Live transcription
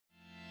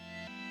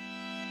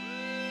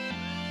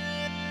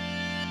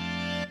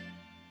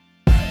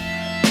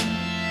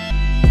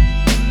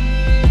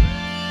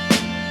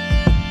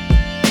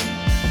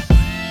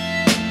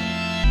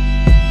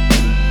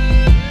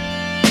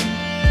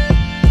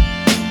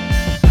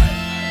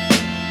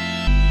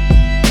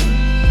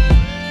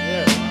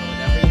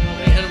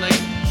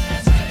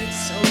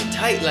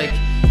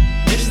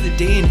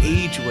day and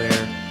age where,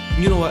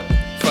 you know what?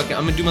 Fuck it,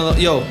 I'm gonna do my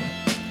yo.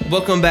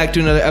 Welcome back to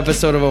another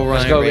episode of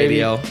Orion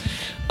Radio.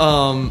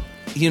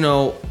 You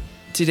know,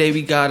 today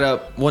we got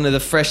up one of the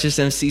freshest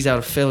MCs out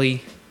of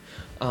Philly.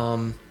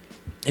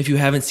 If you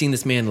haven't seen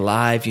this man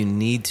live, you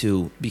need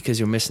to, because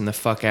you're missing the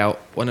fuck out.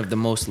 One of the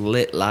most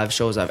lit live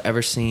shows I've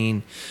ever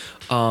seen.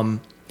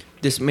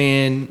 This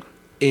man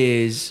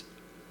is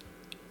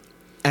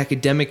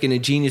academic and a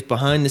genius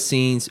behind the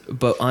scenes,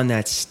 but on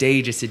that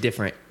stage, it's a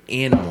different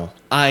animal.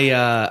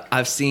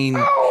 I've seen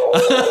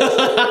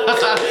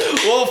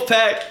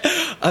Wolfpack.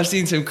 I've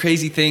seen some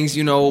crazy things.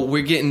 You know,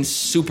 we're getting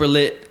super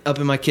lit up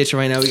in my kitchen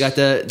right now. We got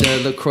the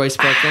LaCroix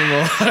sparkling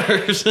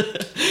waters.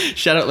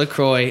 Shout out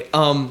LaCroix.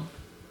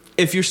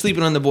 If you're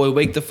sleeping on the boy,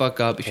 wake the fuck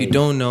up. If you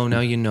don't know,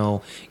 now you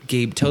know.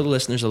 Gabe, tell the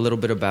listeners a little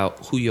bit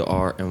about who you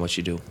are and what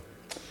you do.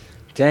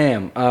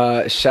 Damn.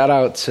 Shout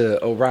out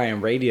to Orion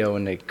Radio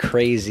and the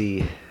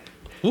crazy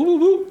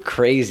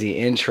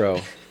intro.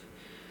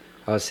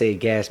 I would say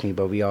gas me,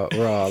 but we're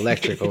all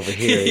electric over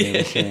here. You know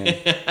what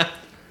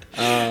I'm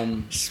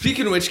saying?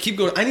 Speaking of which, keep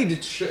going. I need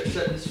to shut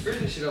this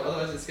freaking shit up,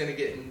 otherwise it's gonna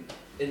get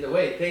in the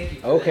way. Thank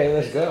you. Okay,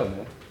 let's go,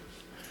 man.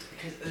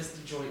 Because that's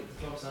the joint that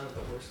drops on at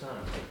the worst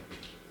time.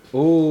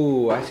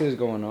 Ooh, I see what's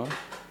going on.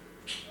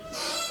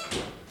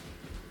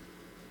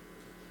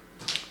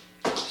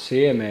 So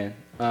yeah, man.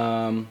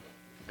 My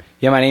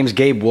name's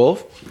Gabe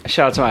Wolf.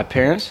 Shout out to my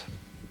parents.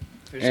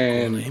 There's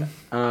a cool name.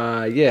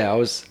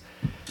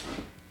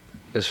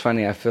 It was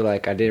funny. I feel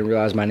like I didn't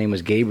realize my name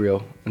was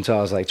Gabriel until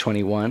I was like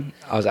 21.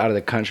 I was out of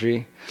the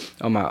country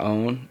on my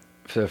own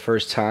for the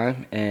first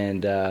time,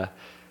 and I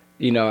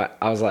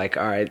was like,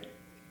 all right,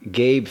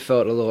 Gabe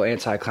felt a little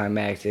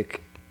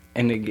anticlimactic,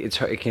 and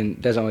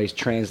it doesn't always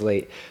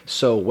translate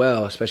so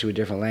well, especially with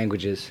different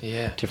languages,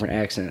 different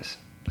accents.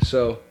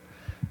 So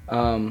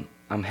I'm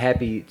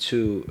happy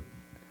to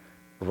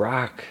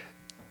rock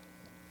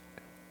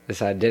this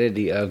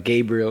identity of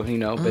Gabriel,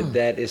 but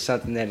that is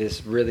something that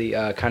is really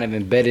kind of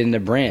embedded in the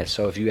brand.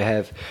 So if you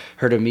have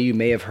heard of me, you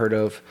may have heard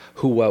of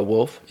Who What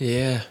Wolf.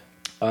 Yeah.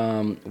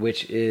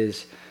 Which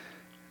is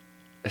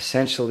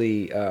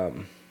essentially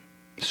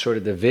sort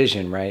of the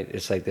vision, right?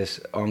 It's like this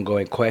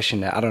ongoing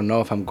question that I don't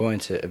know if I'm going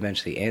to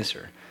eventually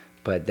answer,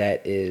 but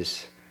that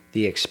is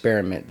the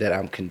experiment that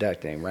I'm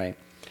conducting, right?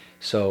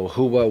 So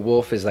Who What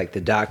Wolf is like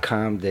the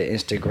 .com, the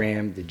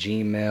Instagram, the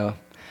Gmail,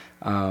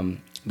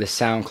 the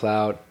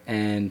SoundCloud,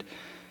 and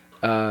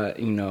we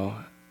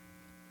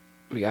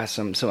got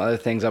some other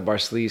things up our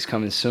sleeves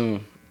coming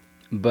soon.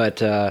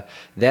 But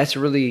that's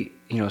really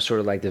sort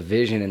of like the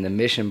vision and the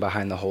mission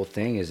behind the whole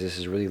thing. This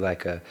is really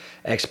like a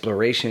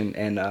exploration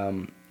and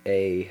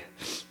a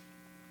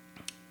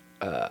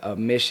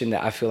mission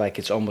that I feel like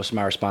it's almost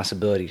my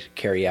responsibility to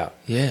carry out.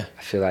 Yeah,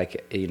 I feel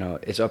like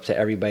it's up to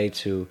everybody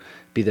to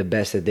be the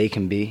best that they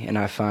can be, and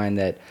I find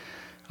that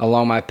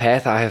along my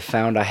path, I have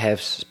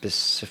a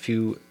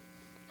few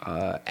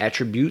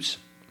attributes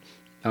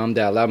that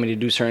allow me to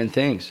do certain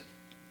things,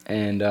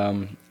 and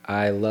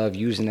I love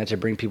using that to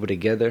bring people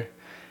together.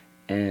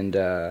 And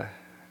I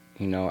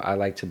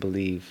like to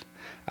believe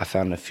I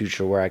found the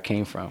future where I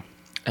came from.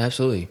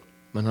 Absolutely,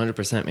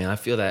 100%, man. I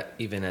feel that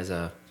even as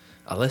a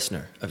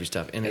listener of your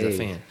stuff and as a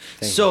fan.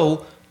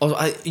 So, go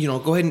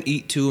ahead and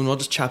eat too, and we'll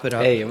just chop it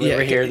up. Hey,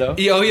 we're here though.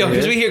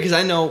 Because we're here because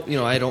I know,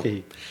 I don't.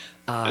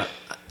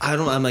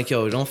 I'm like,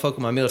 don't fuck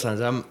with my meal times.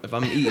 If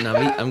I'm eating,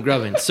 I'm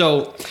grubbing.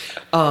 So,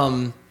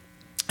 and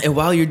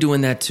while you're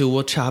doing that too,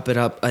 we'll chop it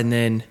up, and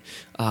then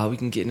we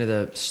can get into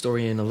the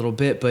story in a little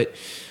bit. But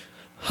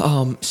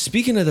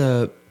speaking of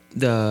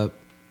the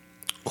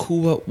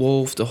Who What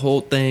Wolf, the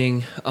whole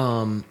thing,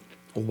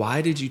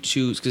 why did you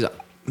choose? Because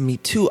me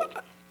too.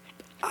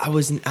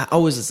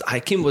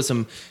 I came up with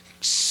some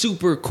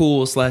super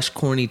cool /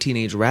 corny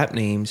teenage rap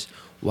names.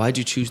 Why'd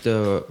you choose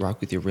to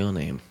rock with your real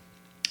name?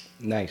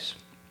 Nice.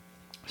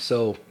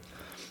 So,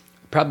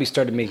 probably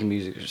started making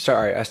music.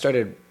 I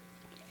started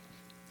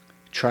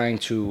trying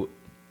to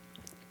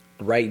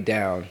write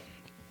down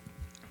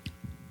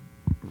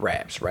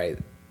raps, right?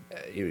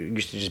 It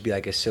used to just be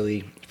like a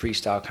silly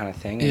freestyle kind of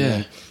thing. And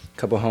then a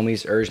couple of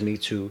homies urged me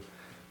to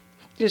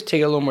just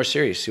take it a little more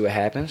serious, see what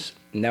happens.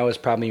 And that was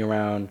probably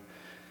around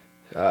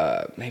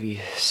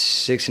maybe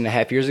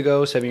 6.5 years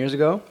ago, 7 years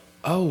ago.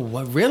 Oh,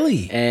 what,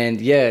 really?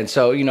 And and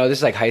so, this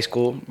is like high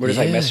school. We're just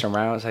like messing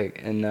around. It's like,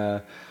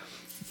 and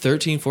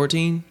 13,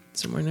 14,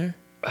 somewhere in there.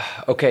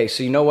 Okay,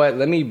 so you know what?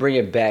 Let me bring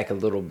it back a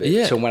little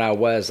bit to when I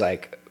was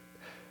like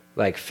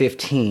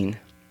 15.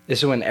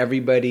 This is when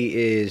everybody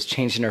is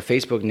changing their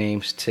Facebook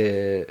names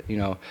to,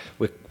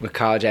 with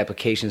college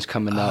applications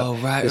coming up. Oh,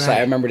 right, Like,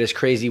 I remember this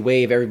crazy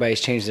wave. Everybody's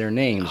changed their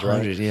names,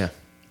 100, right? Yeah.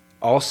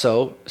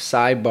 Also,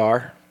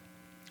 sidebar,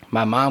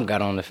 my mom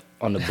got on the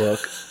book,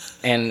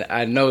 and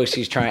I know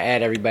she's trying to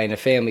add everybody in the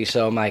family.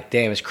 So I'm like,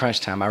 damn, it's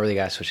crunch time. I really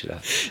gotta switch it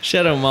up.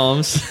 Shout out,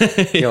 moms.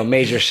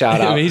 Major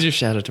shout out. Major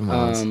shout out to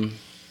moms.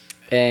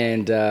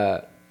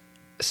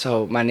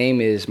 So my name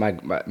is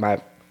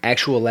my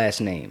actual last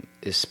name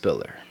is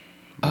Spiller.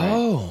 Right?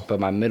 Oh. But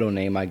my middle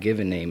name, my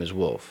given name is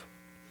Wolf.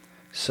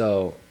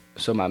 So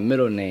So my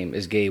middle name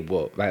is Gabe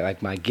Wolf.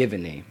 Like my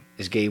given name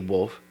is Gabe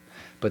Wolf,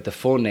 but the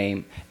full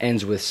name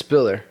ends with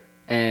Spiller.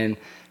 And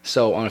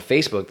so on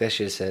Facebook, that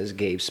shit says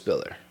Gabe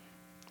Spiller.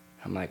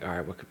 I'm like, all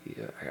right, what could be?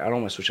 I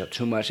don't want to switch up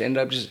too much.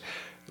 Ended up just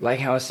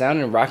liking how it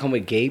sounded and rocking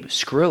with Gabe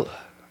Skrilla,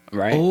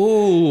 right?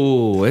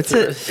 Oh, that's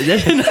a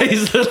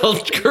nice little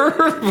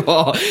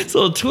curveball. It's a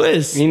little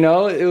twist. You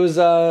know, it was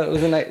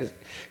a nice,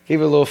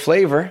 gave it a little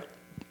flavor.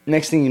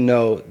 Next thing you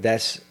know,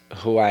 that's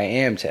who I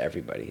am to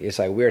everybody. It's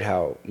like weird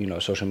how, you know,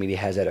 social media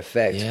has that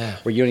effect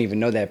where you don't even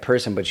know that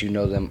person, but you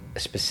know them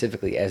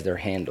specifically as their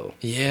handle.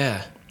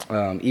 Yeah.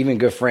 Even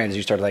good friends,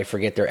 you start to like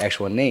forget their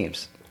actual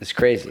names. It's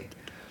crazy.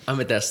 I'm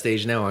at that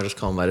stage now. I just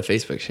call them by the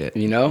Facebook shit.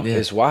 You know,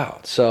 it's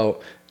wild.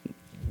 So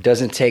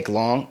doesn't take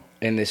long,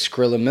 and it's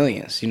Skrilla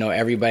Millions. You know,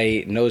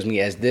 everybody knows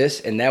me as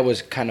this, and that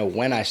was kind of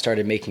when I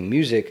started making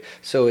music.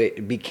 So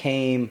it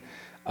became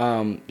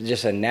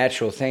just a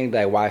natural thing.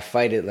 Like, why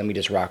fight it? Let me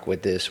just rock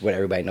with this, what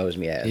everybody knows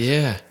me as.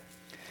 Yeah.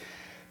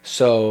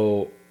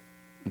 So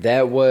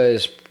that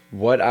was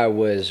what I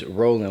was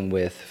rolling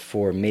with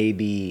for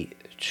maybe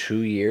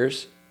 2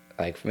 years,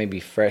 like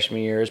maybe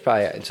freshman year. It's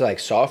probably until like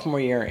sophomore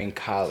year in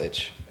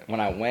college when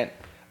I went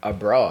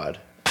abroad.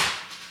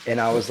 And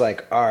I was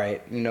like, all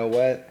right, you know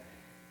what?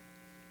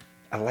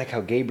 I like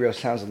how Gabriel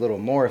sounds a little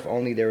more. If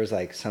only there was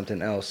like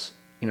something else.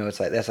 You know, it's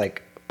like, that's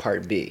like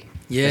part B.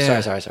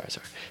 Yeah. Sorry.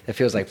 That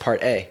feels like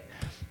part A.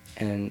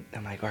 And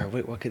I'm like, all right,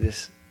 wait, what could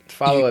this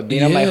follow-up be?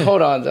 And I'm like,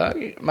 hold on,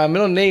 dog. My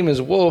middle name is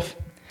Wolf.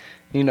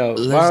 You know,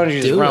 why don't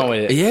you just run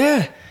with it?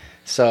 Yeah.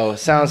 So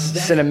sounds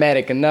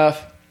cinematic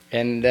enough.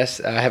 And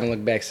that's, I haven't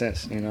looked back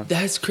since, you know.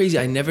 That's crazy.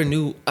 I never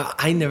knew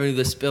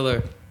the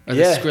Spiller or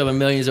the Skrilla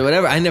Millions or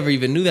whatever. I never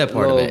even knew that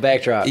part of it. Little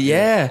backdrop.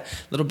 Yeah,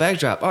 little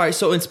backdrop. All right,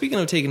 so and speaking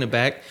of taking it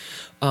back,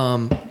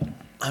 I'm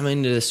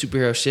into the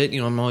superhero shit.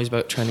 You know, I'm always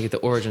about trying to get the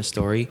origin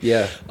story.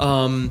 Yeah.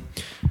 And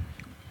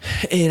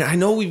I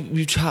know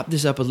we've chopped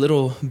this up a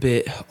little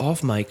bit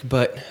off mic,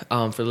 but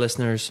for the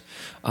listeners,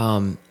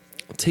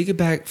 take it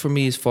back for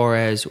me as far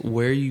as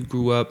where you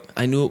grew up.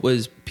 I knew it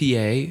was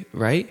PA,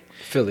 right?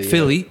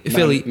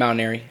 Philly. Mount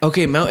Airy.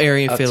 Okay, Mount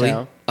Airy in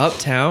Philly.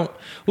 Uptown.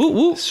 Woo,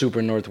 woo.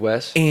 Super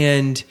Northwest.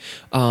 And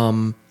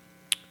what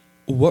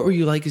were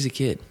you like as a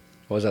kid?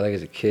 What was I like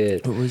as a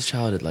kid? What was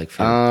childhood like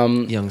for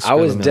young Skrilla I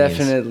was Millions?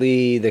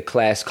 definitely the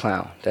class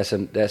clown. That's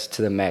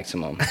to the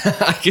maximum.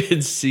 I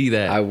could see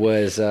that. I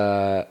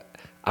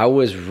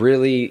was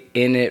really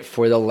in it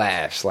for the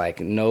laughs. Like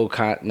no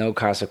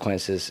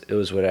consequences. It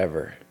was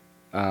whatever.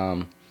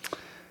 I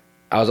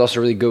was also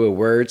really good with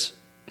words,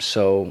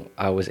 so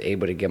I was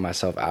able to get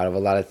myself out of a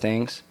lot of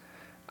things.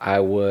 I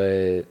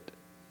was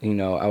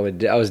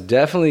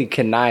definitely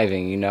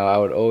conniving. You know, I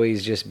would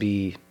always just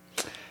be,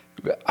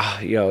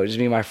 just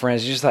be my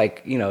friends. Just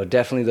like, you know,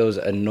 definitely those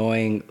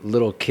annoying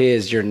little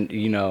kids. You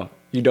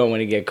don't want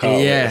to get caught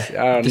with. I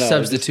don't know.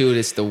 Substitute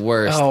is the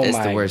worst. Oh it's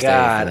my the worst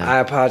God! I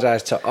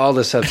apologize to all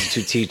the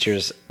substitute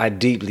teachers. I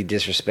deeply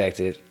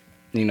disrespected,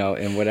 you know,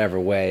 in whatever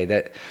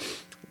way.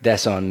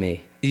 That's on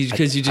me.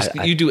 Because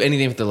you do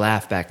anything with the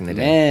laugh back in the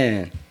day.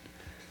 Man,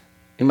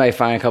 you might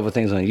find a couple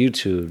things on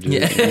YouTube, dude.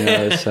 Yeah. You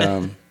know, it's,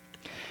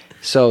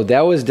 so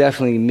that was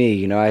definitely me.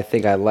 You know, I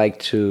think I like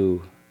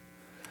to.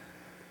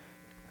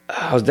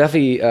 I was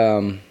definitely.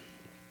 I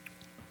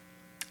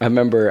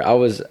remember I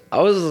was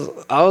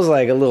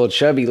like a little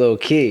chubby little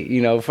kid.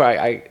 You know, before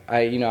I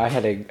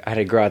had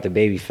to grow out the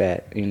baby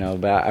fat. You know,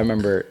 but I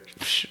remember.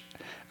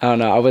 I don't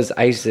know.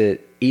 I used to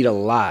eat a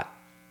lot.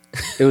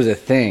 It was a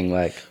thing.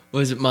 Like.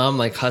 Was it mom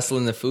like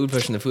hustling the food,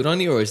 pushing the food on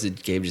you, or was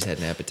it Gabe just had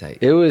an appetite?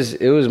 It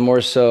was more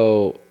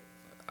so.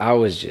 I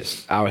was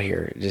just out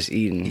here just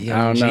eating.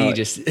 I don't know. It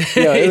was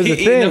a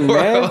thing,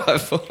 man. I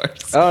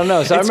don't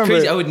know. So I remember.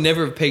 Crazy. I would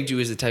never have pegged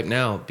you as the type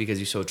now because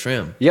you're so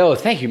trim. Yo,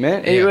 thank you,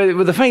 man. Yeah.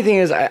 But the funny thing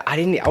is, I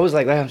didn't. I was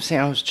like I'm saying,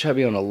 I was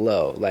chubby on a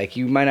low. Like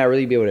you might not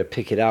really be able to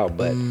pick it out,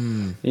 but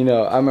you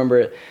know, I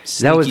remember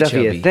that was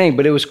definitely chubby. a thing.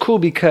 But it was cool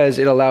because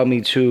it allowed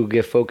me to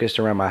get focused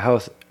around my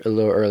health a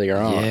little earlier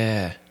on.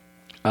 Yeah.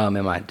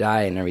 And my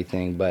diet and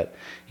everything, but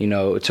you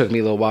know, it took me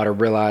a little while to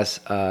realize,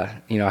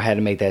 you know, I had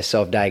to make that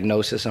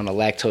self-diagnosis on the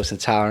lactose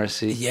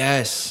intolerance.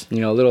 Yes,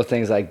 you know, little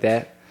things like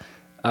that.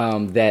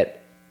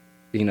 That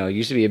you know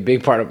used to be a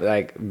big part of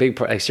like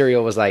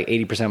cereal was like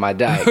 80% of my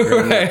diet.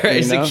 Right.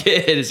 As a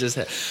kid, it's just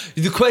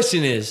the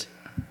question is,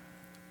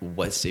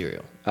 what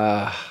cereal?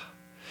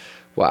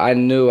 Well, I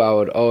knew I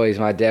would always.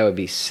 My dad would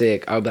be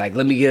sick. I would be like,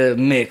 "Let me get a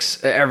mix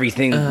of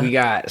everything we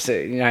got." So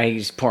you know,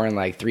 he's pouring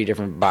like 3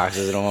 different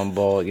boxes in one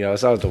bowl. You know,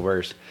 it's always the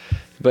worst.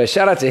 But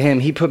shout out to him.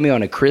 He put me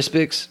on a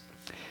Crispix.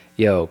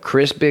 Yo,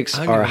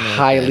 Crispix are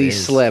highly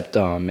slept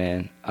on,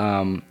 man.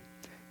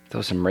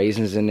 Throw some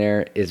raisins in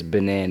there. It's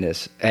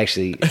bananas.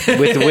 Actually,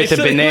 with the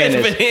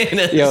bananas. With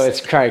bananas. Yo,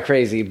 it's kind of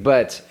crazy.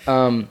 But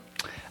I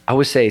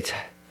would say,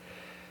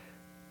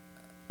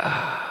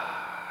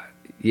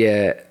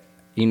 yeah.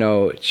 You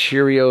know,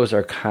 Cheerios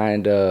are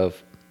kind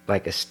of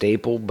like a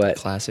staple, but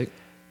classic.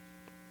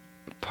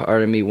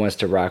 Part of me wants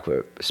to rock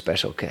with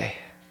Special K.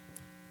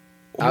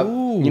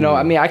 You know,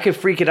 I mean, I could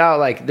freak it out.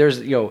 Like, there's,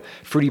 you know,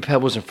 Fruity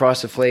Pebbles and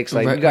Frosted Flakes.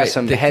 Like, you got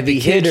some heavy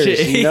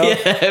hitters, you know? Yeah,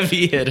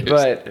 heavy hitters.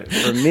 But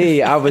for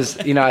me, I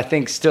was, you know, I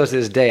think still to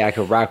this day, I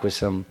could rock with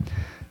some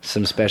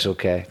Special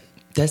K.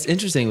 That's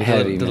interesting with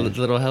Heavy, the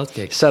little health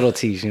kick.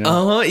 Subtleties, you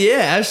know?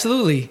 Yeah,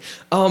 absolutely.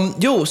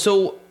 Yo,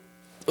 so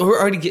we're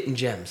already getting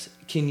gems.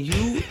 Can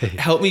you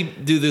help me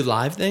do the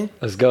live thing?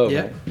 Let's go,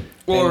 Yeah. man.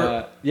 Or,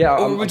 And, yeah,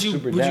 or I'm would you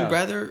super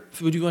down.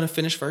 would you want to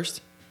finish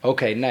first?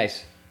 Okay,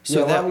 nice. So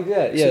yeah, that why don't we do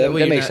that? so Yeah, way that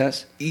you're makes not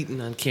sense.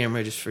 Eating on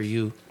camera just for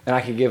you. And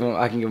I can give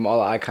him all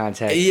the eye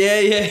contact.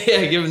 Yeah.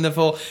 Give him the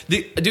full,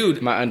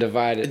 dude. My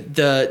undivided.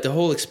 The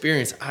whole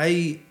experience.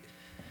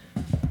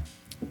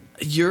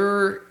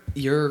 Your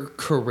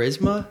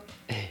charisma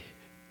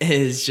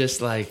is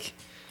just like,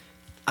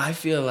 I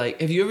feel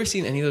like. Have you ever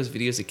seen any of those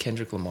videos of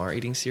Kendrick Lamar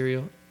eating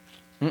cereal?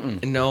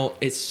 Mm-mm. No,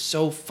 it's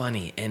so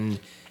funny, and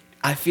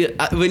I feel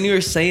when you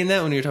were saying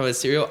that, when you were talking about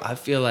cereal, I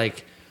feel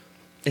like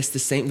it's the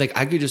same. Like,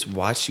 I could just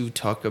watch you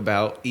talk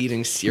about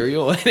eating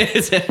cereal, and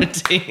it's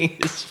entertaining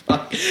as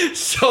fuck.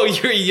 So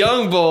you're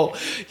young bull,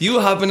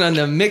 you hopping on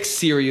the mixed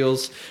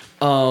cereals,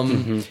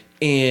 and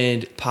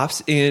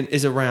Pops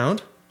is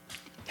around.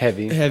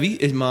 Heavy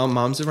is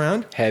mom's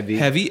around.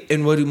 Heavy,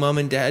 and what do mom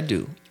and dad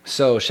do?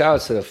 So shout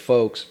out to the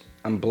folks.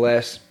 I'm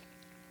blessed.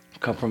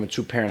 Come from a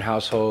 2-parent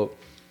household,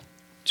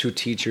 2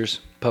 teachers,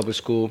 public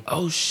school.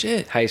 Oh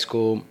shit! High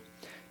school.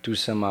 Do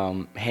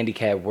some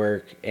handicap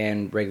work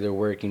and regular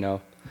work. You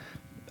know,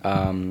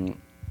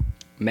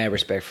 mad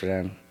respect for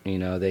them. You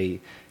know,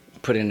 they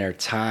put in their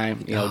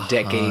time. You know,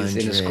 decades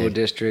in the school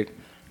district.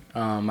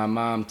 My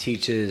mom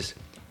teaches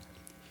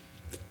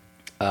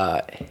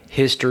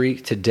history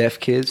to deaf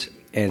kids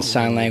and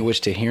sign language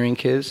to hearing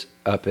kids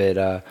up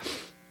at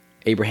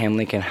Abraham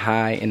Lincoln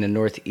High in the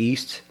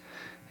Northeast.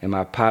 And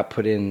my pop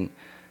put in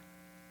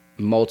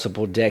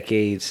multiple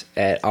decades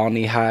at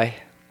Alney High.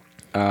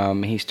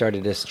 He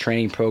started this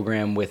training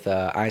program with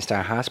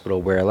Einstein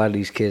Hospital, where a lot of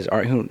these kids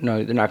they're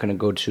not going to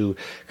go to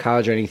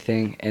college or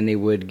anything, and they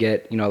would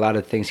get, you know, a lot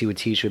of the things he would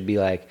teach would be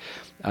like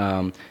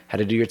how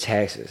to do your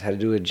taxes, how to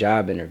do a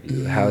job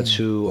interview, how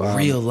to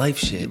real life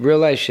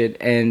shit,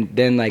 and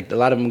then like a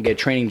lot of them get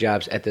training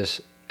jobs at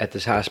this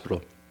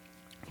hospital,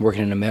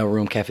 working in the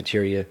mailroom,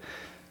 cafeteria,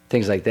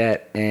 things like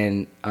that,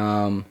 and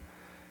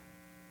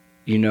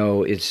you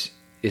know, it's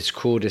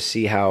cool to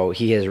see how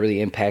he has really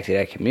impacted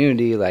that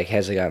community. Like,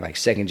 has got like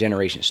 2nd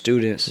generation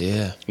students.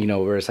 Yeah. You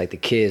know, where it's like the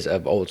kids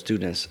of old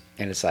students,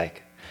 and it's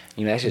like,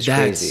 you know,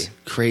 that's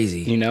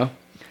crazy. You know,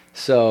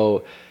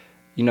 so,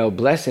 you know,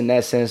 blessed in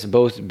that sense.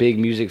 Both big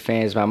music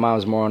fans. My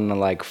mom's more on the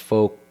like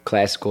folk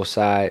classical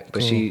side,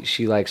 but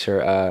she likes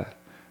her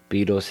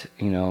Beatles.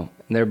 You know,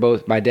 and they're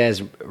both. My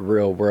dad's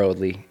real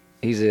worldly.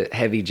 He's a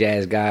heavy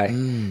jazz guy.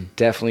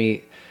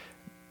 Definitely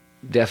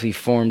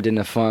formed in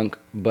the funk,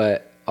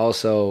 but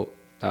also,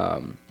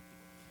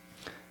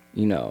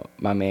 you know,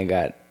 my man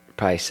got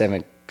probably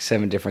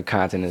seven different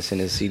continents in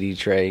his CD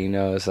tray. You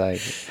know, it's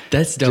like,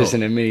 that's dope. Just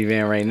in a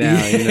minivan right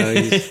now. You know,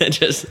 he's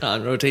just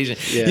on rotation.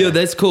 Yeah. Yo,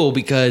 that's cool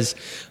because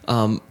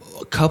a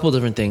couple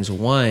different things.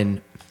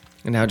 One,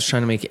 and now just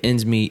trying to make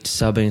ends meet,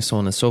 subbing, so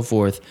on and so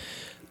forth.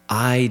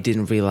 I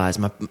didn't realize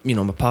my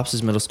pops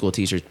is middle school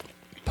teacher,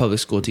 public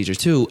school teacher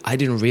too. I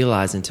didn't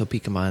realize until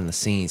peeking behind the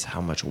scenes how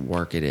much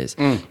work it is.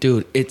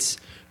 Dude, it's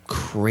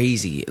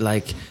crazy.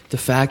 Like, the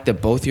fact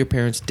that both your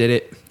parents did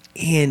it,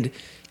 and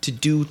to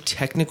do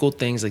technical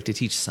things like to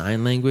teach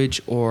sign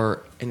language,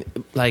 and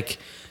like,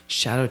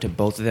 shout out to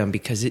both of them,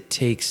 because it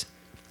takes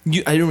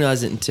you. I didn't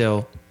realize it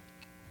until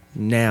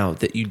now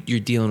that you're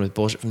dealing with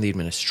bullshit from the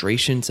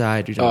administration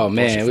side. Oh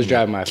man, it was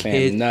driving my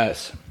family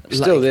nuts.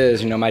 Still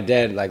is. You know, my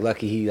dad, like,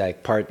 lucky he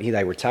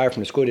retired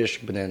from the school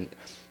district, but then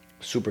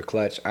super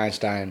clutch.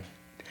 Einstein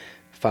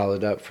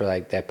followed up for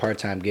like that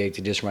part-time gig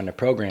to just run the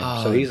program.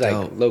 So he's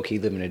like low-key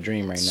living a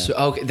dream right now. So,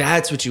 okay,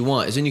 that's what you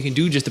want, is then you can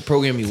do just the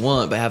program you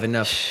want, but have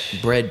enough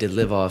bread to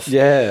live off.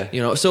 Yeah.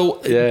 You know,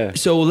 so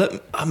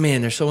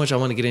man, there's so much I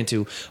want to get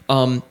into.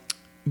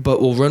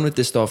 But we'll run with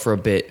this thought for a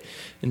bit,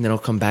 and then I'll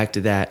come back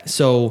to that.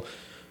 So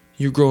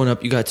you're growing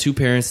up, you got 2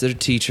 parents that are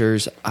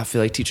teachers. I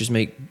feel like teachers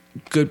make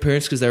good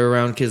parents because they're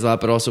around kids a lot,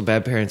 but also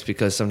bad parents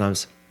because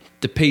sometimes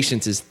the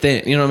patience is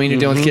thin. You know what I mean? You're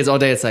dealing with kids all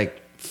day. It's like,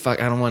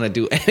 fuck, I don't want to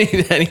do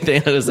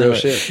anything else. Real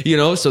shit. You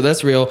know, so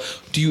that's real.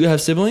 Do you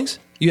have siblings?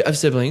 You have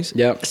siblings?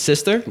 Yep.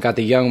 Sister? Got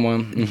the young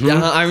one. Mm-hmm.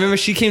 I remember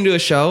she came to a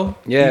show.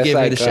 Yeah, you gave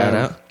her the shout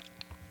out.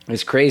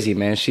 It's crazy,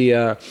 man. She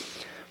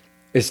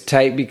is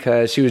tight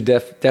because she was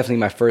definitely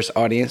my first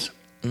audience.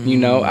 You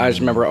know, I just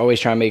remember always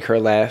trying to make her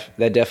laugh.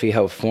 That definitely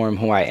helped form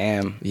who I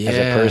am as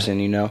a person,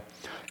 you know.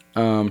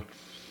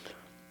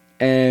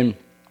 And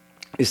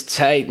it's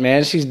tight,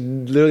 man. She's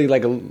literally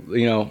like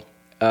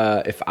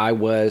if I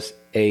was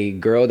a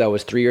girl that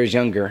was 3 years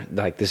younger,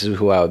 like, this is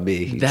who I would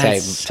be.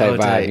 That's type vibe,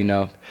 tight. you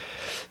know.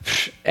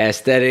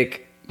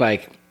 Aesthetic,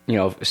 like, you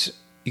know.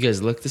 You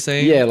guys look the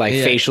same? Yeah, like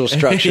facial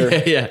structure.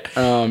 yeah.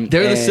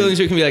 They're the siblings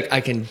who can be like,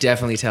 I can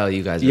definitely tell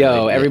you guys.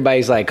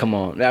 Everybody's like, come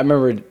on. I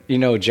remember, you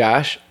know,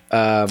 Josh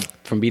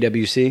from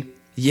BWC.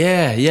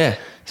 Yeah.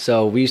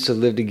 So we used to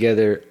live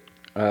together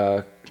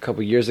a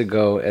couple years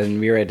ago, and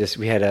we had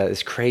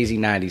this crazy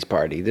 90s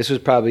party. This was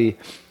probably,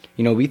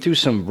 we threw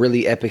some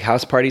really epic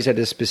house parties at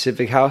this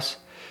specific house.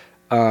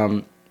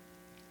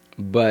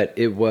 But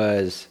it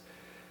was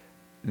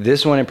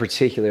this one in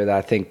particular that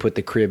I think put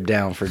the crib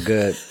down for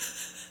good.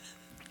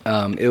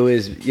 It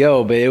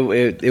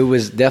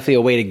was definitely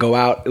a way to go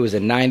out. It was a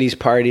 90s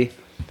party.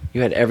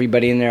 You had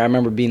everybody in there. I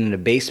remember being in the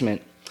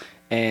basement,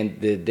 and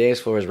the dance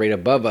floor was right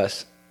above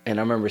us. And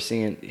I remember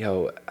seeing,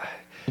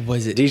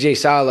 was it DJ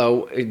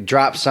Salo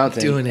dropped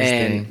something, doing his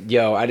thing?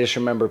 I just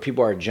remember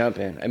people are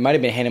jumping. It might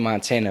have been Hannah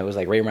Montana. It was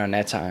like right around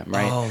that time,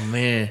 right? Oh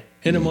man,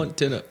 Hannah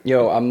Montana.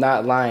 I'm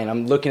not lying.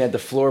 I'm looking at the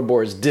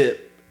floorboards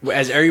dip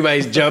as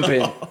everybody's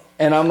jumping,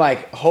 and I'm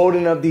like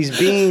holding up these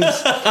beams,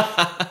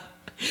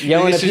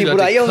 yelling at people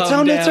like, "Yo,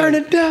 tell them to turn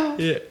it down.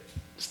 Yeah,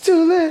 it's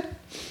too lit."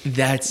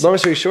 That's long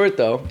story short,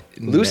 though.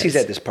 Lucy's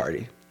at this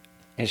party,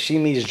 and she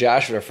meets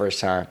Josh for the first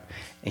time.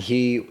 And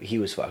he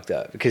was fucked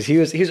up because he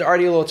was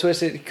already a little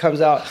twisted. He comes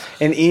out,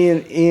 and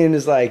Ian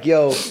is like,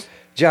 "Yo,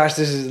 Josh,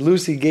 this is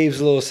Lucy,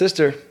 Gabe's little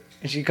sister."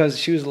 And she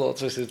was a little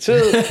twisted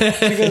too.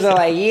 She comes out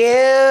like,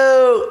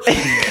 "Yo,"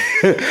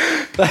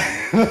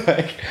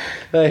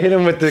 I hit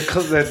him with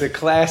the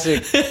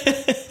classic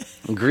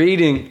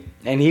greeting,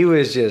 and he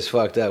was just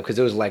fucked up because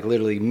it was like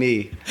literally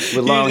me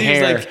with long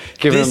hair like,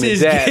 giving him a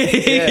dap.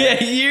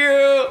 Yeah.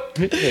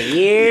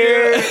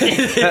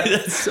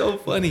 That's so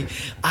funny.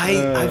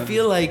 I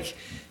feel like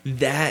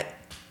that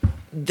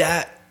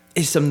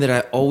is something that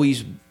I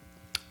always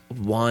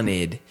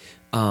wanted.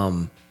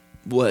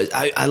 Was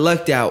I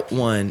lucked out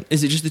one.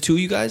 Is it just the two of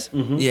you guys?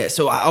 Mm-hmm. Yeah.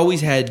 So I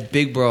always had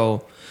Big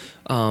Bro.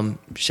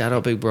 Shout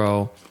out Big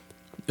Bro.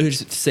 It was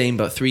the same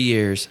about 3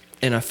 years,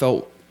 and I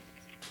felt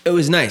it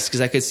was nice because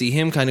I could see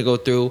him kind of go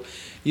through,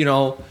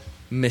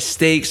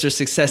 mistakes or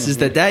successes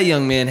that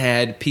young man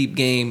had. Peep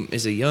game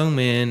as a young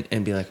man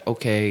and be like,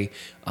 okay,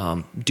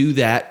 do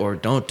that or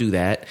don't do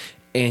that.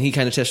 And he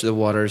kind of tested the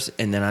waters,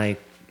 and then I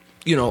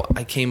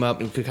came up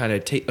and could kind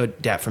of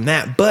adapt from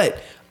that. But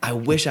I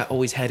wish I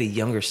always had a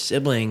younger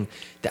sibling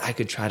that I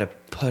could try to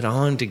put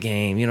on to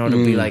game, to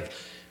be like,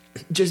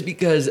 just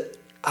because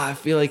I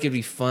feel like it'd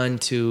be fun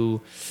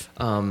to,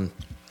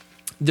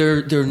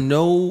 there are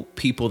no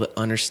people that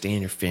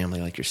understand your family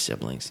like your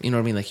siblings. You know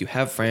what I mean? Like you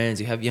have friends,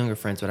 you have younger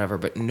friends, whatever,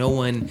 but no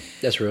one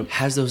that's real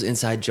has those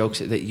inside jokes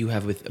that you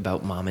have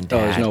about mom and dad.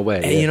 Oh, there's no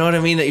way. And you know what I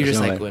mean? That you're just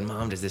like, when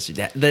mom does this or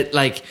that. That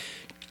like,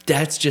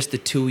 that's just the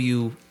two of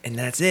you, and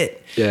that's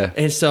it. Yeah.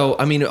 And so,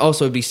 I mean,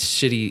 also it'd be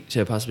shitty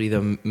to possibly be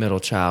the middle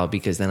child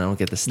because then I don't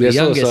get the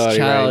youngest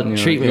child right.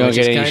 treatment. You don't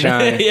get any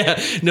shine.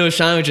 No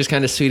shine, which is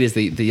kind of sweet as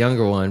the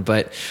younger one.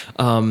 But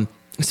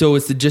so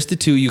it's just the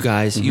two of you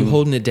guys, you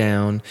holding it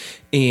down.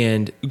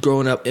 And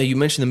growing up, you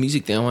mentioned the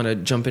music thing. I want to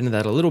jump into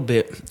that a little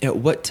bit. At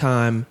what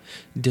time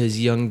does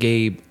young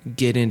Gabe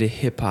get into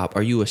hip hop?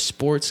 Are you a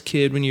sports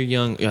kid when you're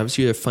young?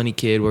 Obviously, you're a funny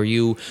kid. What are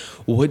you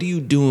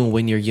doing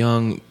when you're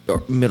young,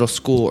 or middle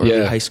school, or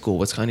high school?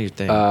 What's kind of your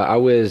thing? I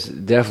was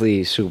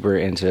definitely super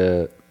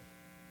into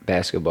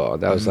basketball.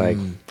 That was like,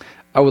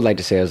 I would like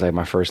to say it was like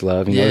my first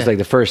love. It was like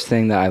the first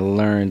thing that I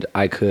learned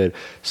I could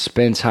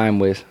spend time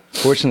with.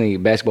 Fortunately,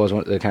 basketball is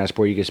the kind of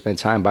sport you can spend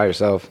time by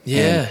yourself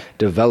and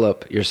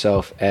develop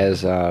yourself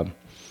as an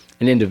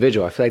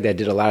individual. I feel like that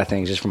did a lot of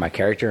things just for my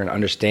character and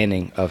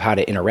understanding of how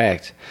to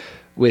interact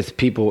with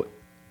people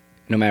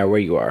no matter where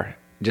you are,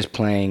 just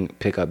playing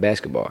pickup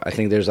basketball. I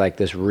think there's like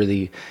this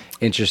really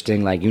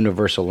interesting like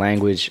universal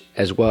language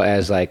as well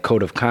as like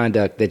code of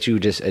conduct that you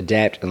just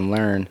adapt and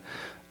learn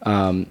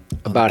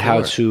about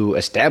how to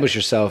establish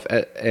yourself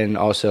and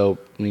also,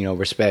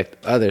 respect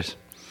others.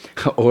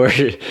 Or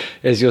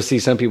as you'll see,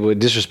 some people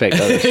disrespect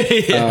others.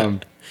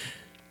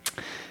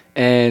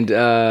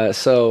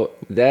 So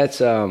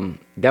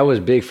that was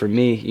big for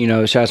me.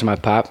 Shout out to my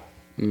pop,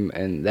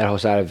 and that whole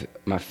side of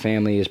my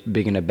family is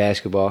big into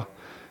basketball.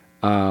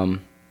 And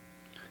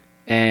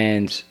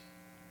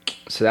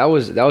so that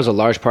was a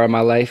large part of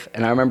my life.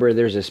 And I remember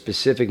there's a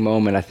specific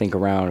moment, I think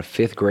around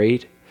 5th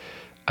grade,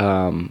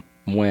 when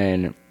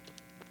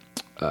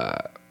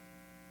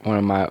one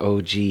of my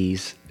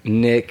OGs,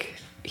 Nick,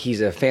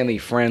 he's a family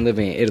friend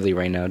living in Italy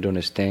right now doing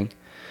his thing.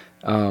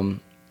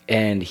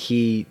 And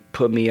he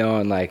put me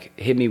on, like,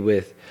 hit me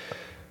with,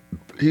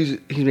 he's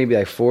maybe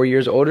like 4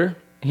 years older.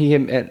 He hit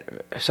me,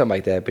 something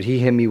like that, but he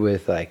hit me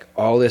with like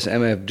all this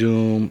MF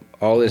Doom,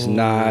 all this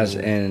Nas,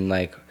 and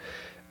like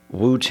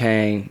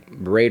Wu-Tang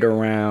right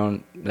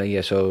around,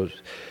 so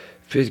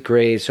 5th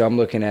grade. So I'm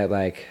looking at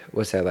like,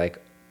 what's that,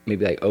 like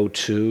maybe like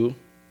 02,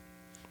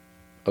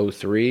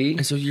 03.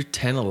 And so you're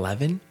 10,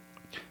 11?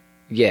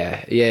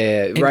 Yeah,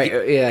 right.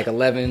 Like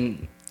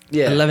 11.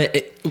 Yeah. 11.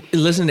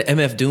 Listen to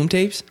MF Doom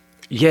tapes?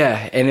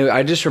 Yeah, and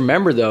I just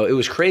remember, though, it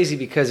was crazy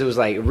because it was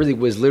like, it really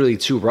was literally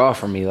too raw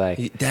for me,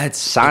 like, that's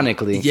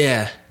sonically.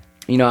 Yeah.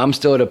 you know, I'm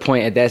still at a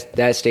point at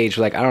that stage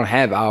where, like, I don't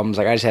have albums.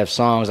 Like, I just have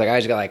songs. Like, I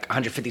just got like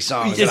 150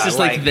 songs. It's just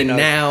like the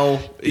now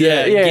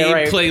game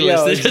right. playlist.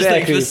 Yo, It's just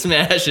like the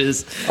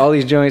smashes. All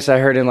these joints I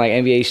heard in like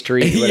NBA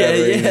Street. Whatever,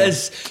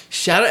 yes. You know.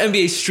 Shout out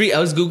NBA Street. I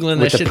was Googling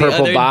that shit the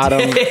purple other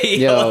bottom. day.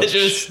 Yo, it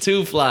was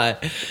too fly.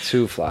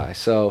 Too fly.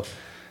 So,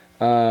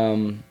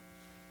 yeah,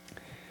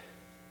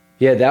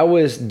 that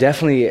was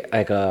definitely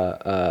like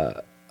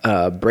a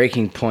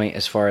breaking point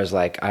as far as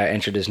like I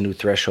entered this new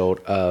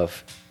threshold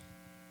of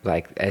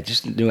like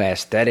just new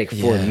aesthetic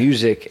for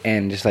music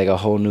and just like a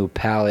whole new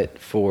palette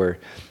for,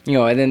 you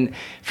know, and then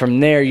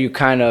from there you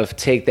kind of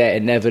take that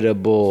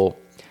inevitable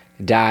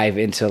dive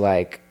into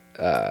like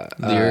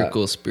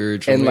lyrical,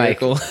 spiritual, and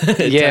lyrical, like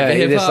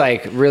this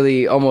like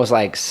really almost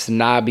like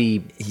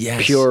snobby,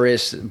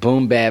 purist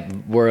boom bap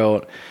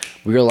world.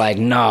 We were like,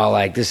 no,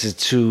 like this is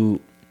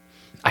too.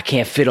 I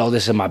can't fit all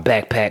this in my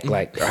backpack.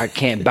 Like, or I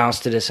can't bounce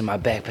to this in my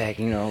backpack.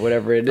 You know,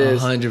 whatever it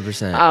is.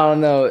 100%. I don't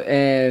know,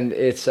 and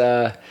it's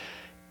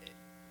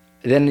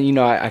then, you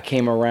know, I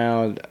came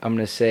around, I'm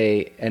going to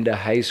say, end of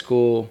high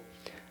school,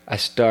 I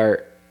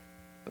start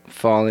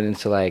falling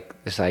into, like,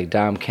 this, like,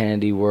 Dom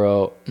Kennedy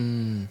world.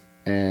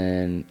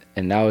 And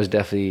that was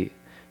definitely,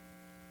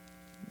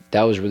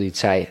 that was really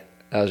tight.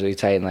 That was really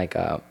tight. And, like,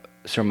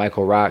 Sir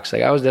Michael Rocks,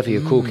 like, I was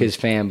definitely a Cool Kids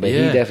fan, but he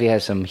definitely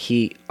had some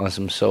heat on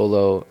some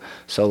solo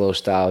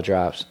style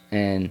drops.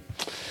 And,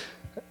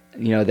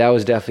 you know, that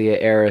was definitely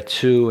an era,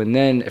 too. And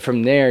then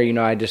from there, you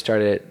know, I just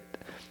started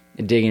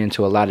digging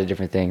into a lot of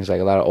different things,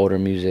 like a lot of older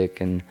music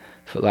and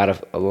a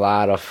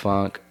lot of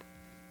funk,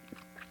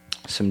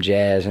 some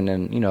jazz, and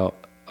then, you know,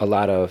 a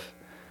lot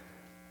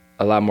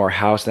more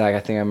house. Like, I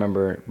think I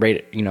remember,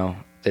 you know,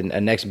 the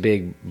next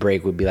big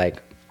break would be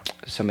like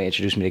somebody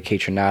introduced me to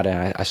Kate Trinata,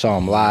 and I saw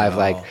him live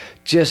like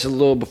just a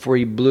little before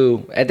he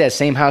blew. At that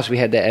same house we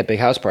had that epic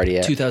house party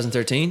at.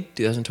 2013,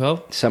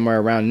 2012? Somewhere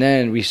around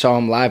then, we saw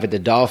him live at the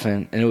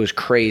Dolphin, and it was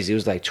crazy. It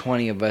was like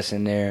 20 of us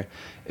in there.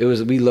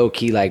 We low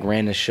key like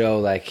ran the show.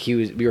 Like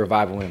we were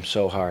vibing with him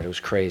so hard. It was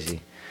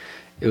crazy.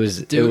 It was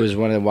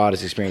one of the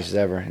wildest experiences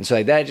ever. And so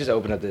like that just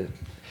opened up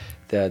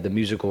the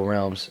musical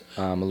realms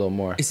a little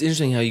more. It's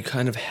interesting how you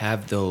kind of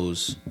have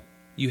those.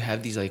 You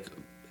have these like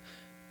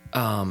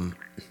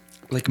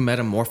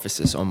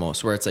metamorphosis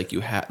almost, where it's like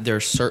there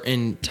are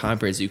certain time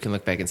periods you can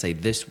look back and say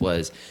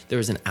there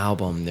was an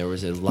album, there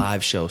was a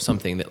live show,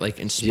 something that like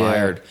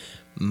inspired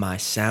my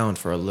sound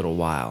for a little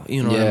while.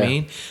 You know what I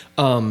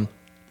mean?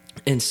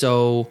 And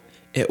so,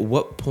 at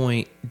what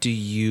point do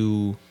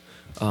you,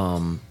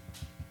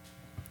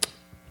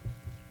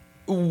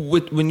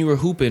 when you were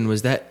hooping,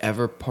 was that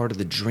ever part of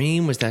the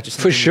dream? Was that just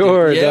for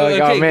sure? Dog.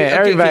 Okay, oh man,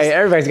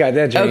 everybody's got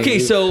that dream. Okay,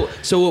 so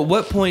at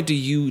what point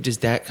does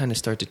that kind of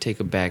start to take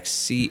a back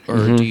seat,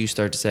 or do you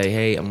start to say,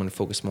 "Hey, I'm going to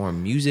focus more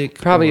on music"?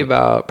 Probably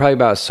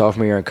about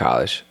sophomore year in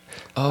college.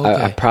 Oh,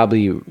 okay.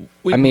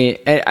 I mean,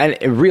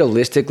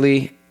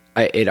 realistically,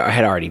 it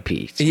had already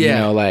peaked. Yeah.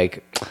 You know,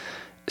 like.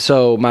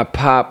 So my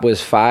pop was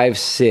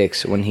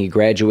 5'6" when he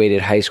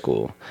graduated high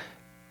school.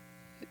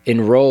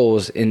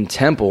 Enrolls in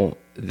Temple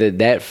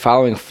that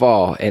following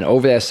fall, and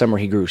over that summer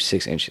he grew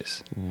 6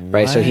 inches.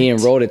 Right, so he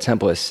enrolled at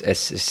Temple at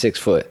 6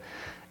 foot.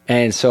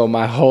 And so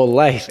my whole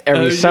life,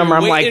 every summer,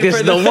 I'm like, "This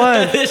is the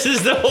one. This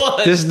is the one.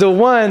 This is the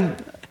one.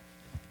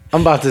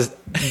 I'm about to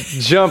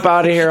jump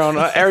out of here on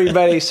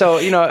everybody." So,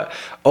 you know,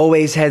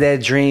 always had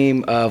that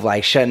dream of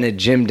like shutting the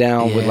gym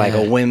down with like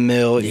a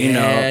windmill, you know.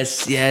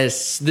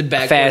 Yes. The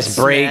back fast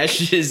break.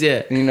 Smashes,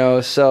 yeah. You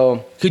know,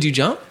 so. Could you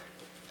jump?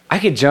 I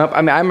could jump.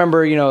 I mean, I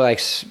remember, you know,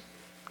 like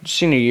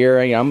senior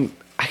year, you know,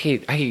 I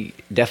could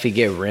definitely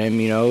get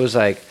rim, you know. It was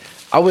like,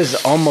 I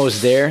was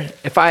almost there.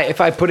 If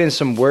I put in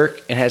some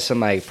work and had some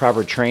like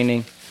proper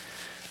training.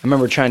 I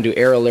remember trying to do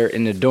air alert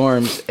in the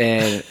dorms,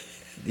 and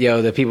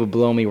the people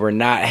below me were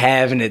not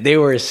having it. They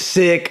were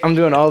sick. I'm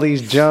doing all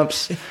these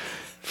jumps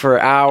for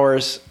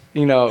hours,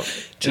 you know.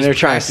 And they're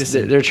trying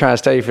to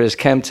study for this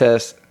chem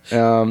test.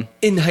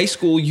 In high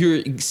school,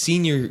 you're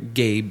senior,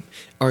 Gabe.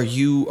 Are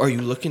you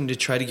looking to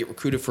try to get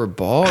recruited for a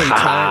ball?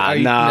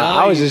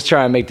 I was just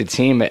trying to make the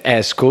team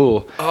at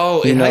school.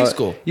 Oh, in high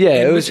school?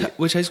 Yeah, it was.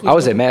 Which high school? I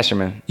was at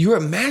Masterman. You were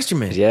at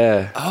Masterman?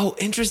 Yeah. Oh,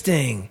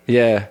 interesting.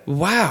 Yeah.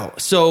 Wow.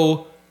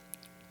 So,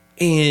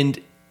 and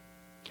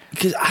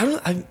because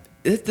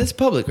that's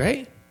public,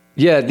 right?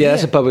 Yeah,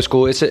 that's a public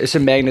school. It's a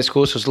magnet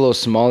school, so it's a little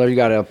smaller. You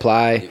got to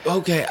apply.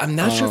 Okay, I'm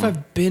not sure if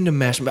I've been to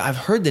Masterman, but I've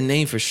heard the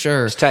name for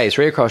sure. It's tight. It's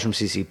right across from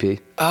CCP.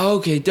 Oh,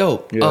 okay,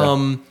 dope.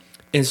 Yeah.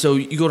 And so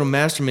you go to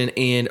Masterman,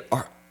 and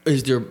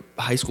is their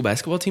high school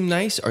basketball team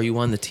nice? Are you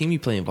on the team? You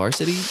play in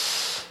varsity?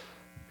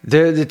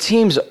 The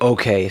team's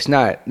okay. It's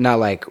not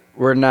like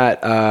we're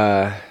not.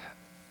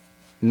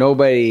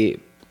 Nobody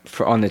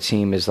on the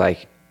team is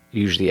like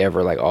usually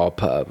ever like all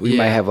pub. We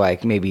might have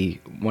like maybe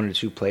 1 or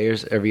 2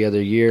 players every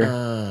other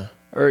year,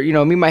 or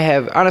we might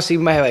have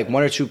like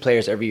 1 or 2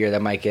 players every year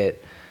that might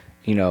get,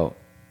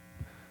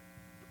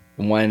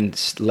 one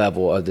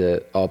level of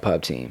the all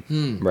pub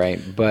team, right?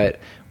 But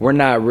we're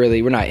not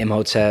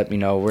Imhotep,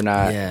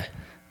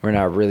 we're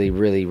not really,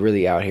 really,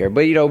 really out here.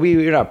 But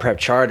we're not prep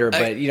charter,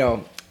 but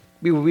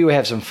we would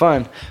have some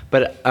fun.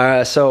 But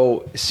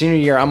so senior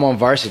year, I'm on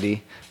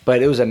varsity,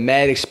 but it was a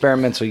mad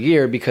experimental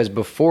year because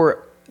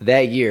before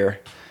that year,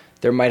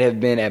 there might have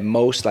been at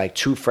most like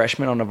 2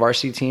 freshmen on the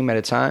varsity team at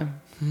a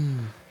time.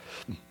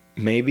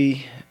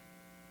 Maybe,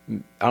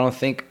 I don't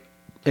think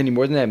any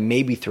more than that,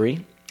 maybe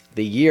 3.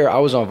 The year I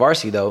was on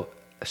varsity, though,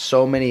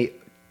 so many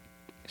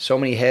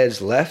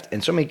heads left,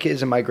 and so many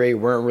kids in my grade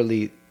weren't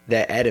really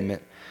that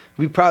adamant.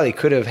 We probably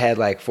could have had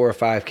like 4 or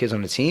 5 kids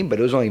on the team, but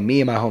it was only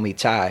me and my homie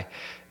Ty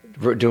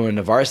doing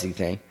the varsity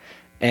thing.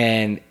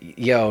 And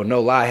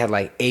no lie, I had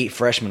like 8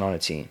 freshmen on the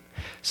team.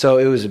 So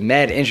it was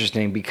mad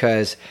interesting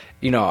because,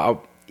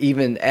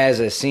 even as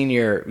a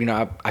senior,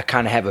 I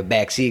kind of have a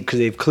back seat because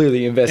they've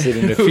clearly invested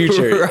in the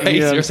future. Right, you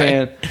know what I'm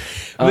saying?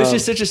 It's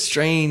just such a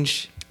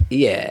strange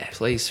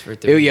place for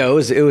it.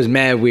 It was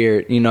mad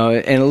weird, and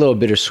a little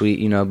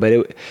bittersweet, but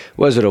it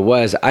was what it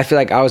was. I feel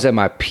like I was at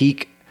my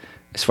peak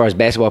as far as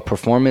basketball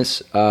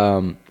performance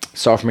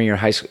sophomore year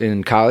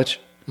in college,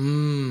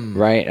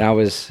 right? And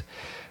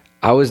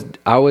I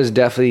was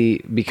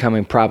definitely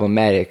becoming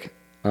problematic,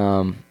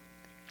 and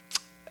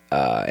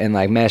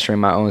like mastering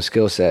my own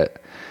skill set.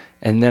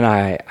 And then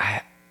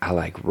I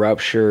like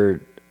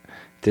ruptured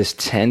this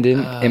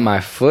tendon in my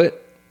foot,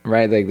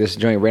 right? Like this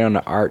joint right on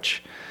the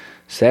arch.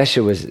 So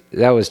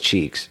that was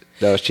cheeks.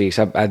 That was cheeks.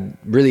 I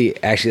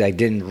really actually like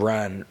didn't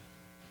run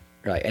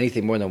like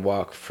anything more than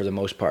walk for the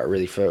most part,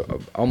 really, for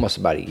almost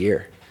about a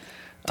year.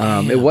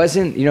 It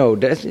wasn't,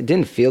 it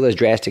didn't feel as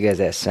drastic as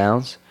that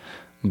sounds,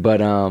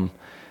 but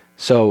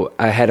so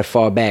I had to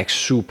fall back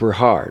super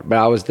hard.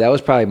 But that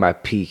was probably my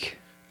peak.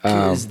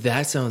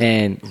 That sounds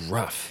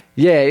rough.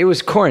 Yeah, it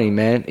was corny,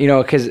 man.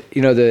 Because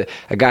a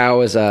guy I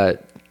was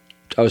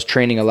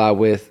training a lot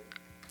with,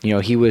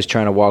 he was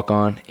trying to walk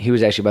on. He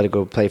was actually about to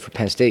go play for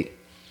Penn State.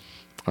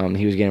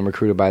 He was getting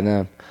recruited by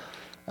them.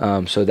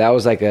 So that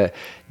was like a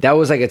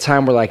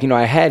time where like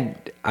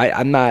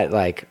I'm not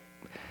like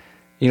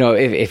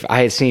if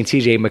I had seen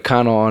T.J.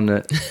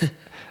 McConnell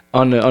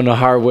on the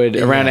hardwood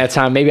around that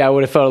time, maybe I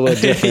would have felt a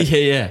little different.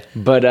 yeah.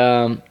 But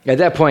at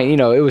that point,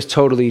 it was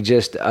totally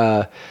just.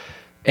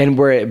 And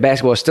where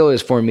basketball still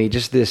is for me,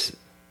 just this,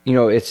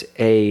 it's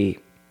a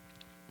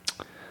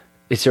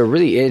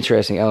really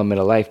interesting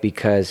element of life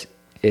because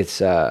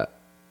it's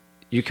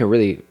you can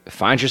really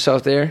find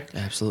yourself there.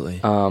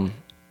 Absolutely. And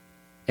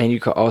you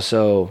can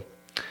also,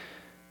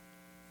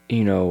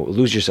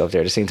 lose yourself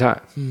there at the same time.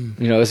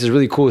 This is a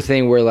really cool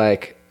thing where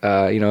like,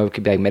 it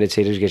could be like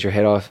meditators, get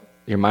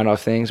your mind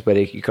off things, but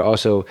you could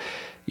also,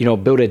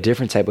 build a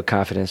different type of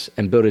confidence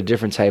and build a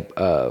different type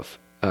of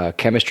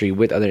chemistry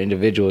with other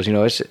individuals.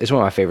 It's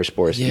one of my favorite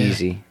sports.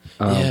 Easy.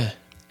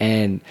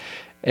 And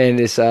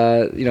it's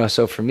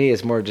so for me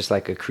it's more just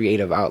like a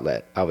creative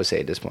outlet, I would say,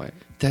 at this point.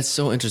 That's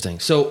so interesting.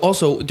 So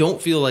also don't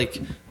feel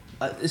like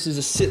this is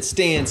a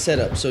stand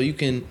setup, so you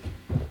can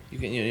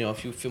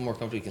if you feel more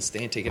comfortable you can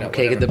stand, take it out.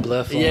 Okay, whatever. get the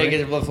blood flowing. Yeah, get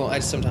the blood flowing. I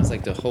just sometimes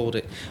like to hold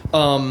it.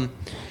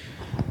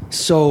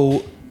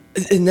 So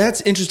and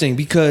that's interesting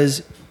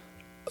because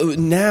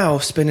now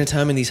spending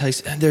time in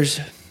these there's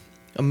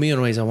a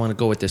million ways I want to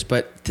go with this,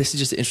 but this is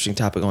just an interesting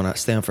topic. I want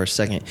to stay on for a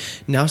second.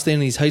 Now, staying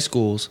in these high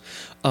schools,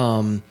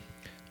 I'm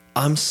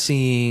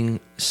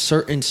seeing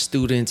certain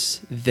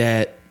students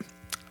that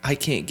I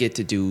can't get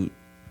to do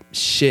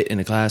shit in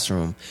a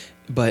classroom,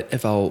 but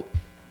if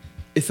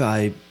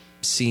I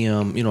see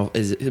them,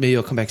 maybe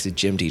I'll come back as a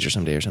gym teacher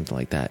someday or something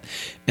like that,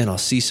 and I'll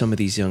see some of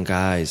these young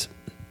guys,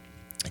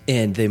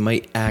 and they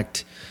might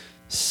act,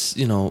 just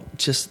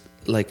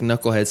like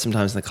knuckleheads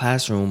sometimes in the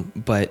classroom,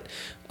 but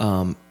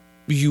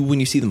when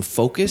you see them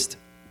focused,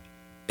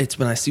 it's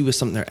when I see with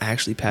something they're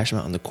actually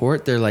passionate about on the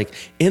court. They're like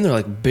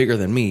bigger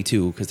than me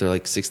too, because they're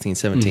like 16,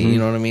 17. You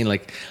know what I mean?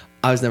 Like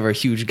I was never a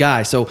huge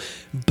guy. So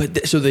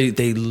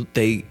they're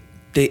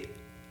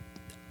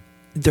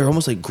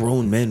almost like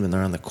grown men when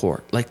they're on the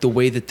court. Like the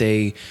way that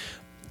you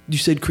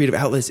said creative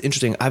outlet is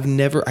interesting.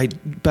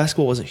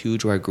 Basketball wasn't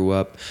huge where I grew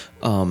up.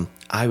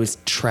 I was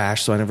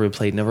trash, so I never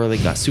played, never really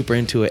got super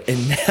into it.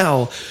 And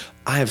now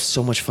I have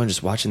so much fun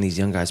just watching these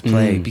young guys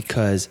play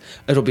because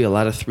it'll be a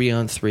lot of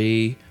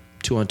 3-on-3,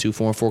 2-on-2,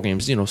 4-on-4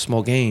 games,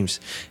 small games.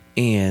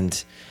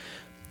 And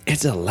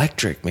it's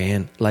electric,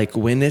 man. Like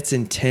when it's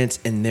intense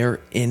and they're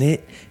in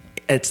it,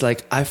 it's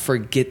like I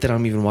forget that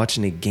I'm even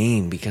watching a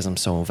game because I'm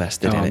so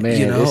invested in it.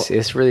 Man,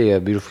 it's really a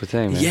beautiful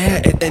thing, man.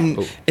 Yeah,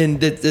 and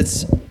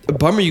that's a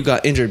bummer you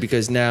got injured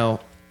because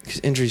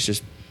injuries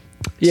just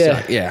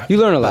suck. Yeah. You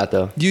learn a lot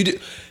though. You do.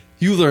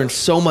 You learn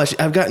so much.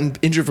 I've gotten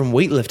injured from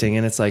weightlifting,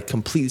 and it's like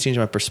completely changed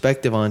my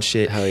perspective on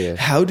shit. Hell yeah.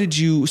 How did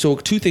you? So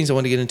 2 things I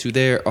want to get into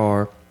there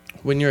are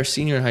when you're a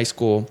senior in high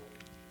school.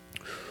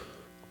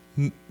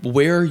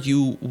 Where are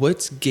you?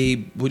 What do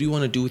you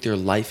want to do with your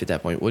life at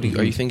that point?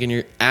 Are you thinking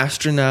you're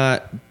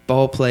astronaut,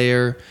 ball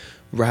player,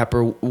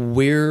 rapper?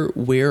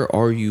 Where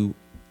are you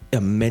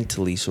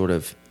mentally sort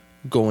of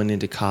going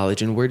into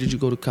college? And where did you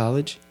go to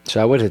college? So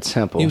I went to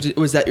Temple.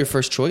 Was that your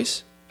first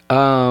choice?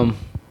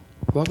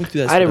 Walk me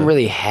through that. I didn't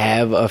really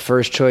have a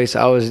first choice.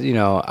 I was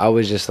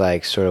just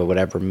like sort of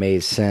whatever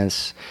made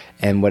sense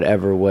and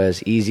whatever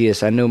was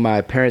easiest. I knew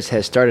my parents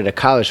had started a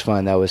college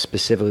fund that was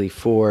specifically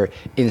for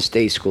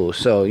in-state schools.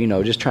 So,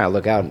 just trying to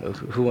look out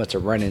who wants to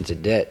run into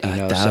debt, So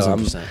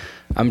 1,000%.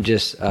 I'm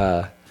just,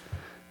 I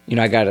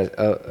got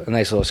a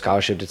nice little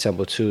scholarship to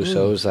Temple too.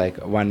 So it was like,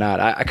 why not?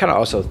 I kind of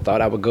also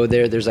thought I would go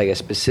there. There's like a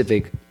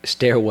specific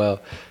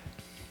stairwell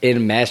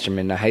in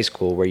Masterman, the high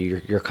school, where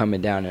you're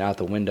coming down and out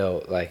the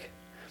window, like,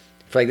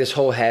 for like this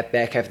whole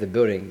back half of the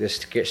building,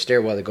 this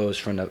stairwell that goes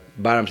from the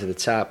bottom to the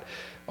top,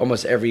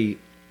 almost for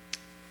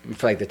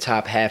like the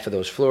top half of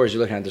those floors,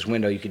 you're looking at this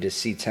window, you could just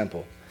see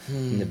Temple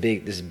and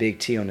this big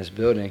T on this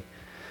building.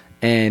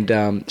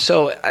 And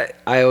so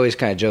I always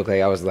kind of joke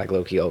like I was like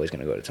low key always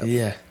going to go to Temple.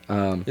 Yeah.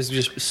 It's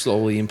just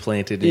slowly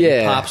implanted.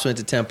 Yeah. Pops went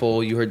to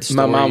Temple. You heard the stories.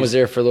 My mom was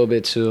there for a little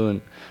bit too,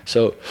 and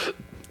so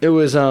it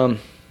was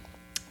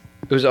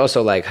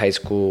also like high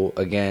school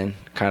again,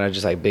 kind of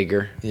just like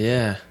bigger.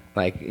 Yeah.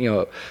 Like,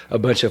 a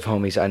bunch of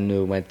homies I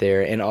knew went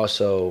there. And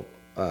also,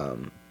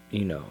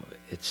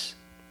 it's,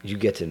 you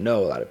get to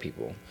know a lot of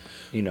people,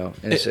 and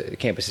the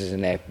campus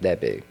isn't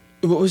that big.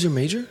 What was your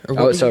major? I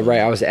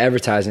was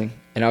advertising,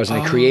 and I was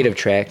in the creative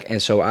track.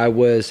 And so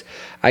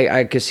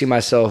I could see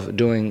myself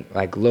doing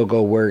like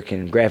logo work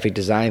and graphic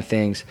design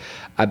things.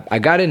 I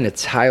got into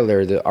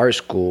Tyler, the art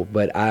school,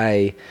 but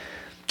I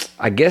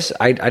guess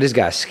I just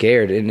got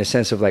scared in the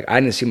sense of like I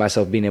didn't see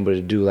myself being able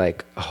to do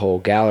like a whole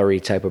gallery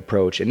type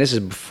approach. And this is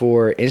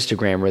before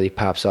Instagram really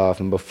pops off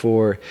and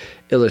before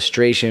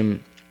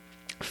illustration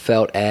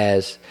felt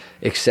as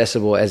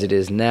accessible as it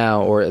is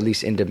now, or at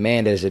least in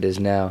demand as it is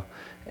now.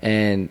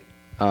 And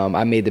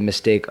I made the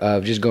mistake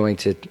of just going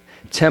to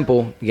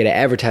Temple, get an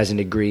advertising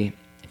degree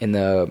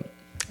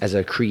as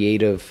a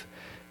creative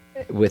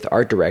with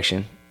art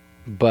direction,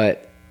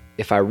 but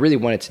if I really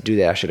wanted to do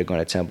that, I should have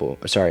gone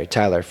to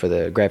Tyler for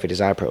the graphic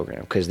design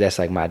program, because that's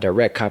like my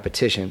direct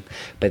competition.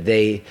 But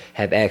they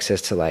have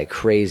access to like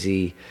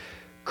crazy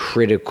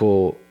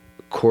critical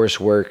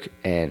coursework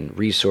and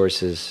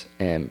resources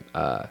and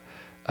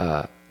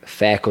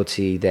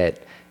faculty that,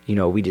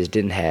 we just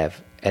didn't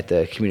have at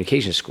the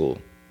communication school.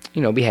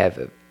 We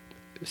have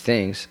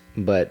things,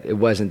 but it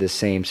wasn't the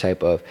same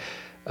type of,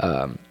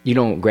 you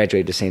don't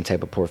graduate the same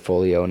type of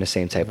portfolio and the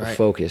same type of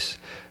focus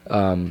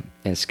and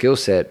skill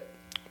set.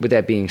 With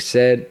that being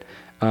said,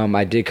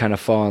 I did kind of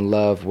fall in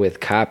love with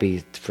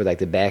copy for like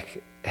the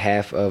back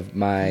half of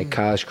my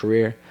college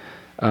career,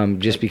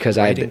 just because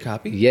Writing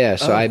copy? Yeah,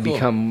 so I cool.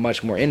 become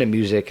much more into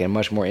music and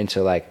much more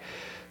into like,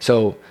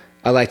 so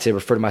I like to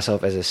refer to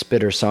myself as a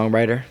spitter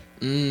songwriter,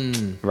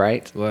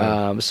 right?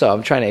 Wow. So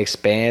I'm trying to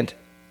expand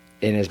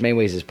in as many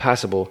ways as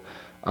possible,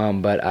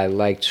 but I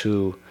like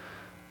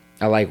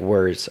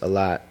words a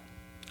lot.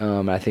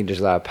 I think there's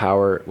a lot of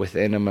power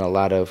within them and a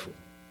lot of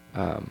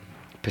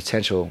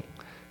potential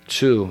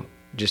too,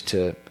 just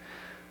to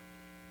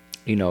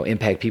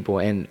impact people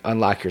and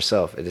unlock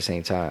yourself at the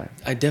same time.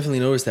 I definitely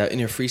noticed that in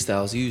your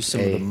freestyles, you use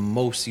some of the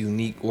most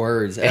unique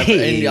words ever.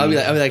 Hey. And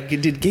I'll be like,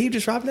 did Gabe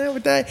just drop that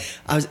with that?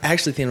 I was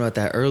actually thinking about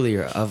that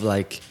earlier of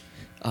like,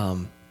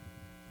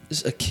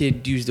 just a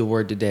kid used the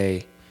word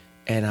today,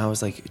 and I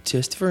was like,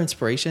 just for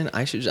inspiration,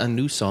 on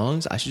new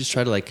songs, I should just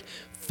try to like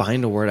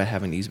find a word I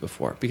haven't used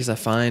before, because I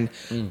find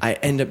I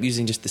end up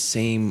using just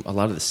a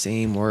lot of the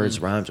same words,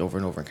 rhymes over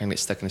and over, and kind of get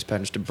stuck in this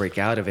pattern just to break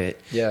out of it.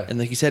 Yeah. And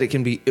like you said, it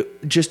can be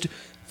just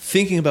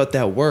thinking about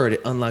that word,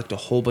 it unlocked a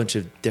whole bunch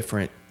of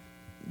different,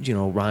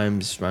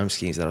 rhyme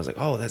schemes that I was like,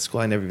 oh, that's cool.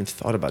 I never even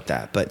thought about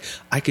that. But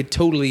I could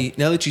totally,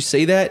 now that you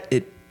say that,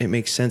 it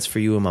makes sense for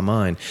you in my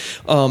mind.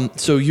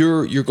 So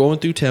you're going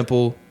through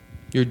Temple,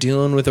 you're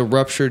dealing with a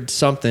ruptured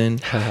something,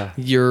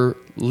 you're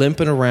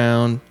limping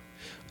around.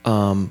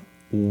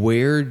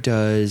 Where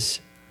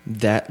does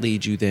that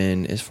lead you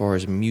then as far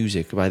as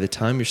music? By the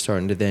time you're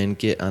starting to then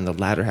get on the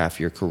latter half of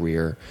your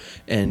career,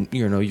 and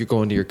you're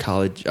going to your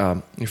college,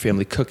 your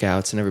family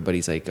cookouts, and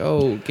everybody's like,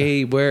 "Oh,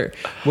 Gabe, what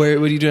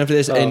are you doing after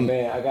this?" Oh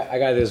man, I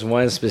got this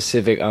one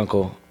specific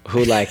uncle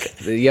who like,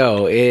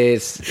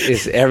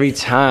 it's every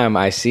time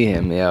I see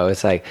him,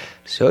 it's like,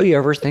 so you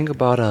ever think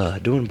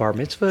about doing bar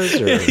mitzvahs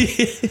or,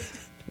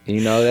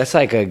 that's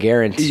like a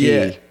guarantee.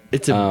 Yeah,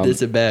 it's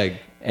a bag.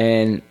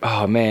 And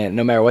oh man,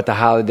 no matter what the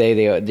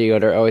holiday,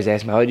 they're always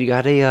ask me, "Oh, you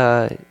got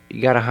a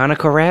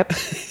Hanukkah rap?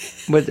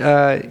 But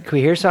can we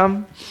hear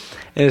something?"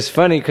 And it's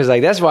funny because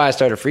like that's why I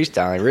started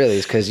freestyling. Really,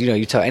 is because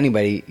you tell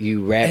anybody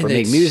you rap and or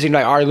make music,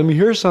 like, all right, let me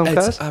hear some.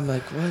 I'm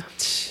like,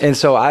 what? And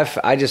so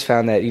I just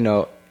found that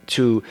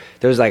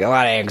there's like a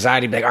lot of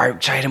anxiety, like, all right,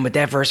 try him with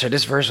that verse or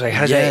this verse. Like,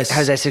 how's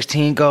that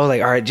 16 go?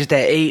 Like, all right, just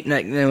that 8.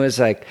 And it was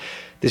like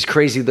this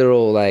crazy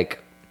little like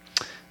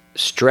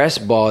stress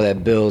ball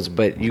that builds,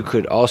 but you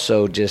could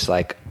also just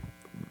like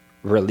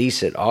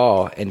release it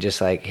all and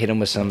just like hit them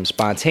with some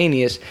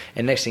spontaneous,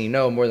 and next thing you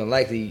know, more than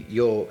likely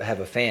you'll have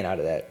a fan out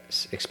of that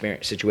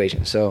experience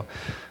situation. So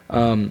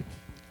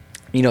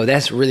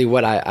that's really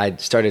what I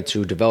started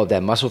to develop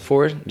that muscle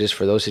for, just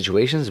for those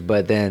situations.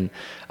 But then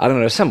I don't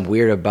know, there's something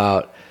weird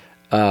about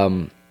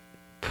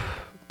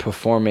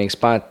performing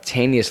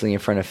spontaneously in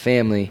front of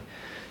family,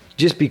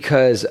 just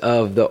because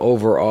of the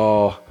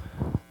overall.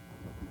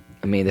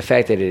 I mean, the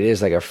fact that it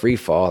is like a free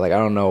fall. Like I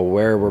don't know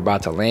where we're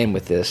about to land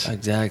with this.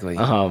 Exactly.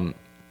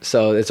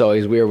 So it's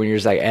always weird when you're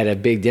just like at a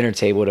big dinner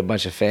table with a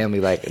bunch of family.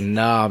 Like,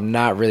 no, I'm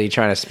not really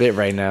trying to spit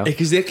right now.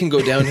 Because it can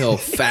go downhill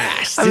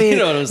fast. I mean, you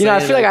know what I'm saying? I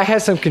feel like I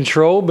have some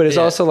control, but it's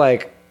also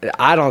like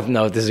I don't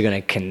know if this is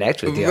going to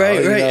connect with y'all.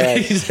 Right. You know,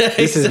 like,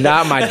 Exactly. This is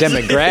not my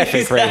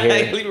demographic right here.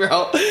 Exactly,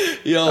 bro.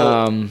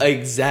 Yo,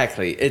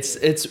 exactly. It's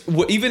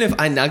even if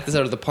I knock this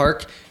out of the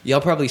park,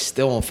 y'all probably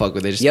still won't fuck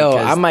with it. Just Yo,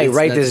 because I might it's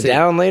write not this the same.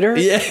 down later.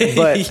 Yeah,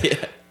 but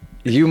yeah.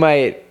 you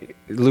might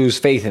lose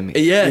faith in me.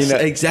 Yes, you know?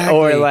 exactly.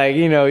 Or like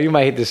you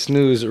might hit the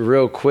snooze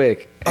real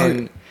quick.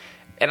 And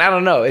I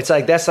don't know. It's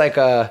like that's like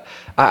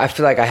I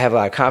feel like I have a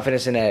lot of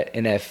confidence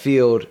in that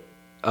field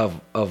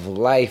of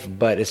life,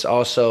 but it's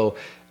also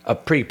a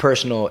pretty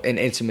personal and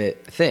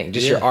intimate thing.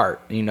 Just your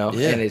art, Yeah.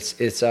 And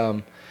it's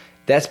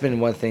that's been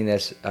one thing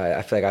that's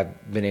I feel like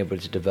I've been able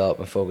to develop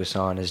and focus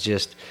on is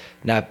just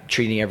not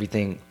treating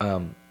everything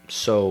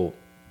so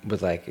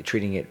with like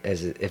treating it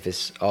as if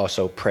it's all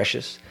so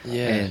precious.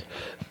 Yeah. And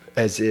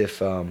as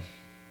if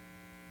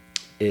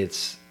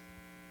it's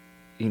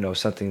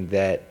something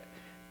that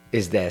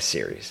is that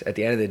serious. At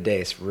the end of the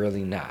day, it's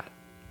really not.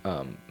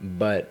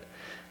 But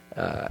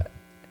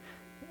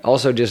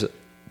also just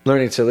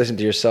learning to listen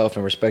to yourself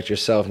and respect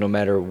yourself no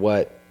matter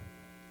what,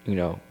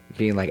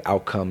 being like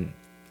outcome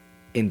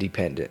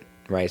independent,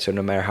 right? So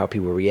no matter how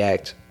people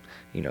react,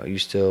 you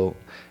still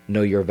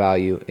know your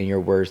value and your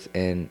worth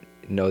and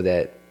know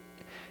that,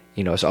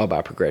 it's all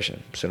about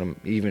progression. So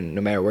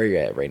no matter where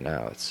you're at right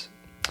now,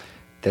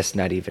 that's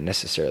not even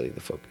necessarily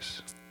the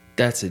focus.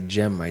 That's a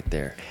gem right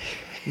there.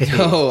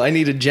 Yo, I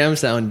need a gem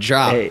sound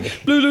drop. Hey.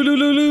 Blue, blue, blue,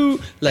 blue,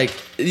 blue. Like,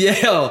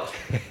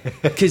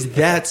 because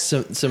that's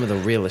some of the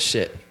realest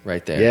shit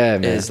right there. Yeah,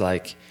 man. Is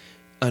like,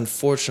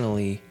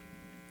 unfortunately,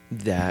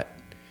 that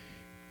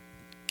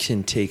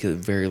can take a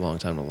very long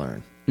time to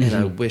learn. Mm-hmm. And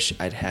I wish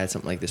I'd had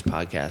something like this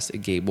podcast. It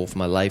gave Wolf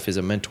my life as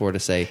a mentor to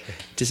say,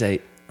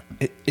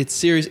 it's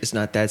serious. It's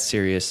not that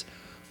serious.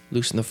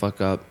 Loosen the fuck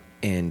up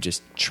and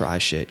just try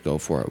shit. Go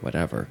for it.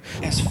 Whatever.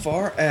 As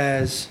far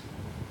as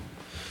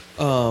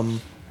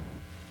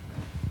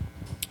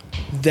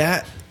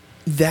that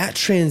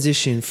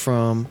transition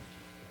from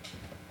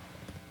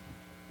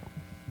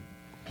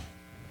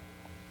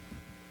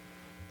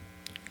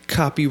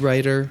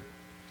copywriter,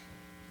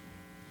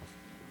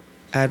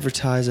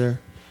 advertiser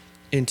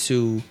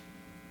into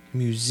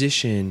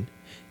musician,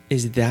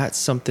 is that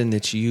something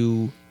that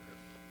you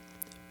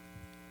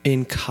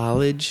in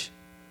college,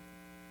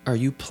 are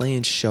you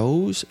playing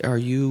shows? Are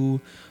you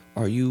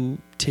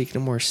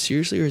taking it more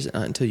seriously, or is it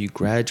not until you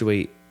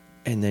graduate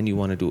and then you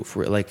want to do it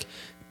for like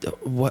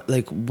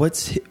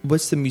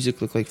what's the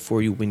music look like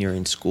for you when you're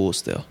in school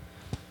still?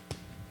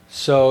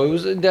 So it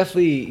was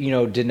definitely,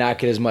 did not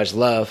get as much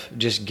love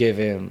just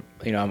given,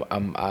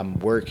 I'm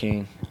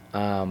working.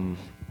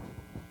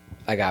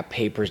 I got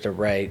papers to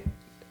write.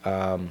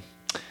 If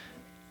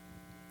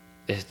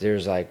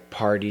there's like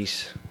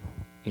parties,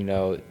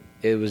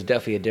 it was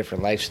definitely a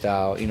different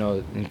lifestyle.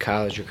 In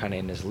college you're kind of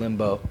in this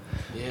limbo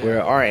where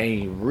there aren't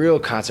any real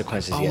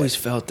consequences yet. Always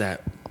felt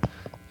that.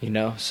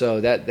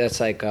 So that's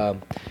like,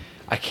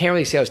 I can't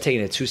really say I was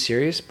taking it too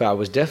serious, but I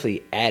was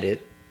definitely at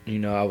it.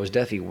 I was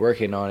definitely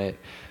working on it.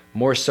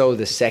 More so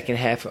the second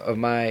half of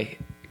my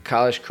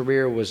college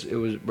career was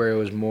where it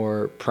was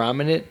more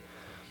prominent.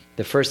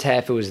 The first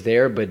half it was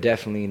there, but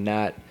definitely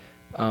not.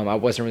 I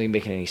wasn't really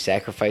making any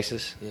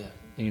sacrifices. Yeah.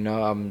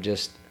 I'm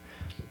just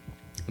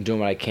doing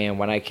what I can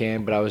when I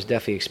can, but I was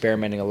definitely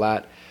experimenting a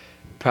lot.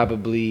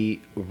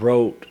 Probably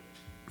wrote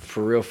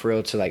for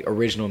real to like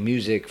original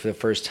music for the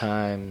first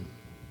time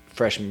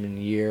freshman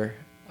year,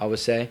 I would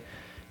say.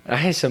 I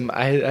had some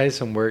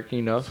work,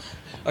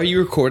 Are you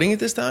recording at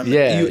this time?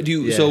 Yeah.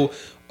 Yeah. So,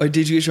 or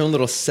did you get your own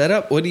little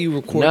setup? What do you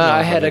record? No,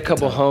 I had a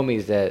couple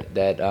homies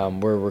that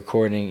were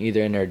recording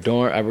either in their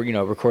dorm. I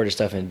recorded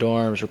stuff in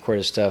dorms,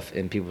 recorded stuff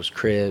in people's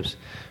cribs,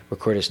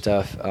 recorded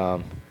stuff.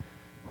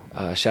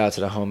 Shout out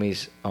to the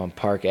homies on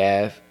Park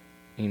Ave.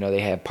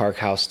 They had Park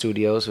House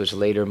Studios, which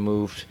later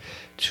moved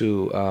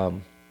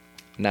to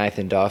 9th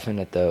and Dauphin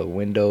at the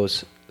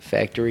Windows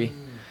Factory.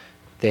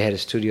 They had a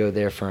studio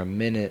there for a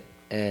minute,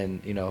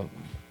 and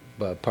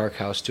but Park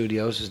House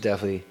Studios is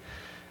definitely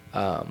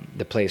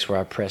the place where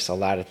I pressed a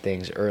lot of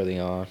things early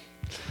on.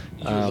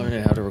 You're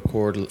learning how to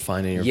record,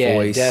 finding your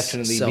voice. Yeah,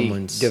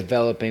 definitely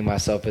developing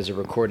myself as a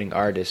recording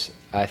artist.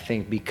 I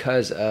think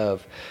because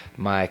of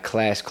my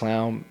class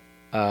clown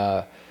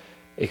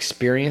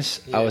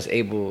experience, I was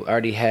able. I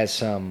already had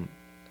some.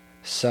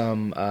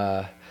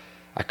 I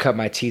cut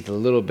my teeth a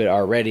little bit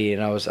already,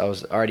 and I was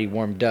already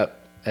warmed up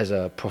as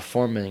a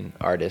performing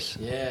artist.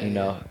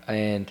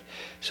 And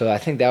so I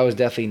think that was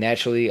definitely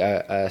naturally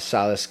a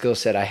solid skill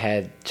set I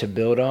had to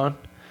build on.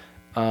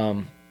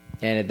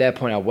 And at that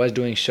point, I was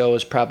doing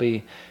shows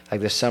probably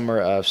like the summer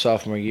of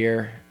sophomore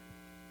year,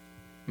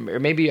 or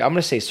maybe I'm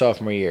gonna say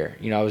sophomore year.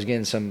 I was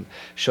getting some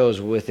shows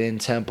within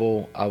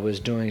Temple. I was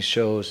doing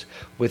shows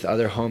with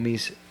other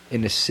homies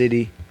in the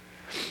city.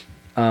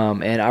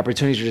 And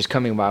opportunities are just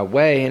coming my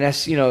way, and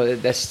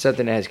that's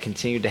something that has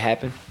continued to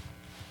happen,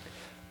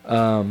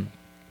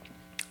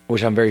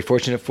 which I'm very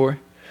fortunate for.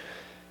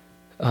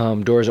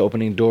 Doors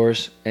opening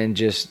doors, and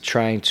just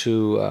trying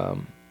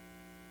to,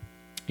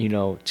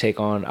 take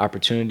on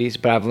opportunities.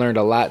 But I've learned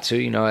a lot too.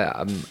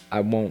 I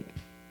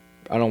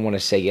don't want to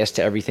say yes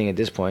to everything at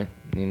this point.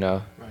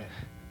 Right.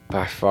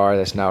 By far,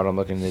 that's not what I'm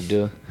looking to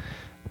do.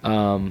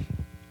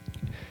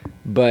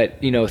 But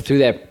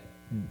through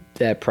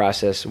that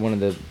process, one of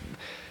the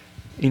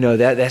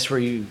that's where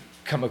you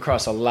come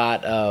across a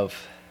lot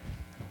of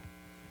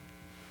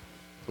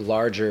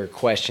larger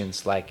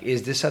questions, like,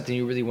 is this something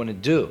you really want to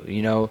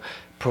do?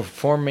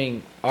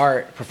 Performance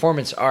art,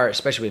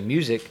 especially with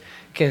music,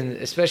 can,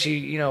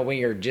 especially when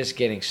you're just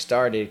getting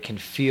started, can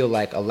feel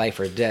like a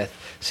life or death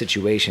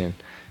situation,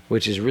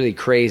 which is really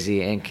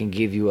crazy and can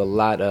give you a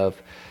lot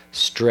of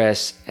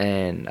stress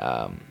and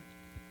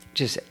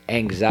just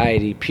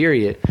anxiety,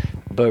 period.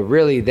 But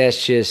really,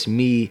 that's just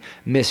me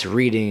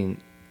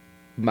misreading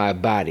my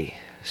body.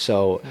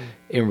 So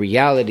in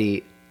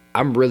reality,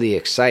 I'm really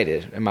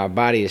excited, and my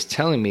body is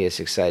telling me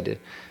it's excited,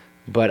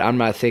 but I'm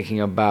not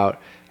thinking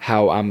about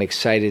how I'm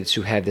excited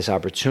to have this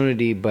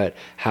opportunity, but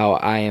how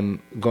I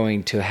am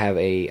going to have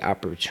a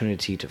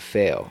opportunity to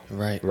fail.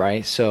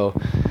 Right. So,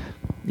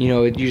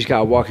 you just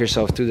gotta walk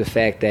yourself through the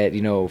fact that,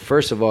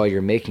 first of all,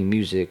 you're making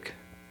music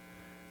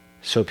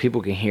so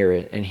people can hear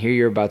it, and here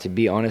you're about to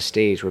be on a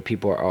stage where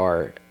people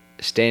are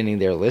standing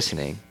there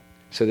listening.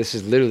 So this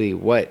is literally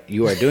what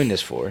you are doing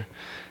this for.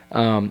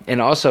 And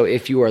also,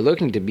 if you are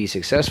looking to be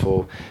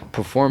successful,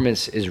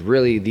 performance is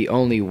really the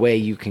only way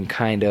you can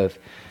kind of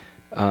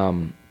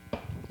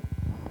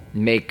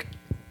make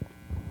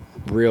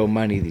real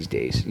money these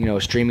days.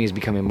 Streaming is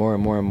becoming more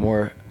and more and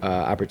more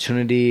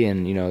opportunity,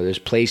 and there's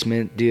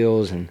placement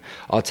deals and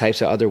all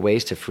types of other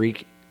ways to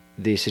freak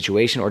the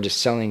situation, or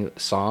just selling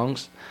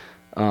songs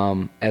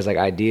as like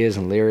ideas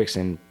and lyrics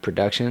and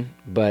production.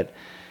 But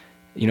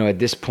at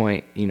this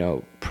point,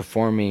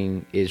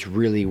 performing is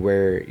really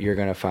where you're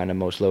going to find the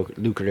most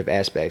lucrative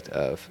aspect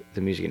of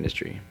the music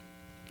industry.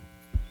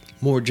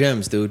 More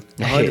gems, dude.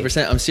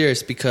 100%. I'm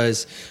serious,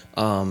 because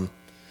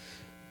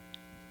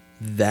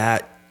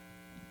that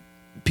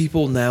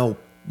people now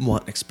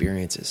want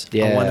experiences.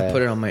 Yeah. I want to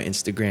put it on my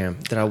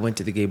Instagram that I went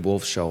to the Gabe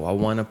Wolf show. I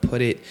want to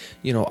put it,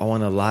 I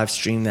want to live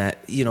stream that,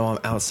 I'm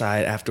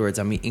outside afterwards,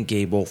 I'm meeting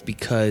Gabe Wolf,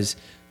 because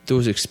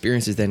those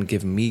experiences then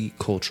give me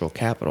cultural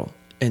capital.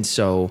 And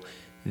so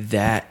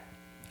that,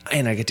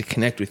 and I get to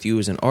connect with you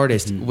as an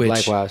artist,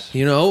 which, likewise,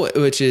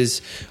 which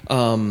is,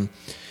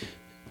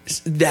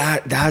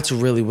 that's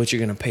really what you're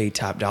going to pay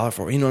top dollar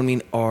for. You know what I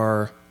mean?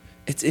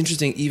 It's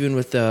interesting, even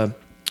with the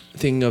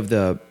thing of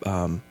the,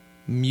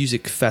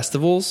 music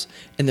festivals,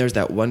 and there's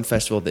that one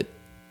festival that,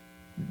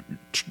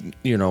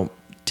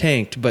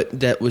 tanked, but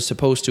that was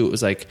supposed to,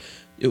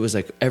 it was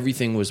like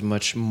everything was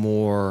much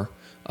more,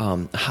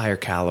 higher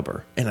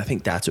caliber. And I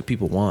think that's what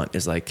people want,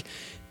 is like,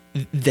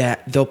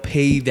 that they'll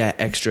pay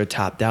that extra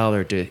top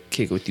dollar to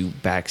kick with you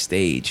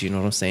backstage. You know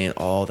what I'm saying?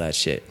 All that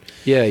shit.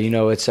 Yeah,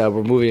 it's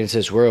we're moving into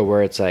this world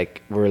where it's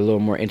like we're a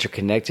little more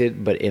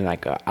interconnected, but in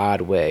like an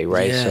odd way,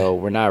 right? Yeah. So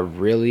we're not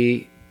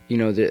really,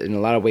 in a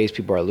lot of ways,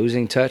 people are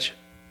losing touch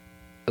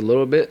a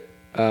little bit,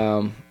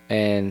 but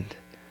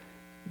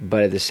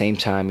at the same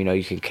time,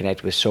 you can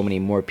connect with so many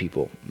more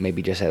people,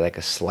 maybe just at like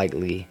a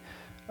slightly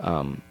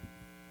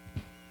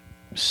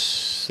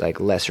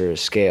like lesser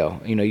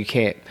scale. You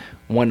can't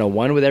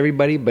one-on-one with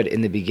everybody, but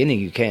in the beginning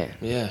you can.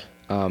 Yeah.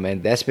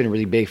 And that's been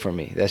really big for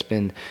me. That's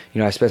been,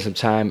 I spent some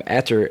time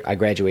after I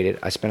graduated.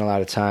 I spent a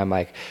lot of time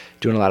like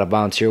doing a lot of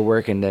volunteer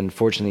work, and then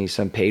fortunately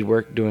some paid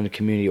work doing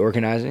community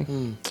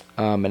organizing.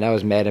 And that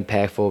was mad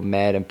impactful,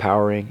 mad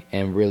empowering,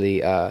 and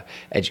really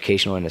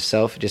educational in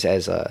itself, just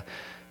as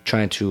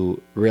trying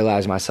to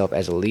realize myself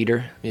as a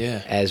leader,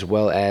 as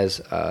well as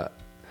a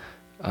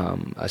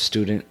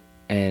student.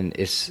 And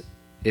it's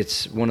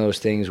one of those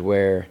things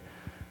where,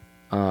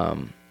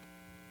 that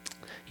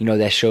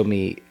showed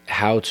me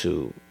how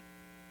to,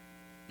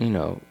 in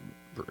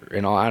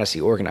all honesty,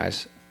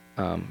 organize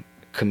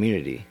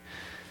community.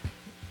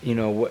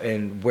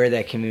 And where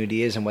that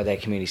community is and what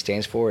that community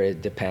stands for,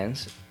 it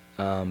depends.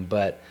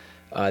 But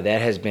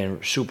that has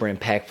been super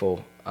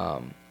impactful,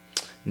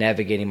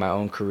 navigating my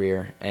own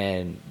career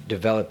and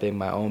developing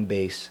my own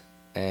base,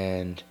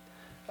 and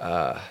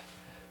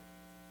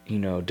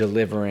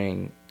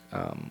delivering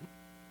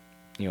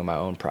my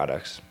own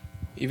products.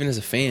 Even as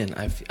a fan,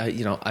 I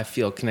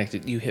feel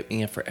connected. You hit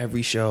me up for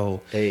every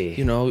show. Hey.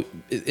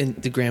 In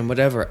the gram,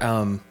 whatever.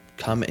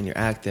 Comment and you're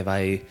active.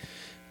 I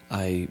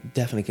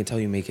definitely can tell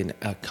you making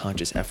a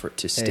conscious effort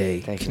to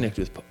stay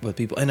connected with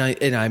people. And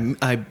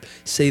I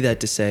say that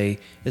to say,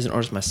 as an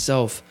artist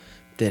myself,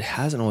 that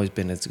hasn't always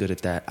been as good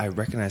at that. I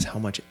recognize how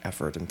much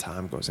effort and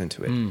time goes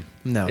into it.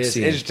 Now it's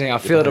interesting. I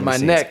feel it in my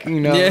neck.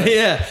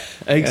 Yeah.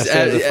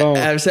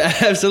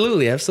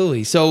 Absolutely.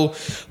 So,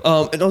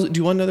 and also, do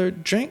you want another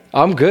drink?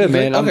 I'm good,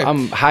 man. Okay.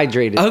 I'm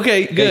hydrated.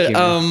 Okay, good.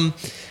 Thank you,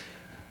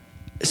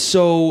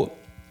 so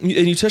and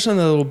you touched on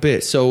that a little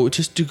bit. So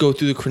just to go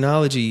through the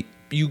chronology,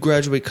 you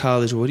graduate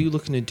college. What are you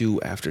looking to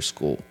do after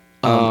school?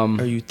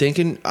 Are you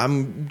thinking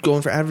I'm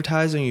going for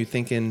advertising? Are you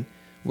thinking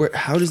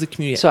how does the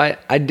community? So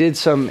I did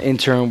some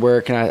intern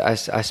work, and I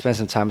spent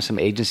some time with some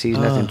agencies.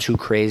 Nothing too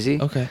crazy,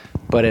 okay,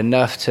 but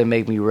enough to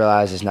make me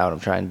realize it's not what I'm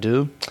trying to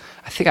do.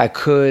 I think I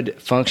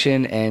could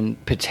function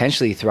and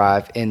potentially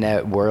thrive in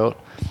that world,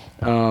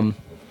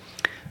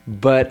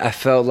 but I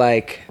felt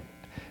like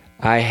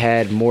I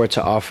had more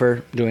to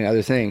offer doing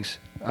other things.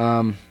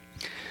 And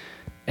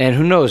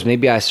who knows?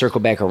 Maybe I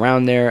circle back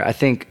around there. I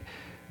think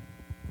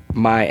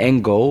my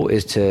end goal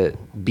is to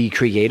be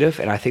creative,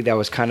 and I think that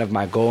was kind of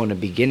my goal in the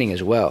beginning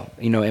as well.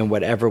 In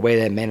whatever way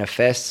that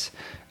manifests,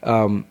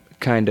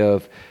 kind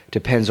of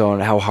depends on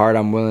how hard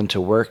I'm willing to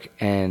work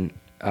and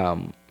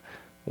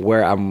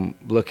where I'm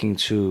looking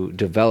to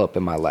develop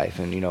in my life,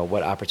 and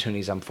what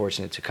opportunities I'm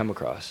fortunate to come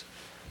across.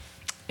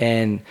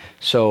 And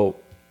so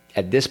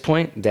at this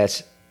point,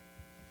 that's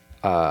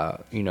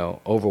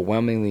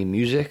overwhelmingly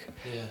music.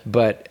 Yeah.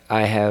 But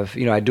I have,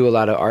 I do a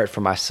lot of art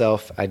for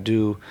myself. I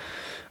do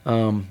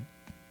some,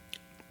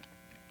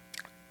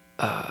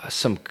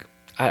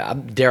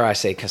 dare I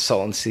say,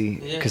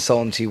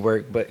 consultancy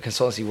work.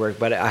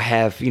 But I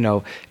have,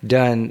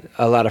 done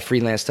a lot of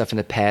freelance stuff in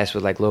the past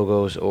with like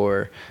logos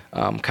or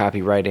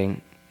copywriting,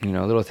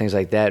 little things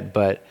like that.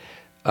 But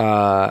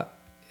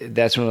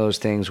that's one of those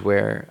things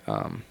where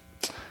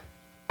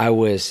I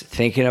was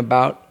thinking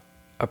about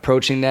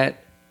approaching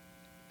that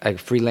like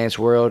freelance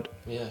world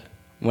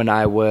when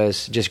I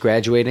was just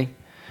graduating.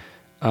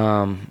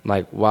 Sort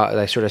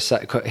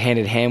of hand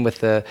in hand with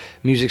the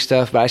music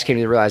stuff, but I just came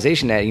to the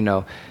realization that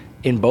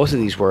in both of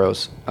these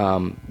worlds,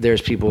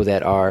 there's people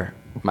that are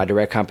my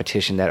direct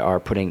competition that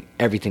are putting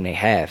everything they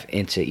have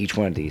into each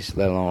one of these,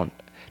 let alone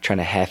trying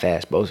to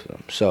half-ass both of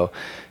them. So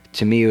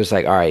to me, it was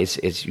like, all right,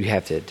 it's you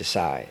have to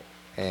decide,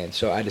 and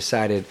so I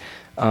decided,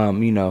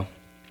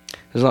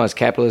 as long as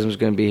capitalism is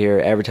going to be here,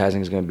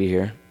 advertising is going to be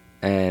here,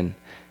 and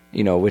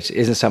which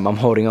isn't something I'm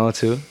holding on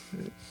to.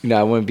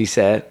 I wouldn't be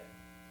sad.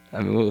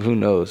 I mean, who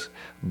knows?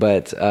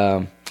 But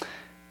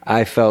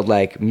I felt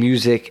like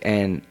music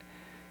and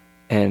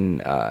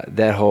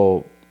that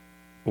whole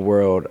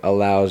world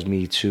allows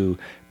me to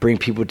bring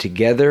people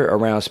together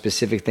around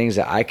specific things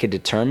that I could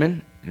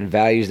determine and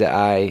values that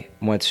I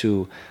want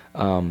to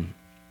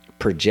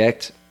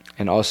project,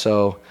 and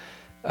also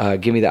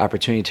give me the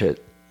opportunity to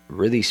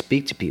really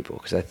speak to people,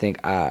 because I think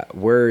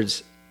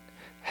words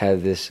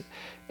have this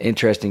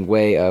interesting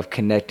way of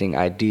connecting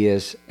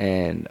ideas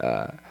and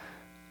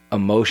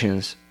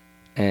emotions.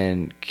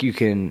 And you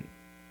can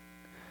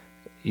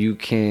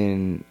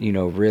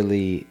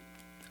really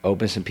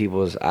open some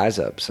people's eyes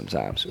up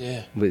sometimes.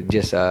 Yeah. With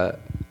just a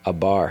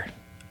bar.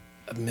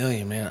 A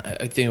million, man.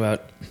 I think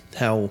about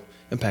how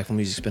impactful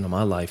music's been on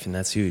my life, and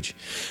that's huge.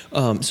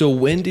 So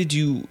when did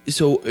you?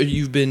 So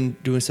you've been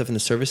doing stuff in the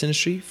service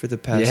industry for the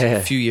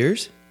past few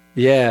years.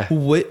 Yeah.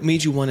 What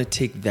made you want to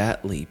take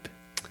that leap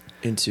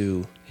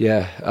into?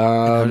 Yeah.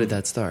 How did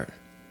that start?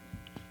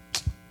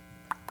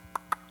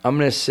 I'm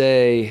gonna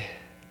say.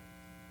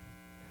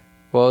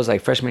 Well, it was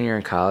like freshman year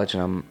in college,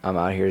 and I'm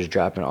out here just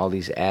dropping all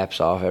these apps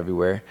off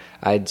everywhere.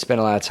 I'd spent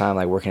a lot of time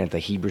like working at the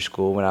Hebrew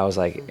school when I was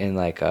like in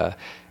like I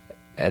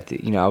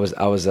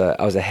was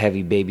a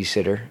heavy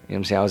babysitter. You know what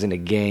I'm saying? I was in the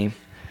game.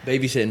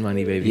 Babysitting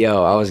money, baby.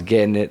 Yo, I was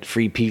getting it,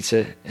 free pizza.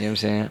 You know what I'm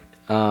saying?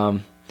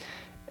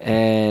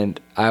 And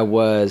I've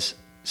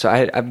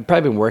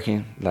probably been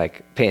working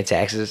like paying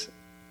taxes.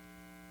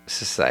 It's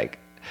just like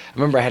I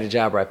remember I had a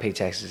job where I paid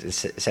taxes in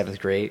 7th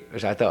grade,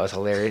 which I thought was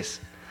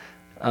hilarious.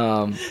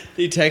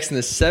 You texting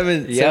the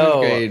seventh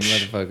grade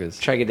motherfuckers.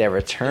 Try to get that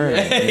return.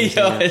 I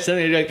got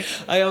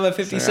my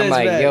 50 cents I'm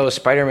like, back. yo,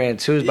 Spider-Man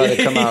 2 is about to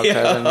come out, cuz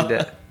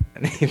I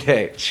need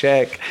that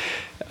check.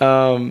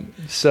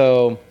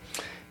 So,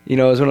 it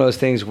was one of those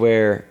things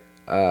where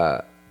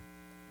I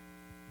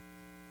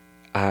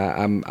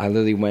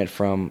literally went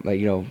from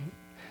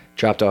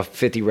dropped off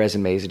 50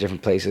 resumes at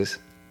different places,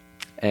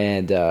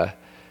 and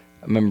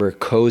I remember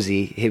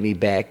Cozy hit me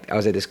back. I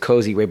was at this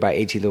Cozy right by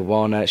 18th and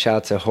Walnut. Shout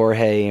out to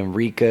Jorge and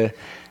Rika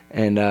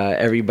and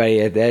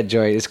everybody at that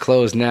joint. It's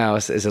closed now.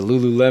 It's a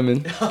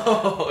Lululemon.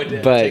 Oh,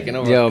 damn, but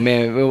yo,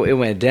 man, it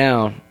went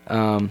down.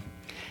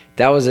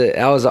 That was an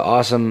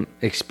awesome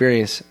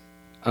experience.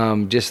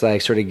 Just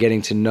like sort of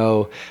getting to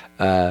know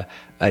a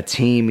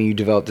team, and you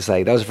develop this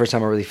that was the first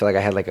time I really felt like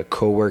I had like a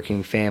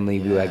co-working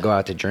family. We would like go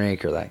out to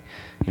drink or like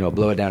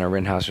blow it down at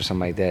Rittenhouse or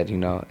something like that.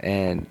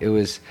 And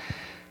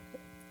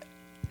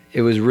it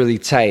was really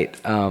tight.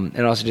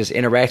 And also just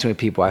interacting with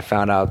people, I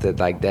found out that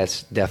like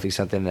that's definitely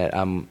something that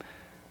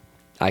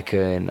I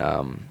can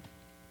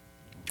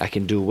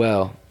do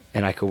well,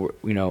 and I could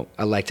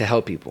I like to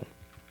help people.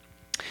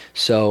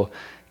 So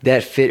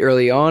that fit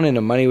early on, and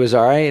the money was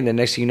all right. And the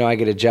next thing you know, I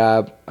get a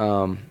job.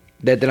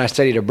 Then I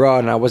studied abroad,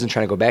 and I wasn't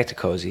trying to go back to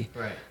Cozy.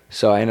 Right.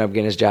 So I ended up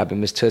getting this job in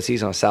Miss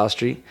Tootsie's on South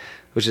Street,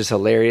 which is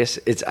hilarious.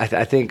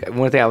 I think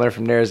one thing I learned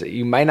from there is that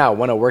you might not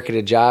want to work at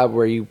a job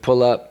where you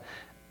pull up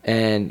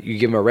and you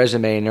give them a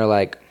resume and they're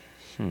like,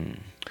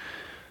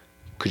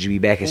 could you be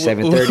back at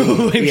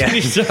 7:30? When can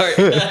you start?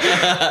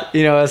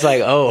 It's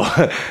like, oh,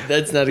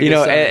 that's not a good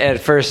sign. At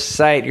first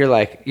sight, you're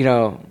like,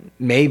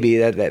 maybe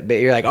that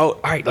you're like, oh,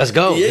 all right, let's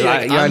go.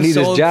 I need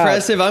so this job.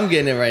 impressive. I'm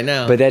getting it right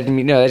now. But that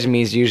just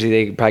means usually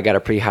they probably got a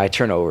pretty high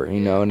turnover,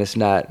 and it's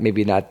not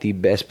the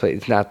best place.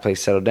 It's not the place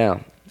to settle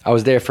down. I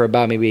was there for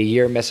about maybe a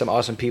year, met some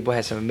awesome people,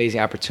 had some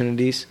amazing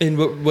opportunities.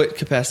 In what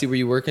capacity were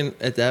you working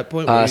at that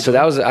point? So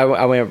that was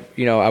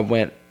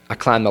I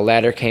climbed the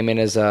ladder, came in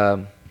as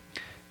a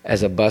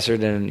busser.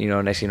 Then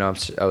next thing you know,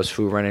 I was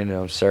food running and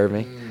I'm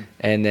serving,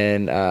 and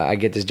then I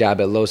get this job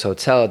at Lowe's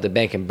Hotel at the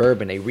Bank in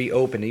Bourbon. They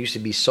reopened. It used to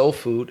be Soul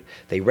Food.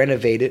 They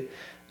renovated,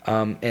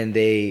 and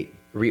they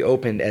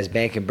reopened as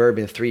Bank in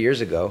Bourbon 3 years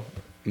ago,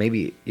 like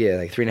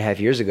 3.5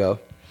 years ago.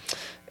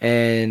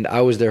 And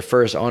I was their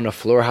first on the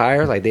floor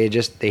hire. Like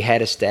they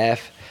had a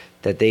staff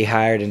that they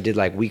hired and did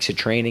like weeks of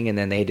training, and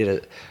then they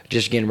did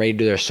just getting ready to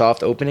do their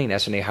soft opening.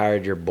 That's when they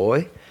hired your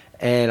boy,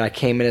 and I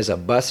came in as a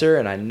busser.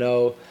 And I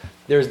know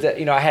there's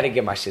that, I had to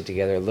get my shit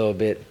together a little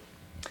bit,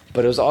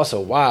 but it was also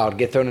wild.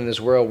 Get thrown in this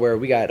world where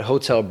we got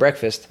hotel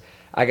breakfast.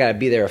 I gotta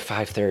be there at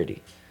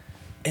 5:30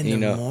 in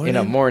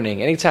the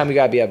morning. Anytime you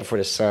gotta be up before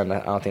the sun,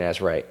 I don't think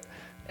that's right.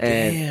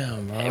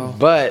 Damn, bro.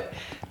 But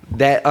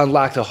that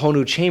unlocked a whole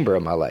new chamber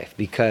of my life,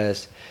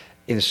 because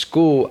in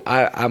school,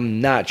 I'm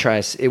not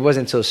trying. It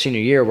wasn't until senior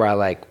year where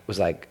I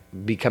was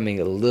becoming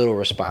a little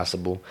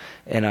responsible,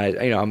 and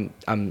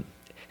I'm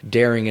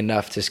daring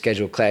enough to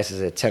schedule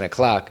classes at 10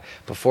 o'clock.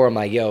 Before I'm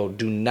like, yo,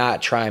 do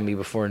not try me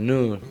before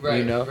noon.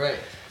 Right, right.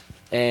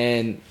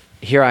 And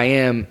here I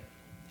am.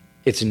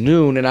 It's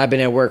noon, and I've been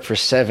at work for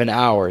 7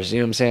 hours. You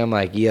know what I'm saying? I'm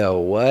like, yo,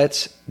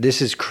 what?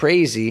 This is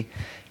crazy.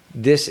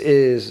 This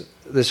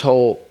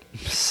whole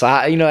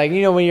side,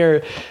 when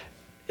you're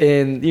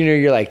in,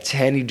 you're like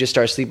 10, you just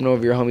start sleeping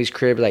over your homie's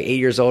crib, like 8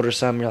 years old or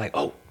something. You're like,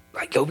 oh,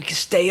 yo, we can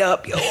stay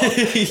up, yo,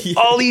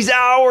 all these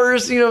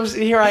hours.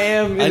 Here I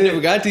am. I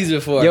never got these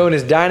before. Yo, in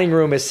his dining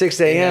room at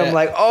 6 a.m., Yeah.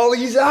 like all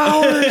these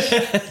hours.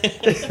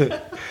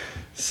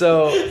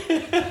 So,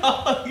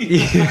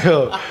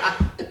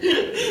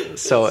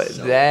 so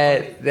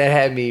that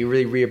had me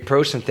really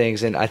reapproach some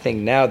things, and I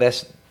think now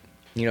that's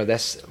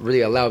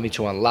really allowed me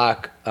to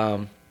unlock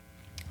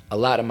a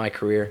lot of my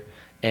career,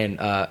 and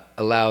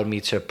allowed me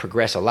to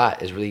progress a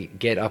lot, is really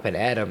get up and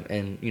at 'em,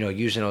 and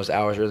using those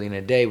hours early in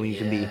the day when you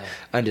can be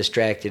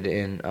undistracted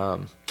and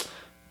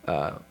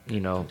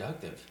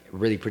productive.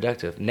 Really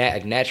productive,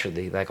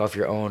 naturally, like off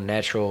your own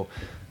natural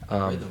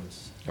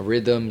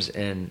rhythms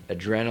and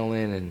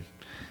adrenaline and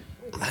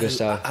good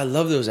stuff. I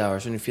love those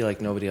hours when you feel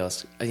like nobody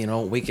else,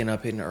 waking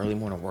up, hitting an early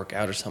morning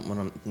workout or something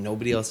when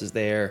nobody else is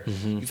there.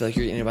 Mm-hmm. You feel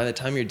like by the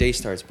time your day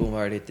starts, boom, I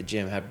already hit the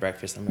gym, had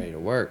breakfast, I'm ready to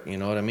work. You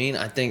know what I mean?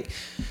 I think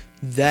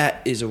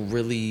that is a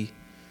really,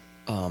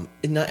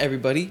 not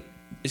everybody's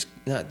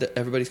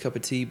cup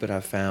of tea, but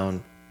I've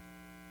found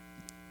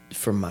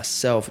for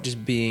myself,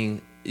 just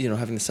being,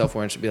 having the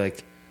self-awareness to be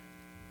like,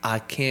 I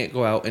can't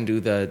go out and do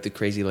the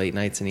crazy late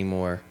nights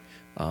anymore.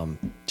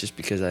 Just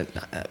because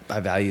I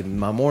value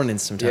my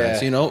mornings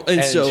sometimes,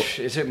 and so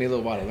it took me a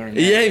little while to learn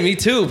that. Yeah, me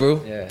too,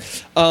 bro.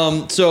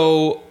 Yeah.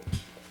 So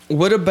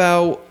what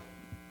about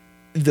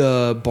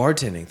the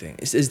bartending thing?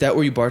 Is that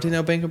where you bartend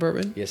now, Bank of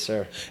Bourbon? Yes,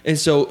 sir. And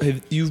so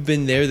you've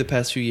been there the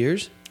past few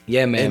years?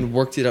 Yeah, man. And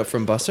worked it up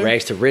from busser?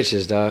 Rags to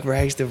riches, dog.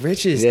 Rags to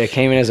riches. Yeah,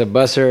 came in as a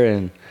busser,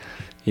 and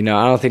I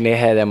don't think they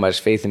had that much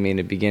faith in me in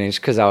the beginning,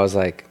 just because I was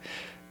like,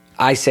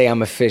 I say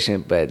I'm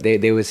efficient, but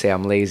they would say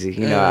I'm lazy.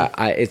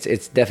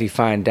 It's definitely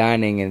fine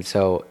dining, and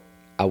so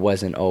I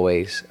wasn't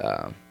always.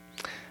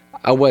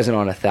 I wasn't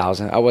on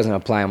 1,000. I wasn't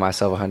applying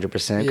myself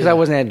 100% because I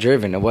wasn't that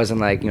driven. It wasn't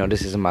like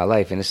this isn't my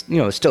life, and it's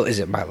it still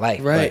isn't my life.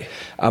 Right.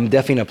 But I'm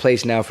definitely in a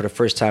place now for the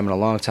first time in a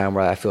long time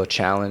where I feel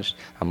challenged.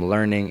 I'm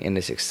learning, and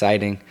it's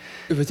exciting.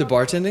 With the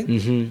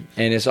bartending,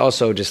 and it's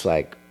also just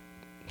like,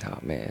 oh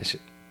man,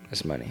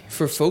 it's money.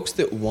 For folks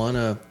that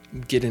wanna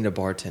get into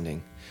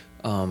bartending,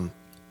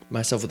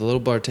 myself with a little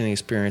bartending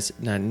experience,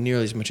 not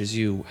nearly as much as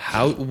you,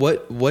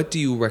 what do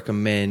you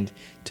recommend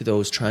to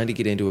those trying to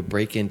get into it,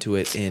 break into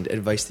it, and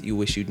advice that you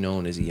wish you'd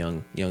known as a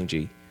young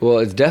G? Well,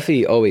 it's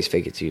definitely always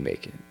fake it till you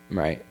make it,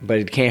 right? But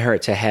it can't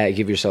hurt to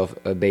give yourself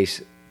a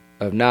base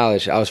of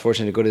knowledge. I was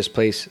fortunate to go to this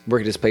place,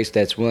 work at this place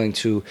that's willing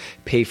to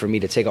pay for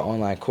me to take an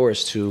online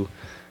course to,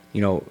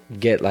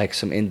 get like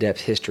some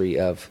in-depth history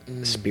of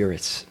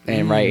spirits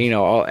and right,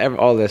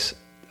 all this.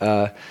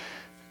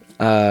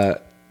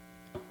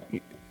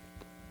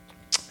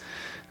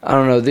 I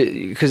don't know,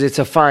 because it's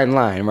a fine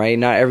line, right?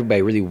 Not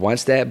everybody really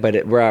wants that,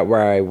 but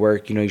where I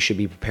work, you should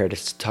be prepared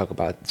to talk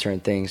about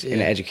certain things in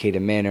an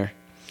educated manner,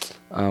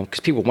 because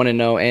people want to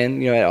know,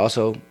 and it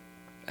also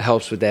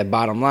helps with that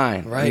bottom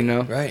line, right?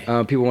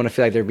 Right. People want to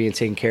feel like they're being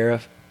taken care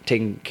of,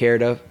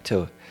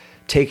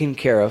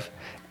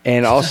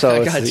 and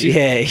also, I got you.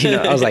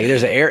 I was like,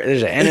 there's an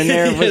N in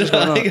there. What's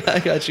going on? I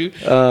got you.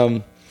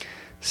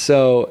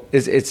 So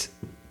it's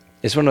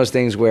one of those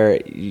things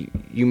where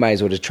you might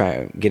as well just try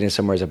and get in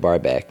somewhere as a bar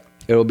back.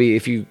 It'll be,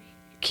 if you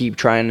keep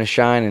trying to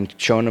shine and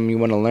showing them you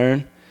want to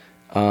learn,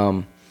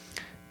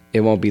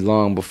 it won't be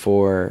long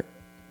before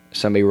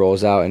somebody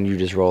rolls out and you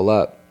just roll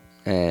up,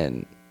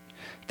 and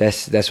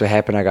that's what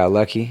happened. I got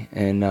lucky,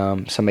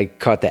 and somebody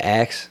caught the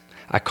axe.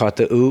 I caught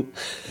the oop,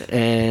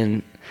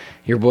 and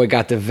your boy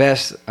got the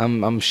vest.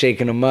 I'm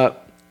shaking them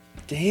up.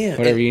 Damn.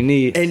 Whatever you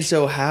need. And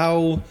so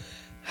how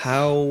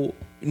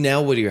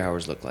now? What do your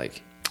hours look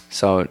like?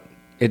 So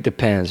it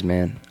depends,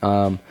 man.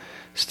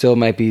 Still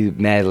might be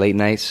mad late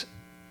nights,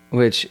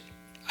 which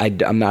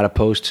I'm not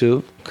opposed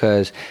to,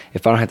 because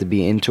if I don't have to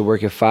be into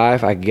work at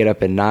 5, I can get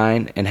up at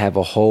 9 and have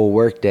a whole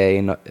work day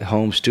in a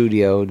home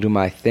studio, do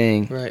my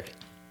thing, right,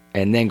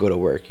 and then go to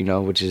work,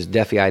 which is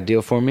definitely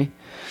ideal for me.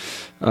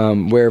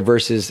 Where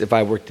versus if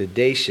I work the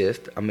day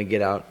shift, I'm going to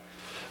get out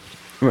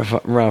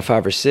around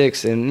 5 or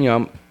 6, and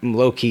I'm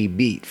low-key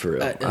beat for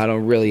real. I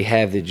don't really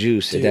have the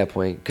juice, dude, at that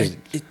point. Cause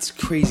it's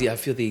crazy. I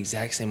feel the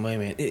exact same way,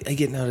 man. I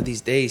get out of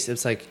these days,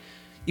 it's like,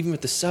 even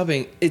with the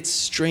subbing, it's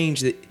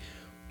strange that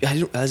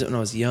when I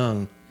was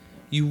young,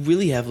 you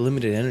really have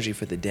limited energy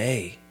for the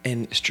day,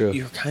 and it's true.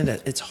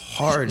 It's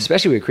hard,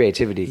 especially with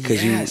creativity,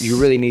 because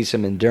you really need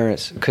some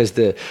endurance, because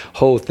the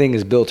whole thing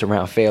is built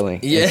around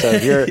failing. Yeah. And so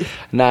if you're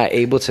not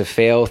able to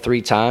fail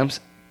 3 times,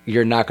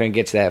 you're not going to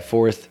get to that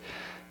 4th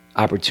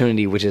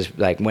opportunity, which is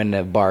like when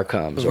the bar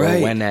comes, or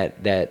when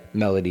that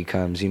melody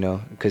comes,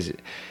 because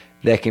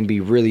that can be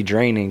really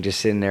draining,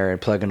 just sitting there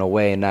and plugging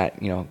away and not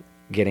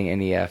getting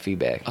any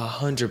feedback.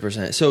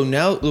 100%. So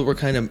now we're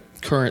kind of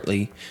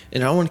currently,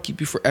 and I don't want to keep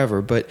you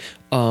forever, but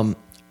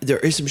there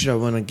is some shit I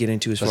want to get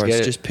into as far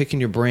as just picking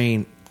your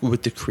brain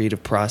with the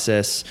creative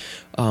process,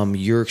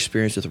 your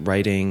experience with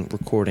writing,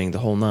 recording, the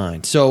whole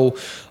 9. So,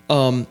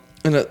 and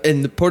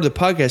the part of the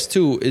podcast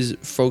too is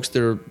folks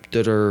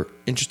that are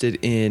interested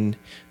in,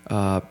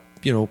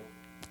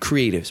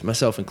 creatives,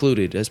 myself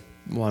included, as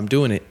while I'm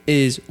doing it,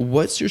 is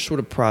what's your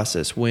sort of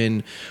process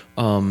when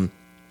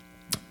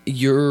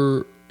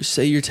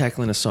say you're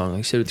tackling a song, like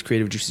you said with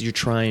Creative Juices, you're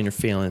trying or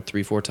failing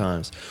 3-4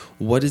 times.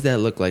 What does that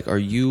look like? Are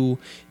you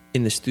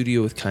in the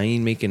studio with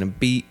Ka'in making a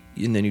beat,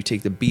 and then you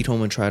take the beat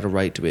home and try to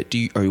write to it?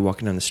 Are you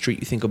walking down the street,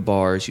 you think of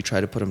bars, you try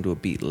to put them to a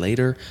beat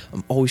later?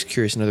 I'm always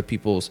curious in other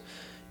people's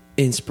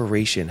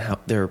inspiration,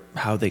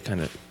 how they kind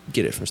of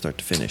get it from start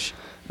to finish.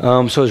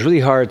 So it's really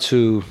hard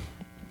to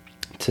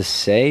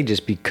say,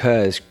 just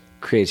because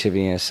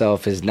creativity in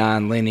itself is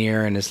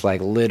non-linear, and it's like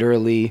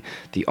literally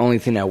the only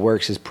thing that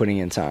works is putting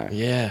in time.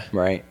 Yeah.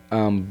 Right.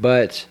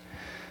 But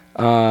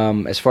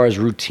as far as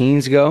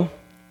routines go,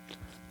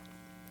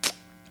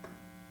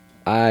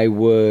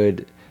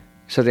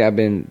 something I've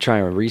been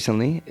trying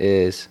recently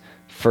is,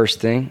 first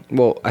thing,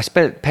 I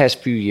spent the past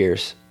few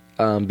years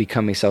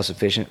becoming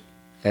self-sufficient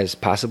as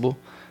possible,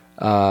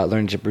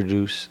 learning to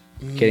produce,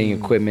 getting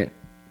equipment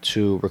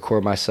to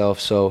record myself,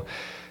 so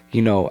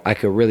I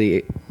could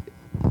really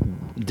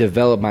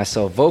develop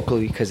myself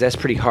vocally, because that's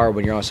pretty hard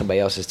when you're on somebody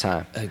else's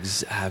time.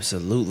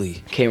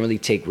 Absolutely. Can't really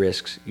take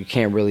risks. You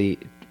can't really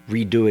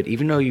redo it,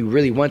 even though you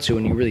really want to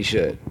and you really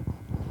should.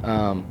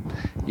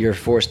 You're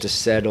forced to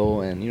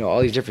settle, and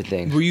all these different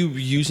things. Were you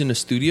using a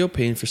studio,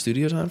 paying for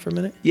studio time for a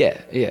minute?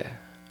 Yeah,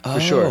 for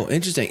sure. Oh,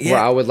 interesting. Yeah.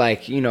 Where I would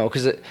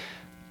because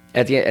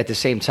at the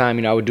same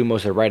time, I would do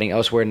most of the writing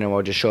elsewhere, and then I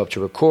would just show up to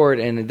record.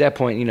 And at that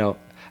point, I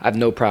have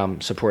no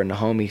problem supporting the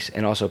homies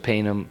and also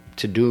paying them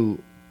to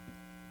do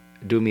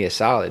me a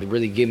solid,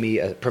 really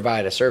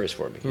provide a service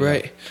for me.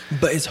 Right.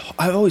 But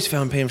I've always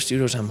found paying for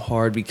studio time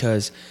hard,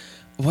 because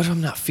what if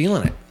I'm not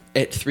feeling it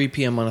at 3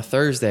 p.m. on a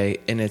Thursday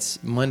and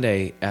it's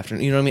Monday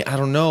afternoon? You know what I mean? I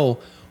don't know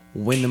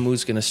when the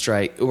mood's going to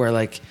strike, or I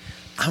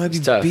might be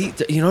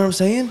beat. You know what I'm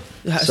saying?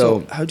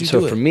 So how'd you do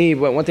it? So for me,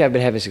 one thing I've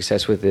been having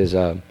success with is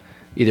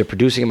either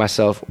producing it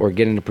myself or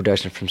getting the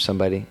production from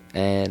somebody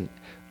and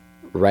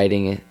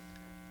writing it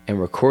and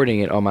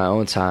recording it on my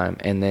own time,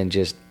 and then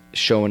just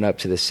showing up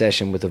to the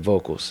session with the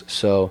vocals.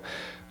 So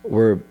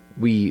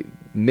we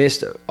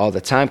missed all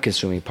the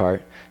time-consuming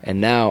part,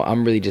 and now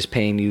I'm really just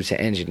paying you to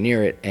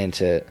engineer it and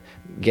to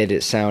get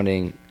it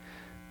sounding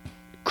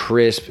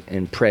crisp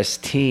and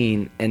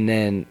pristine, and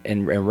then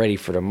and ready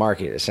for the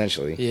market,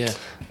 essentially. Yeah.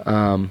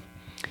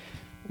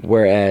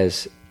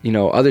 Whereas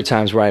other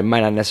times where I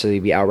might not necessarily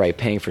be outright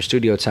paying for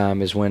studio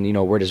time is when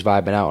we're just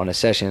vibing out on a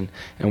session,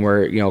 and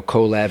we're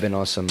collabing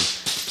on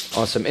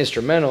some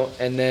instrumental,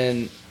 and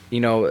then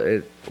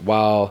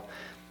while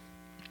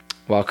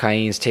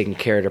Ka'in's taking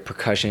care of the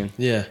percussion,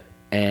 yeah,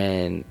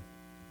 and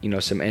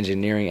some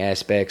engineering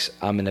aspects,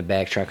 I'm in the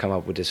back trying to come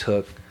up with this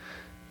hook.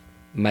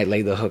 Might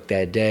lay the hook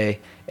that day,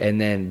 and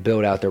then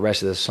build out the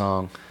rest of the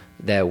song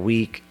that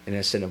week, and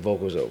then send the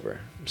vocals over,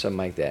 something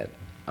like that.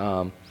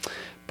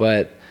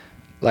 But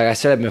like I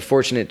said, I've been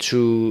fortunate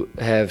to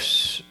have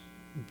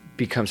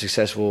become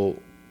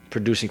successful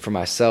producing for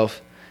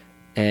myself,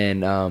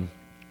 and I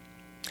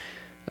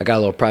got a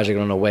little project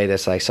on the way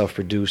that's like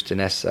self-produced,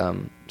 and that's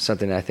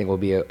something that I think will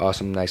be an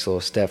awesome, nice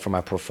little step for my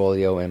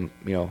portfolio and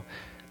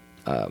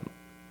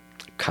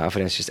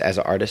confidence just as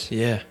an artist.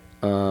 Yeah.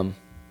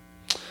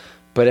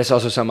 But it's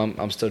also something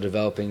I'm still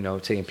developing.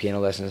 Taking piano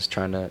lessons,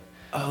 trying to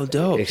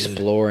dope,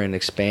 explore and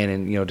expand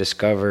and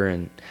discover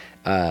and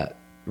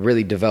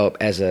really develop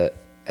as an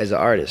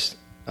artist.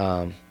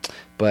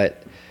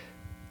 But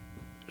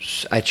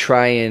I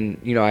try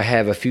and, I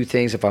have a few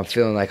things if I'm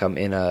feeling like I'm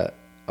in a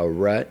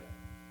rut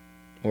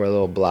or a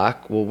little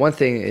block. Well, one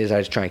thing is I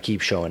just try and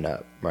keep showing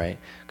up, right?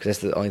 Because that's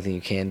the only thing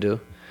you can do.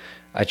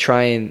 I'll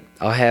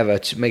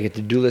make a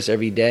to-do list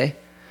every day.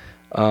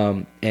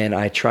 And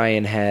I try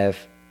and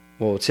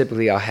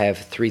typically I'll have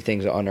 3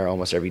 things on there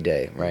almost every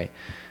day, right?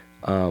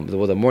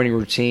 The morning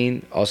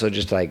routine, also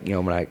just like,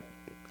 when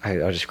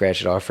I'll just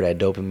scratch it off for that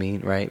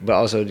dopamine, right? But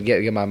also to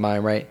get my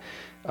mind right.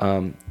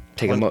 I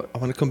want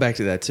to come back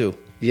to that too.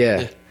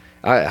 Yeah.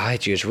 I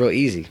hit you. It's real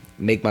easy.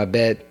 Make my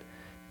bed,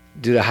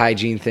 do the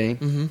hygiene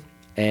thing,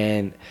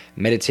 and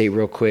meditate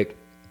real quick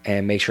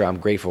and make sure I'm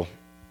grateful.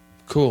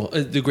 Cool.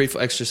 The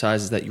grateful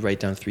exercise is that you write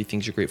down 3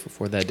 things you're grateful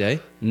for that day?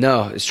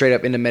 No, it's straight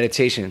up into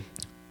meditation.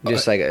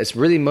 Just like it's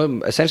really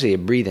essentially a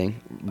breathing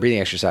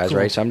exercise, cool.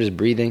 Right? So I'm just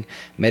breathing,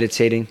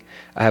 meditating.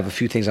 I have a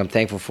few things I'm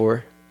thankful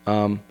for.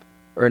 I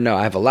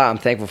have a lot I'm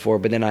thankful for,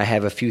 but then I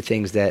have a few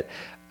things that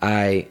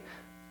I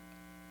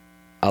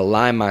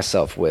align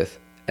myself with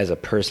as a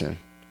person,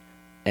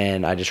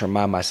 and I just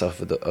remind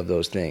myself of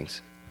those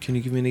things. Can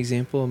you give me an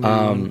example? Maybe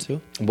 1 or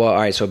 2? Well, all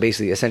right. So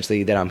basically,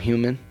 essentially, that I'm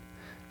human,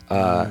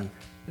 that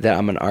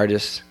I'm an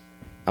artist,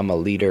 I'm a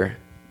leader,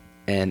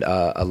 and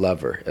a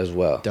lover as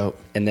well. Dope.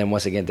 And then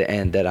once again, at the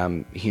end, that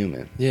I'm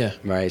human. Yeah.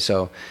 Right.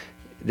 So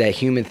that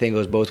human thing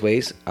goes both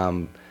ways.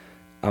 I'm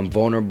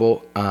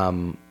vulnerable.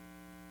 I'm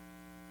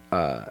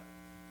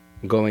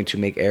going to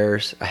make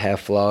errors. I have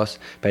flaws,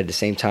 but at the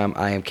same time,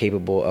 I am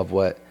capable of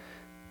what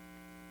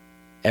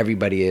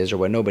everybody is or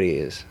what nobody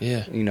is.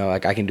 Yeah.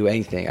 Like I can do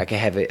anything. I can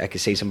have it. I can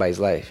save somebody's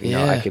life.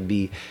 I could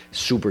be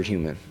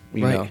superhuman.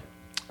 Right.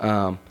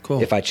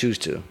 Cool. If I choose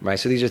to. Right.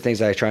 So these are things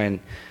that I try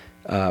and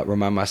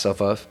remind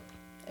myself of,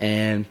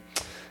 and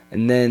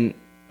then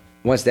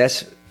once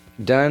that's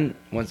done,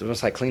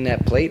 once I clean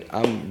that plate,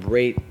 I'm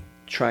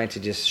trying to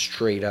just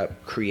straight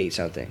up create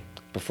something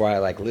before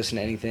I listen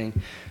to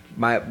anything.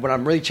 What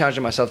I'm really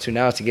challenging myself to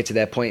now is to get to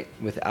that point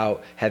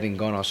without having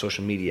gone on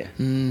social media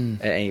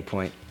at any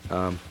point.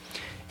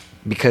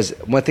 Because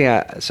one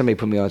thing somebody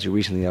put me onto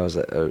recently that was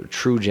a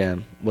true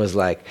gem was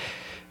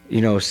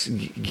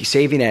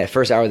saving that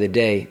first hour of the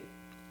day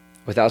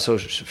without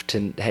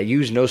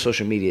use no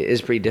social media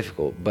is pretty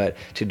difficult, but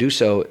to do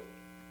so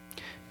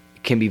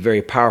can be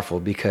very powerful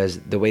because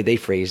the way they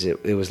phrased it,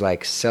 it was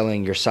like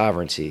selling your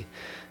sovereignty,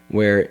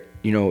 where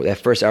that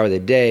first hour of the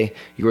day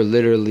you are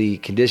literally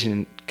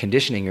conditioning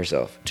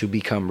yourself to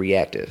become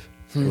reactive,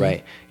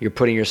 right? You're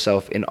putting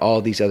yourself in all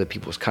these other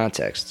people's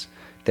contexts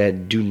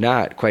that do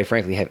not, quite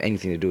frankly, have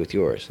anything to do with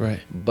yours, right?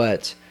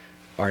 But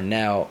are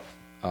now,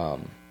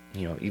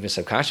 even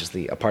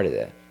subconsciously a part of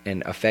that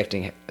and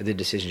affecting the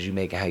decisions you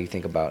make and how you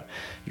think about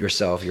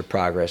yourself, your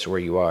progress, where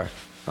you are,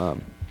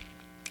 and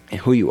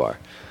who you are.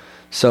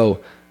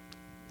 So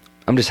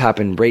I'm just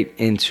hopping right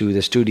into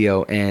the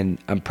studio, and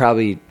I'm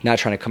probably not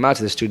trying to come out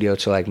to the studio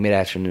till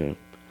mid-afternoon,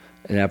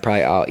 and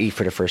I'll eat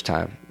for the first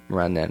time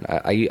around then.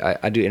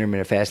 I do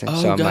intermittent fasting,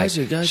 so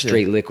I'm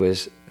straight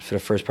liquids for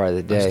the first part of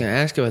the day. I was going to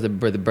ask about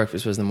where the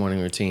breakfast was in the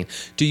morning routine.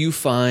 Do you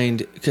find,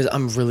 because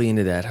I'm really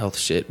into that health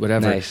shit,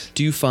 whatever. Nice.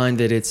 Do you find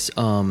that it's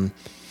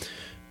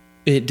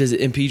does it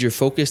impede your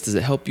focus? Does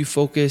it help you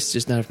focus?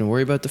 Just not having to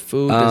worry about the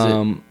food?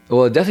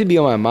 Well, it definitely be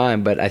on my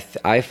mind, but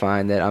I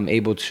find that I'm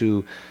able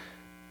to,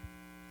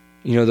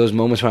 those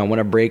moments when I want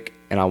to break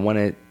and I want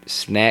to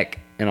snack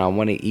and I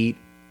want to eat.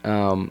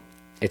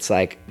 It's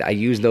like I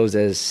use those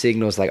as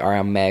signals, all right,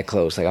 I'm mad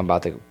close, I'm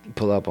about to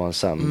pull up on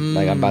something,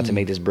 I'm about to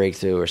make this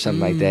breakthrough or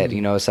something like that.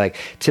 It's like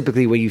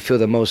typically when you feel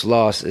the most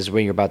lost is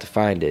when you're about to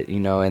find it.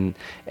 And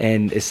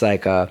it's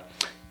like I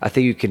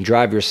think you can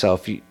drive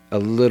yourself a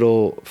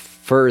little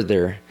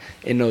further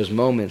in those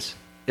moments.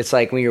 It's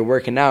like when you're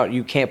working out,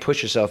 you can't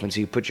push yourself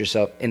until you put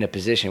yourself in a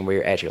position where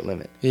you're at your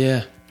limit.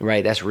 Yeah.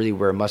 Right. That's really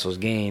where muscle's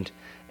gained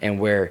and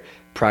where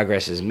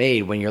progress is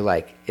made. When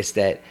you're it's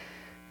that.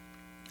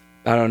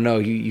 I don't know,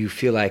 you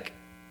feel like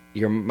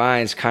your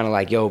mind's kind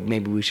of yo,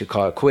 maybe we should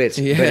call it quits.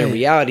 Yeah. But in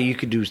reality, you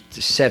could do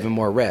 7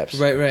 more reps.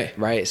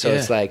 Right? So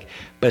it's but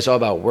it's all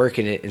about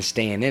working it and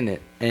staying in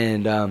it.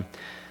 And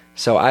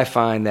so I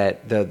find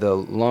that the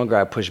longer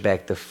I push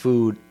back the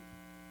food,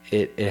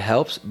 it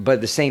helps. But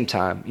at the same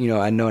time,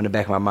 I know in the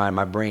back of my mind,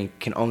 my brain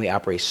can only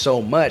operate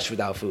so much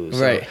without food.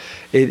 So right.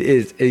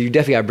 You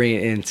definitely got to bring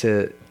it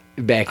into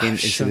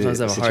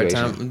sometimes I have a hard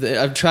situation. time.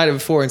 I've tried it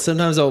before, and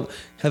sometimes I'll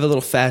have a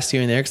little fast here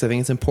and there because I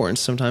think it's important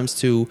sometimes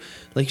to,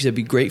 like you said,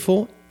 be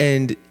grateful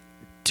and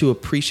to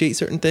appreciate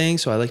certain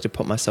things. So I like to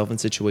put myself in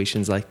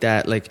situations like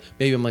that.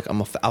 Maybe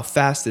I'll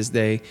fast this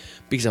day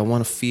because I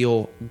want to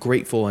feel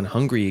grateful and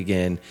hungry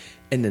again,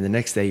 and then the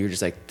next day you're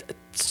just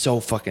so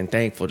fucking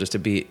thankful just to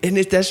be. And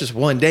that's just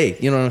one day.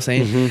 You know what I'm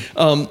saying?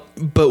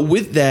 Mm-hmm. But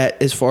with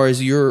that, as far as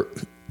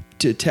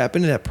to tap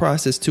into that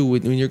process too,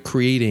 when you're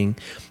creating,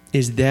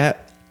 is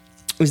that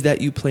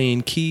you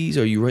playing keys?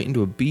 Are you writing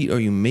to a beat? Are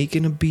you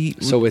making a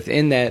beat? So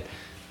within that,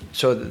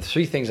 the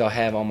 3 things I'll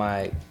have on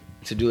my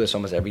to-do list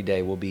almost every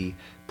day will be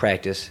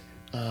practice,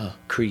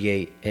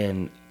 create,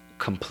 and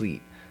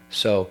complete.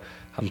 So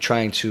I'm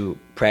trying to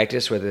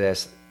practice, whether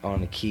that's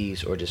on the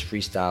keys or just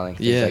freestyling,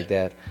 things like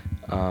that,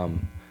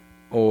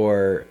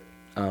 or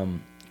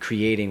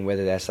creating,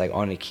 whether that's like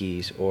on the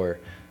keys or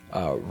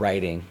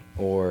writing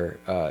or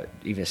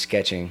even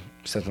sketching,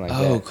 something like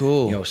that. Oh,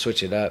 cool. You know,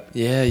 switch it up.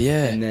 Yeah,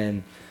 yeah. And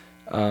then,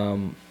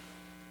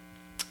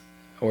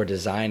 or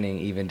designing,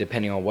 even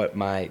depending on what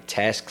my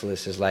task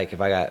list is like. If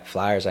I got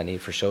flyers I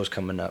need for shows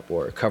coming up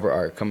or cover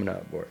art coming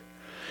up or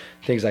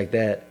things like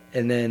that.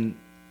 And then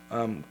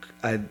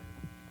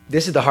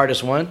this is the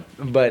hardest one,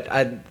 but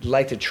I'd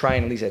like to try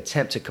and at least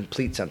attempt to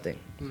complete something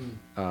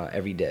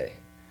every day,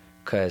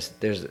 because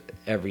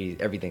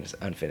everything's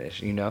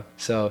unfinished, you know?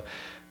 So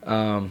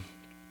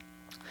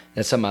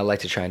that's something I like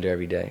to try and do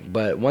every day.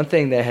 But one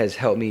thing that has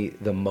helped me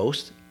the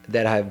most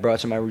that I've brought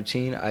to my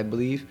routine, I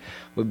believe,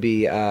 would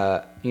be,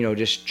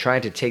 just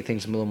trying to take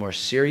things a little more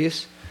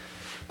serious.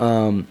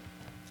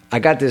 I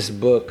got this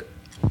book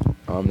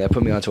that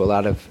put me onto a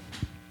lot of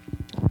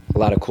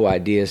cool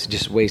ideas,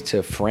 just ways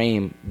to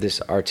frame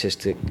this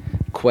artistic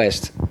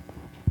quest.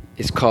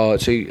 It's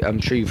called, I'm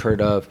sure you've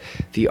heard of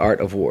The Art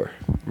of War,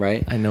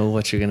 right? I know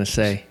what you're going to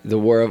say. The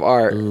War of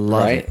Art,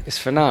 Love right? it. It's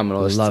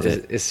phenomenal. Love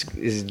it.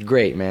 It's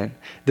great, man.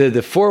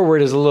 The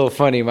foreword is a little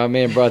funny. My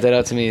man brought that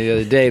up to me the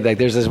other day. Like,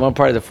 there's this one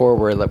part of the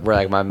foreword where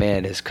like my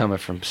man is coming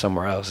from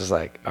somewhere else. It's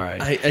like, all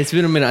right. It's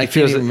been a minute. I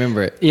can't even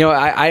remember it. You know,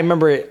 I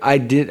remember it.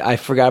 I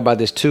forgot about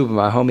this too, but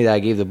my homie that I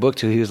gave the book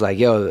to, he was like,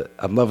 yo,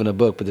 I'm loving the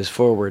book, but this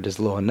foreword is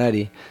a little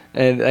nutty.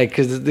 And like,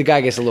 because the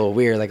guy gets a little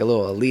weird, like a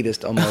little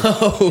elitist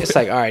almost. It's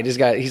like, all right, this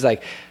guy, he's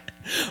like,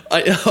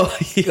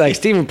 like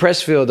Stephen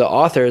Pressfield, the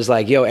author, is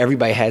like, yo,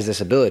 everybody has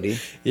this ability.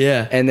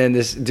 Yeah. And then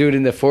this dude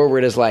in the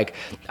foreword is like,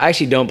 I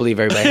actually don't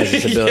believe everybody has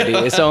this ability.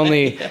 It's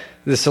only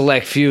the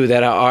select few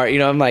that are, you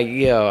know, I'm like,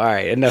 yo, all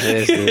right, enough of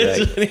this,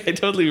 dude. Like, I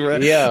totally forgot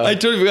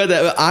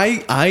that.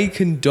 I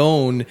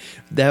condone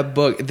that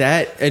book.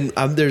 That, and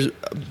there's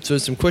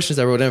some questions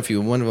I wrote down for you.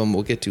 One of them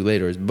we'll get to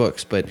later is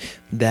books, but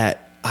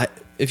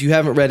if you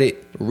haven't read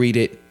it, read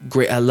it.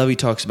 Great. I love he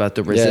talks about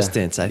the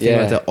resistance. I think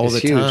about that all the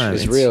huge. time.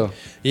 It's real.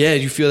 Yeah,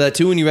 you feel that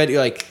too when you read it.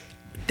 You're like,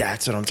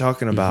 that's what I'm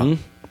talking about.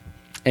 Mm-hmm.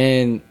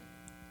 And,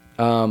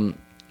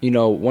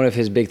 one of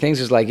his big things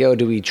is like, yo,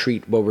 do we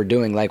treat what we're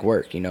doing like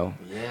work, you know?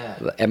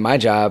 Yeah. At my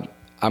job,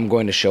 I'm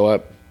going to show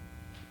up,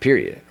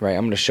 period, right?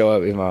 I'm going to show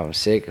up if I'm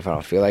sick, if I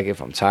don't feel like it, if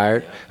I'm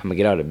tired. I'm going to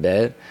get out of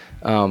bed.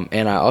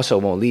 And I also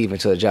won't leave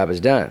until the job is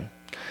done.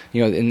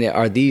 You know, and there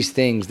are these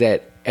things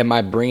that, am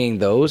I bringing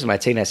those? Am I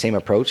taking that same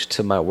approach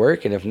to my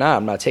work? And if not,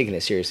 I'm not taking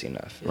it seriously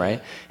enough,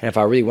 right? And if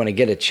I really want to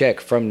get a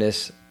check from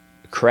this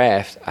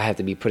craft, I have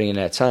to be putting in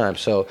that time.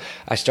 So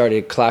I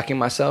started clocking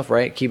myself,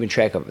 right? Keeping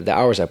track of the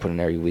hours I put in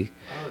every week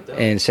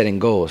and setting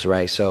goals,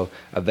 right? So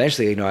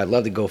eventually, I'd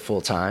love to go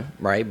full time,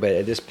 right? But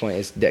at this point,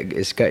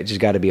 it's just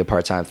got to be a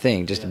part-time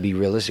thing just to be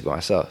realistic with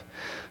myself.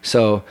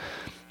 So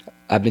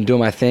I've been doing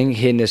my thing,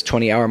 hitting this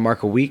 20-hour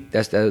mark a week.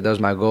 That was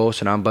my goal.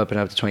 So now I'm bumping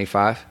up to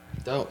 25.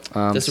 Dope.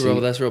 That's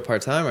real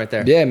part time right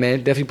there. Yeah,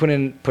 man,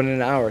 definitely put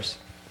in hours,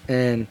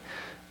 and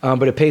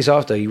but it pays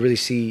off though. You really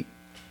see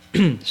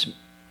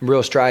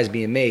real strides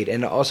being made,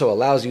 and it also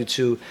allows you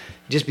to,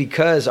 just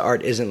because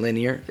art isn't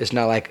linear, it's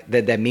not like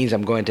that means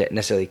I'm going to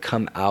necessarily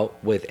come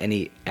out with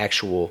any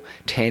actual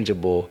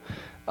tangible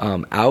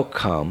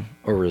outcome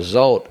or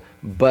result,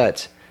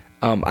 but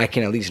I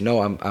can at least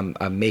know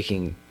I'm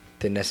making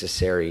the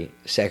necessary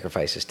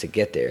sacrifices to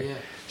get there. Yeah.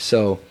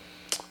 So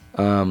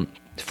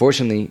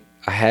fortunately,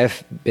 I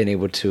have been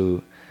able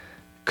to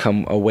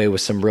come away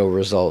with some real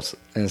results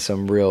and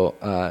some real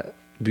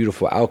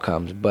beautiful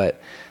outcomes. But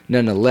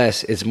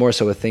nonetheless, it's more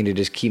so a thing to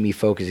just keep me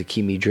focused and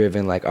keep me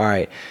driven. Like, all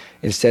right,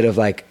 instead of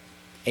like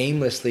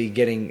aimlessly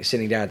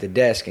sitting down at the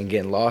desk and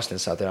getting lost in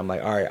something, I'm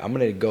like, all right, I'm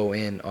going to go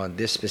in on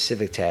this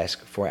specific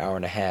task for an hour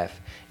and a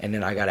half. And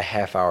then I got a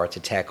half hour to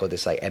tackle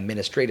this like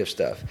administrative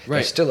stuff.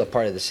 Right. It's still a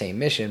part of the same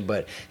mission,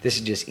 but this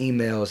is just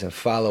emails and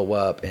follow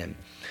up and,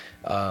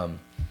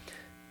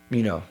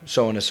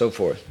 so on and so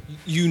forth.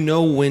 You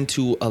know when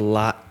to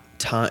allot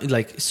time.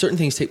 Like certain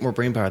things take more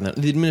brain power than that.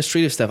 The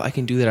administrative stuff. I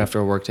can do that after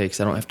a work day because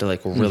I don't have to like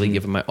really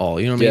give it my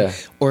all. You know what I mean?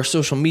 Or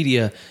social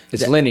media.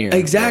 It's linear.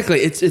 Exactly.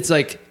 It's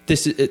like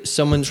this.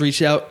 Someone's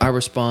reached out. I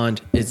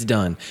respond. It's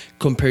done.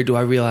 Compared to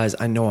I realize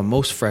I know I'm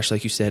most fresh,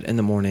 like you said, in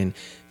the morning.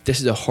 This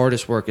is the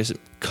hardest work. Is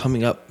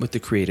coming up with the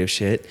creative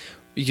shit.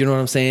 You know what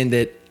I'm saying?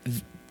 That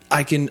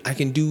I can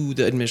do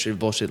the administrative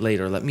bullshit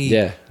later. Let me.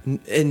 Yeah.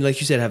 And like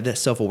you said, have that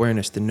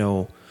self-awareness to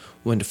know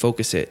when to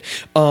focus it.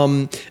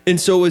 And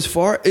so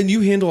and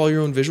you handle all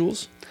your own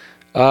visuals?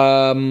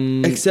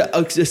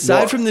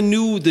 Aside from the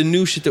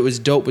new shit that was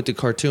dope with the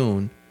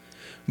cartoon,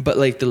 but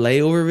like the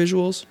layover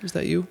visuals, is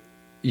that you?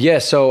 Yeah,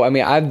 so I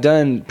mean I've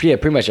done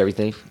pretty much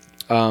everything.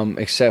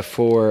 Except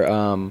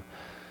for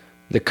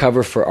the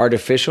cover for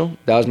Artificial.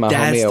 That was my homie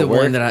at work. That's the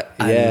one that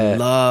I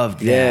loved.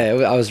 That.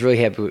 Yeah, I was really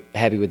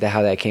happy with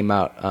how that came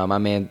out. My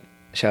man,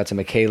 shout out to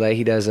Michele.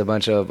 He does a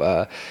bunch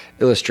of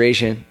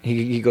illustration.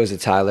 He goes to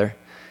Tyler.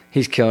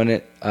 He's killing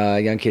it.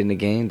 Young kid in the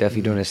game,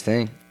 definitely doing his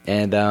thing.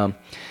 And I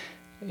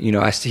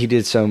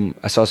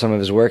saw some of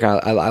his work.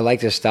 I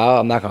liked his style.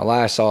 I'm not gonna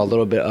lie. I saw a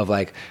little bit of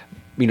like,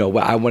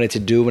 what I wanted to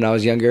do when I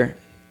was younger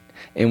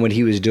and what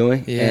he was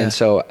doing. Yeah. And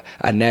so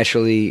I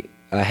naturally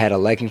had a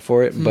liking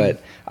for it,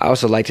 but I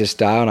also liked his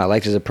style and I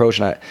liked his approach.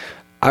 And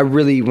I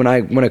really, when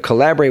I want to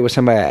collaborate with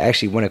somebody, I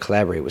actually want to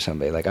collaborate with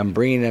somebody. Like, I'm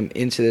bringing them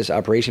into this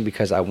operation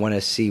because I want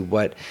to see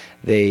what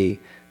they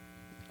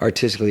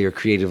artistically or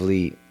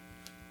creatively,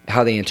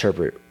 how they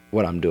interpret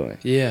what I'm doing.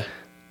 Yeah.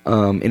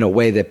 In a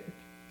way that,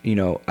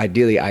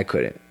 ideally I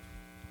couldn't.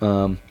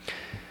 And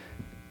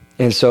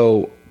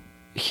so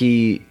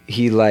he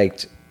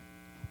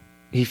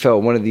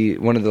felt one of the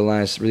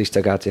lines really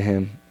stuck out to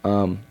him,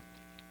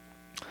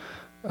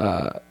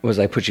 was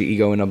like, put your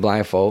ego in a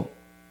blindfold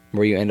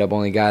where you end up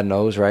only God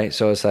knows, right?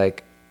 So it's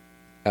like,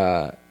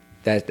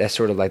 that's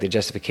sort of like the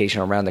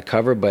justification around the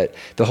cover, but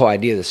the whole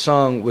idea of the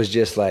song was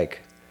just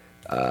like,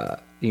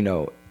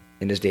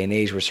 in this day and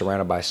age, we're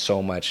surrounded by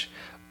so much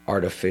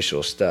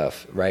artificial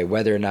stuff, right?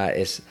 Whether or not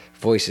it's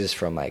voices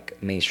from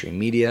like mainstream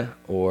media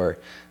or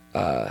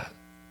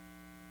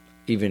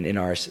even in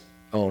our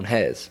own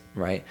heads,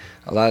 right?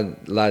 A lot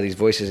of these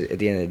voices at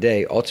the end of the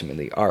day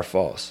ultimately are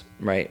false,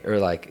 right? Or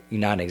like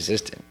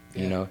non-existent.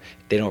 Yeah.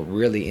 They don't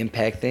really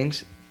impact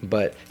things,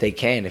 but they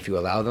can if you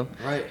allow them.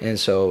 Right. And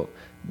so,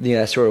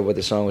 that's sort of what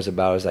the song was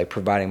about, is like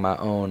providing my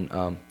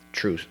own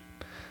truth.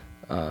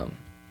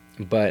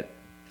 But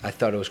I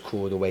thought it was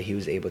cool the way he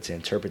was able to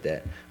interpret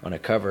that on a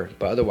cover.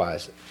 But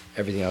otherwise,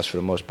 everything else for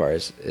the most part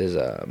is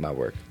my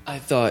work. I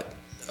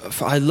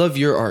love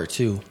your art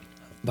too,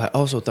 but I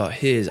also thought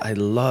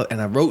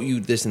and I wrote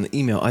you this in the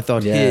email. I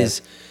thought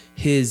his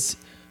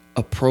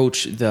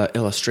approach, the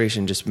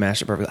illustration just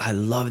matched it perfectly. I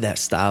love that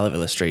style of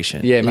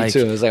illustration. Yeah, me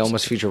too. It was like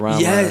almost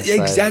Futurama. Yeah,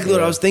 exactly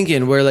what I was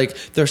thinking. Where like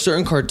there are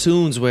certain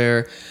cartoons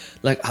where,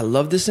 like, I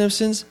love The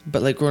Simpsons,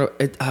 but like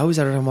I always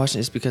had a time watching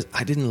this because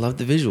I didn't love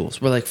the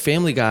visuals. Where like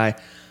Family Guy,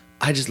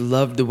 I just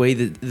loved the way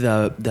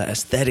the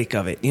aesthetic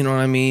of it. You know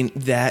what I mean?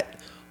 That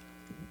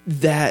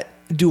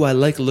do I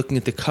like looking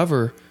at the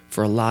cover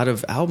for a lot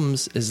of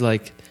albums is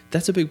like,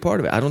 that's a big part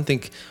of it. I don't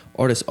think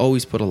artists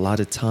always put a lot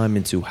of time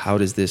into how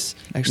does this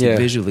actually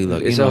visually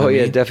look. It's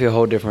definitely a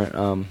whole different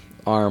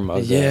arm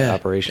of the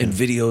operation. And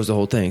videos, the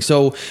whole thing.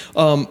 So,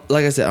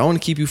 like I said, I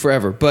want to keep you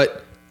forever,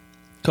 but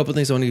a couple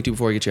things I want to get to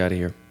before I get you out of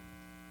here.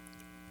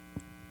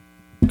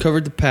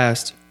 Covered the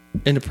past,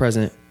 in the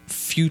present,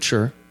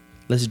 future.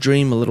 Let's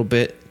dream a little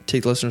bit.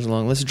 Take the listeners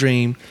along. Let's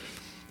dream.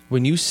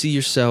 When you see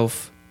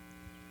yourself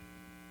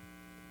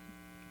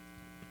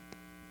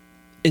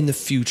in the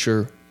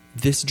future,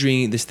 this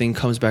thing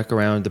comes back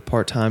around, the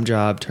part-time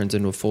job turns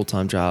into a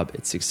full-time job,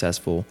 it's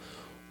successful.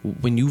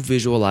 When you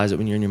visualize it,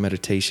 when you're in your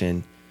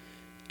meditation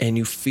and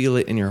you feel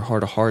it in your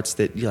heart of hearts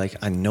that you're like,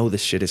 I know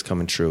this shit is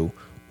coming true,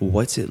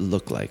 what's it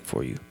look like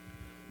for you?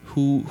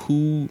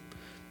 Who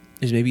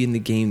is maybe in the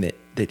game that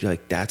you're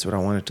like, that's what I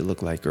want it to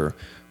look like?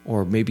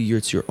 Or maybe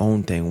it's your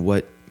own thing.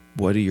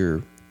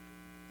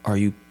 Are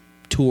you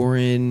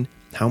touring?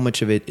 How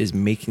much of it is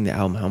making the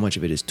album? How much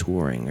of it is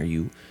touring? Are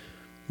you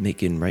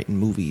writing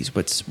movies?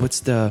 What's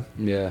the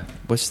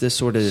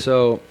sort of...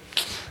 So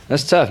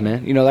that's tough,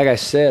 man. Like I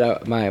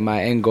said,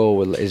 my end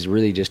goal is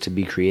really just to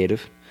be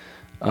creative.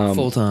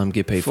 Full-time,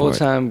 get paid for it.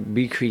 Full-time,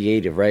 be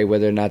creative, right?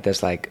 Whether or not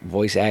that's like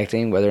voice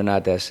acting, whether or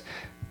not that's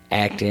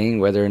acting,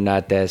 whether or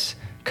not that's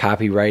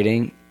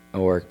copywriting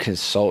or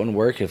consultant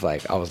work, if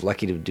like I was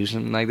lucky to do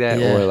something like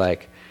that, or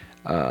like,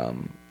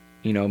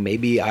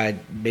 maybe I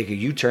make a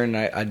U-turn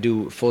and I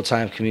do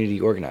full-time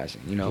community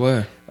organizing,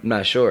 Where? I'm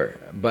not sure.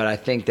 But I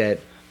think that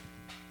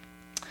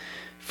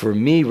for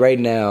me right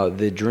now,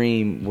 the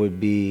dream would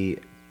be,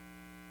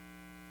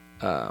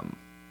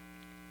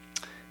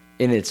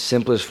 in its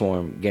simplest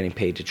form, getting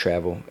paid to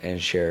travel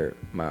and share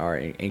my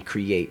art and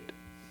create,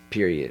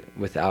 period,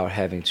 without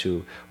having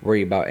to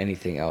worry about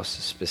anything else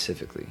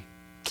specifically.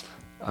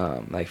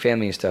 Like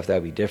family and stuff, that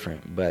would be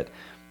different. But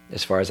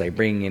as far as like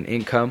bringing in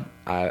income,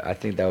 I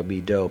think that would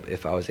be dope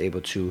if I was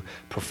able to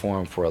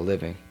perform for a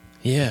living.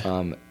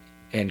 Yeah.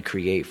 And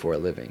create for a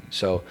living.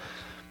 So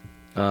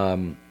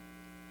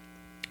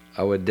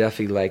I would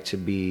definitely like to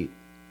be,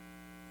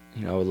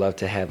 I would love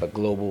to have a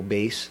global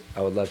base.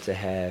 I would love to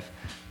have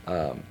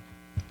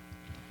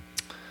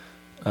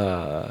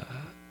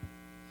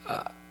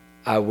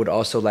I would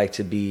also like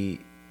to be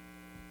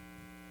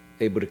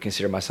able to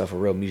consider myself a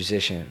real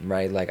musician,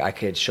 right? Like I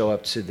could show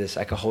up to this,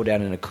 I could hold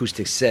down an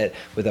acoustic set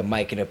with a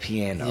mic and a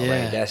piano,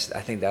 right? I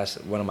think that's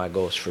one of my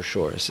goals for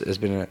sure. It's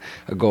been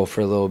a goal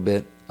for a little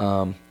bit,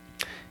 to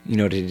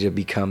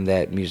become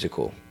that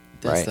musical,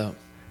 that's right?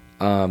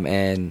 Dope.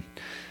 And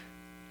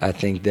I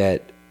think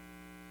that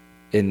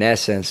in that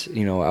sense,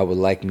 I would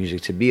like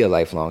music to be a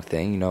lifelong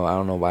thing. I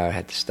don't know why I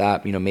had to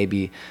stop.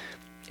 Maybe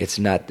it's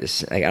not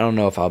this. Like, I don't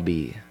know if I'll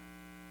be.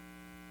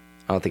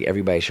 I don't think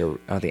anybody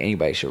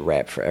should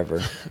rap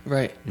forever.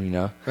 Right.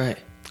 Right.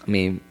 I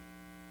mean,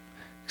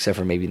 except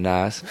for maybe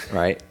Nas,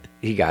 right?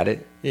 He got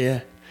it. Yeah.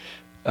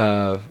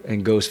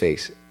 And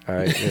Ghostface. All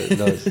right.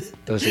 Those are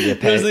the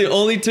Those are the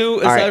only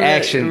two. All right.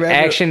 Action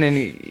and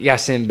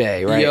Yasin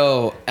Bey, right?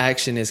 Yo,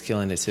 Action is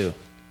killing it too.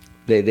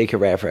 They could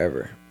rap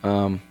forever.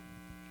 What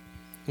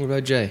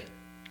about Jay?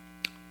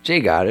 Jay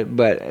got it,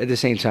 but at the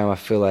same time, I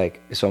feel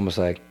like it's almost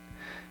like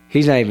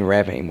he's not even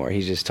rapping anymore.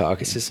 He's just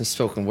talking. It's just some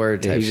spoken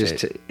word type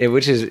shit.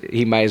 Which is,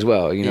 he might as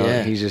well, you know.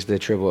 Yeah. He's just the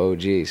triple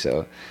OG,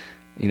 so,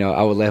 you know,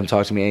 I would let him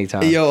talk to me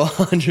anytime. Yo,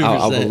 100%.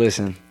 I would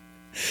listen.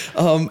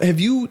 Have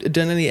you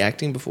done any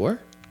acting before?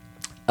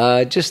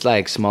 Just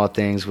like small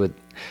things with,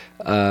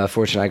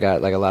 fortunately I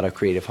got like a lot of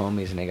creative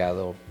homies and they got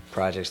little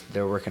projects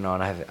they're working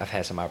on. I've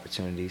had some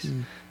opportunities.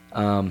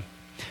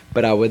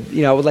 But I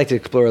would like to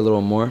explore a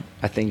little more.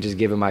 I think just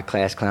given my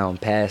class clown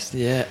past.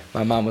 Yeah.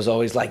 My mom was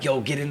always like, yo,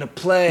 get into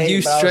play.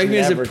 You strike me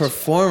as a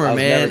performer, man. I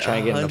was never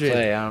trying to get into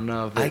play. I don't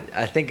know. But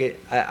I think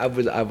I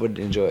would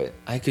enjoy it.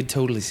 I could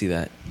totally see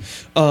that.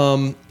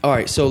 All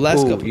right, so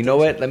last couple. You know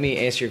what? Let me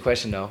answer your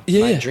question, though.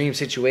 Yeah, my dream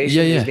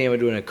situation is being able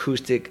to do an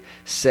acoustic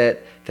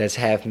set that's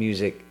half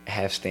music,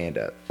 half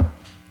stand-up.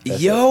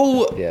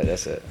 Yo. Yeah,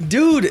 that's it.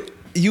 Dude.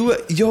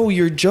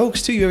 Your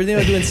jokes too. You ever think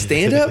about doing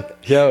stand up?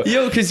 yo,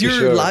 because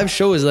your live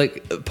show is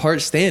like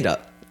part stand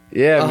up.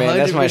 Yeah, man,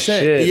 that's my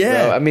shit.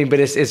 Yeah, bro. I mean, but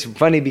it's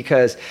funny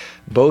because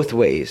both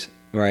ways,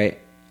 right?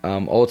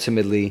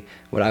 Ultimately,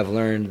 what I've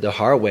learned the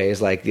hard way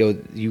is like,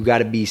 you got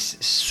to be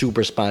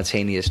super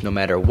spontaneous no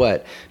matter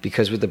what.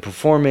 Because with the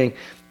performing,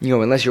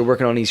 unless you're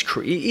working on these,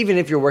 even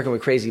if you're working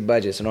with crazy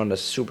budgets and on a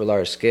super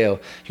large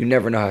scale, you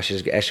never know how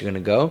shit's actually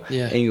going to go.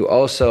 Yeah, and you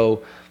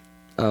also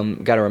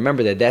got to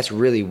remember that that's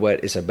really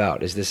what it's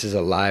about. This is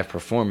a live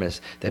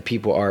performance that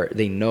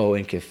they know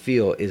and can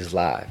feel is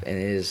live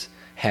and is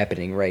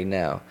happening right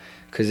now.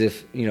 Because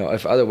if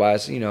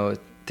otherwise,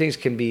 things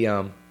can be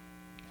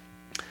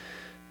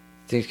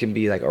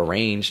like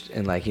arranged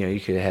and like you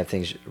could have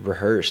things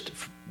rehearsed,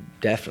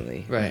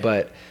 definitely. Right.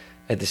 But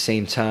at the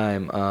same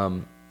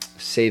time,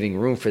 saving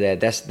room for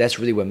that. That's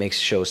really what makes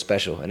shows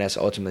special, and that's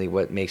ultimately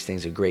what makes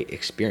things a great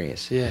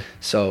experience. Yeah.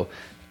 So.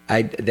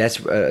 That's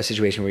a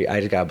situation where I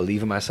just gotta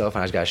believe in myself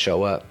and I just gotta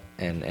show up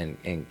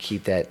and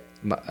keep that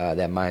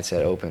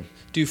mindset open.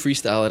 Do you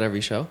freestyle at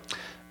every show?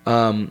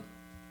 That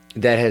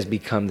has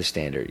become the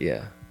standard.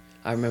 Yeah.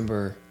 I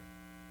remember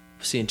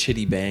seeing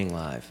Chitty Bang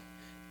live,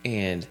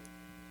 and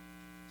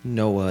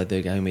Noah,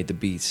 the guy who made the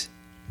beats,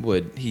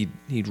 he'd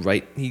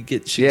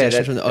get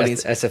suggestions from the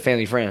audience. That's a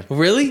family friend.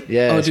 Really?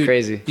 Yeah, it's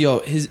crazy. Yo,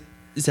 is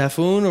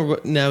Zafoon or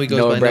what? Now he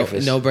goes by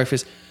Breakfast. No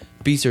Breakfast.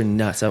 Beats are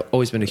nuts. I've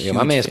always been a huge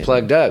my man's fan.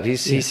 Plugged up.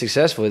 He's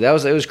successful. It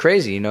was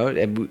crazy,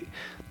 to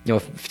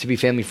be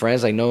family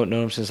friends. Like known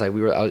him since like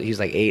he's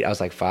like 8, I was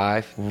like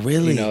 5.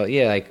 Really?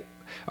 Yeah, like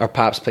our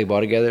pops play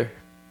ball together,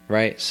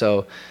 right?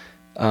 So,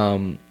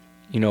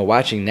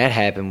 watching that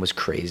happen was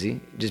crazy.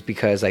 Just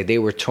because like they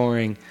were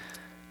touring,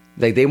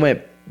 like they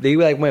went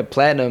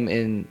platinum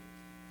in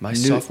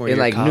sophomore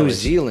year of college. New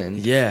Zealand.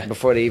 Yeah.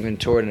 Before they even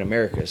toured in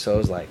America, so it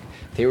was like.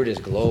 They were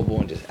just global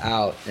and just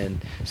out,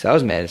 and so that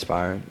was mad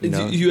inspiring. Do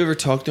you ever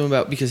talk to him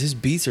about, because his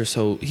beats are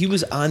so, he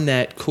was on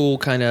that cool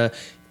kind of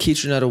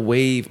Keith Renata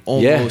wave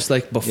almost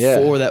like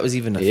before that was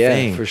even a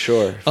thing. Yeah, for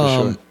sure.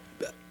 So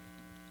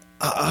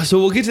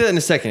we'll get to that in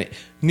a second.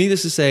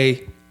 Needless to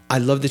say, I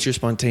love that you're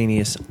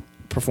spontaneous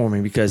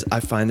performing because I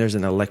find there's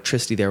an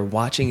electricity there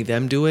watching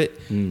them do it,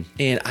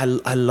 and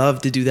I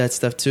love to do that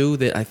stuff too.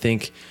 That I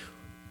think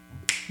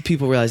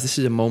people realize this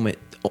is a moment.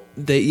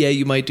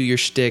 You might do your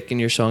shtick and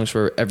your songs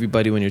for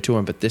everybody when you're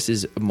touring, but this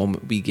is a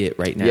moment we get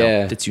right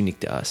now that's unique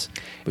to us,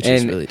 which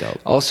is really dope.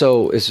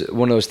 Also, it's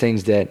one of those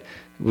things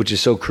which is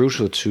so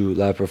crucial to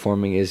live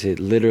performing, is it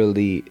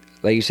literally,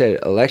 like you said,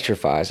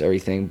 electrifies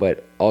everything,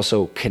 but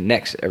also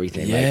connects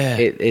everything. Yeah.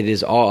 Like it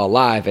is all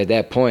alive at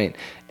that point,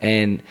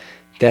 and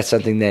that's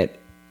something that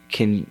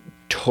can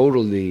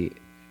totally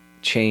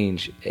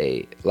change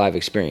a live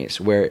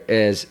experience.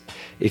 Whereas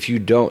if you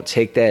don't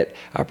take that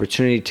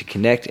opportunity to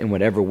connect in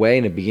whatever way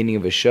in the beginning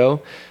of a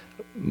show,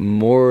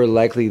 more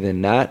likely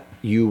than not,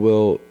 you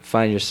will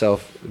find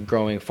yourself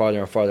growing farther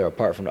and farther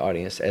apart from the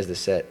audience as the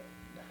set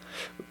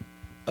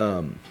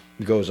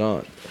goes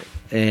on.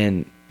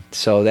 And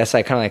so that's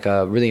like kind of like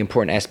a really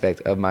important aspect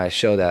of my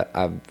show that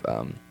I've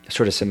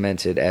sort of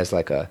cemented as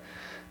like a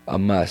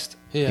must.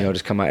 Yeah.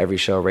 Just come out every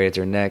show right at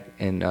their neck,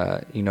 and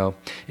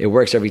it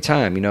works every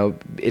time.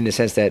 In the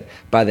sense that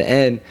by the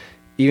end,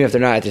 even if they're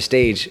not at the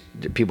stage,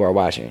 people are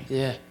watching.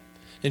 Yeah, and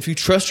if you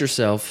trust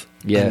yourself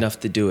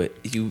enough to do it,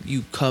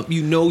 you come.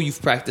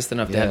 You've practiced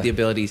enough to have the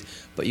abilities,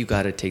 but you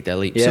got to take that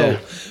leap. Yeah.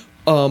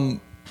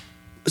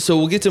 So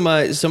we'll get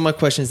to some of my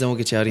questions, then we'll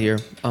get you out of here.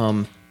 I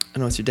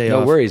know it's your day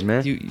off. No worries,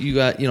 man. You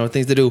got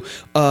things to do.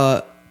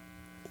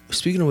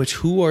 Speaking of which,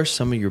 who are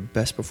some of your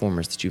best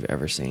performers that you've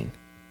ever seen?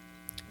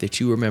 That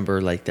you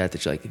remember like that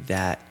you're like,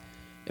 that,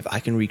 if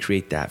I can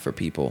recreate that for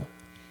people,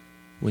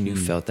 when you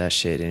felt that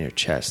shit in your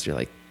chest, you're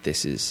like,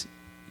 this is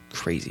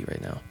crazy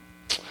right now.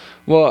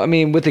 Well, I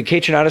mean, with the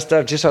Keith Renata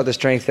stuff, just saw the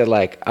strength that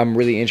like I'm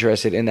really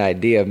interested in the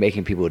idea of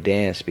making people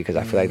dance, because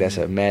I feel like that's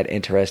a mad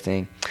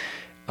interesting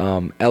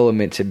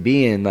element to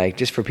be in, like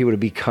just for people to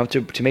be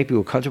comfortable, to make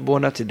people comfortable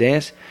enough to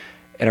dance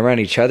and around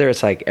each other.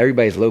 It's like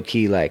everybody's low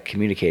key like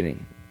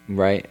communicating,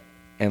 right?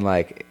 And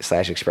like /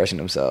 expressing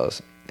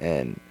themselves.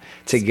 and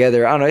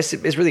together. I don't know.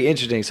 It's really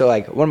interesting. So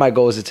like one of my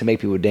goals is to make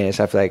people dance.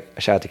 I feel like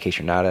shout out to K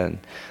Tronada and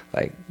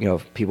like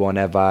people on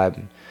that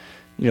vibe.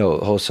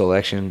 Whole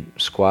selection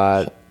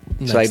squad.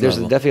 So like there's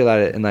definitely a lot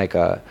of and like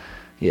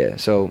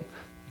so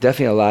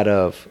definitely a lot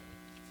of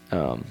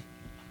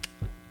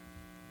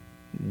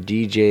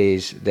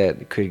DJs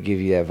that could give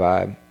you that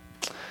vibe.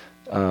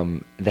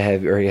 That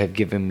have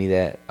given me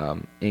that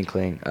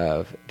inkling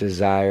of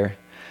desire.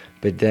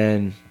 But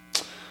then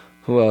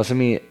who else?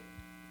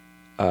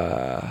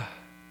 I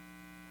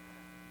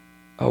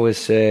would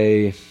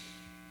say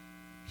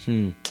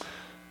I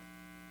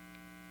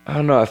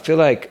don't know. I feel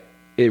like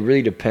it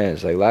really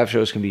depends. Like live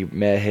shows can be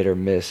mad hit or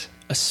miss,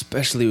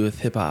 especially with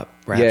hip hop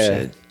rap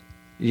shit.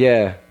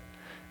 Yeah,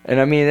 and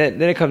I mean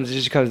then it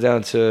just comes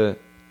down to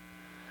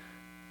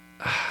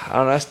I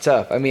don't know. That's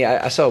tough. I mean,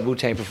 I saw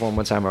Wu-Tang perform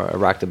one time at a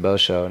Rock the Bell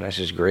show, and that's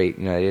just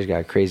great. They just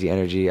got crazy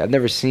energy. I've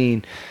never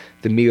seen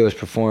the Migos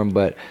perform,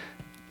 but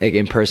like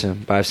in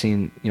person. But I've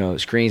seen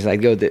screens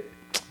like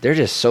they're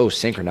just so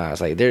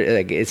synchronized. Like they're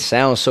like it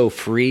sounds so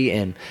free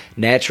and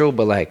natural,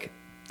 but like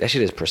that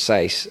shit is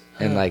precise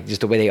and like just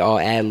the way they all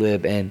ad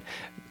lib and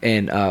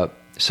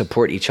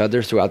support each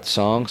other throughout the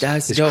songs.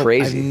 That's dope.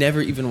 Crazy. I've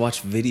never even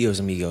watched videos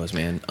of Migos,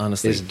 man.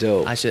 Honestly, it's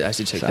dope. I should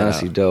check that out.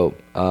 Honestly,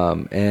 dope.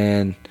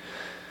 And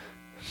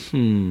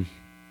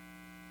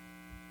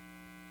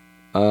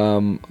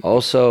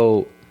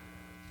also,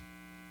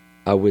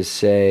 I would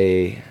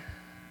say,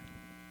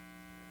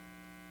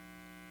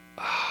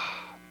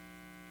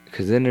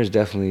 because then there's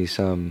definitely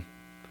some.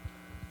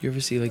 You ever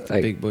see like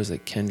the big boys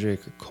like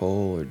Kendrick or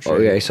Cole or Drake? Oh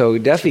yeah, so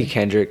definitely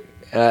Kendrick.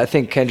 I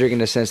think Kendrick in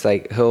the sense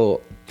like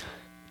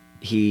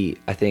he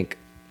I think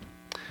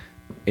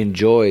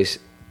enjoys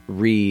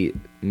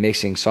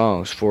remixing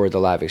songs for the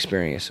live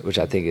experience, which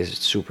I think is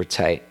super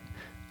tight.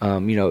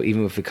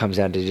 Even if it comes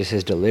down to just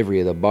his delivery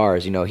of the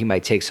bars, he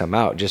might take some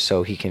out just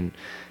so he can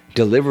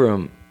deliver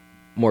them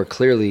more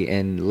clearly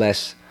and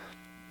less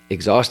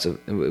exhaustive,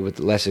 with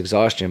less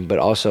exhaustion, but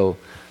also,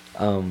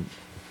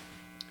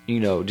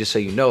 just so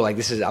like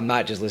I'm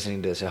not just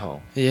listening to this at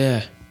home.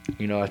 Yeah.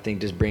 I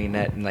think just bringing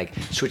that and like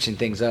switching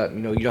things up,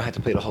 you don't have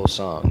to play the whole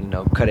song,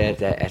 cut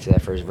it after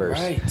that first verse.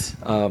 Right.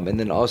 And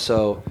then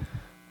also,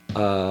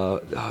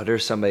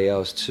 there's somebody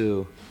else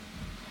too.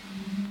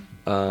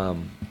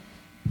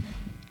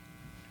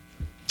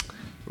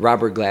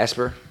 Robert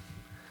Glasper.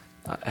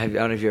 I don't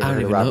know if you ever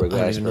heard of Robert Glasper. I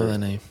don't even know that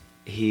name.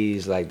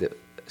 He's like the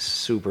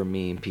super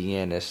mean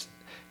pianist.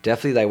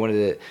 Definitely like one of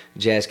the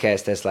jazz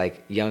cats that's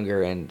like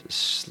younger and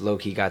low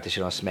key got the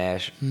shit on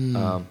Smash. He's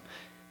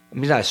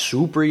not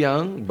super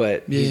young,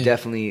 but he's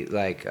definitely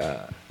like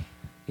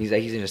he's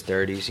in his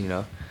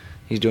 30s.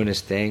 He's doing his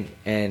thing,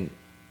 and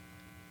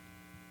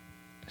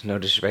there's no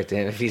disrespect to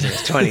him if he's in his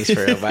 20s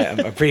for him.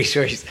 I'm pretty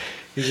sure he's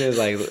in his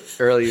like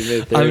early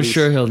mid 30s. I'm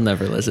sure he'll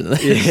never listen to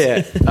this.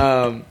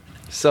 Yeah.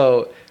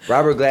 So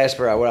Robert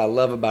Glasper, what I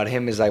love about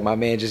him is like my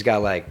man just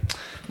got like,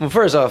 well,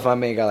 first off, my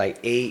man got like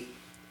 8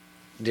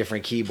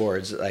 different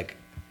keyboards like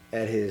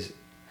at his,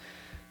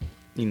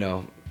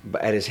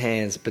 at his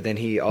hands. But then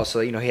he also,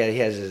 he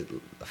has his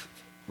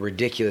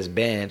ridiculous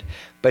band,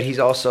 but he's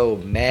also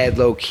mad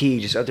low key,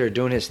 just out there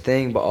doing his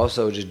thing, but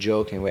also just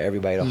joking with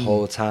everybody the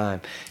whole time,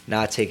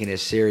 not taking it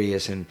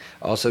serious, and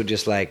also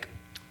just like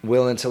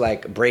willing to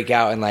like break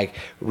out and like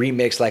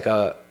remix like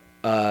a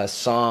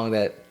song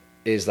that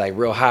is like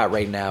real hot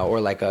right now,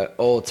 or like a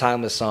old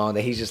timeless song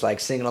that he's just like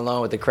singing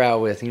along with the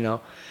crowd with,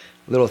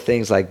 little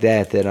things like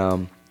that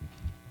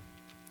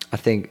I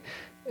think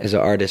as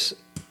an artist,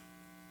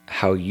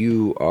 how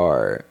you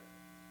are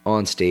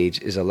on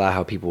stage is a lot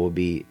how people will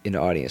be in the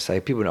audience.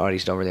 Like people in the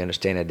audience don't really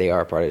understand that they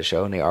are part of the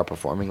show and they are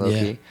performing low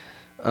key.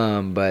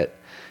 But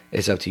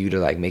it's up to you to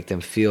like make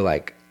them feel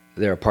like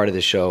they're a part of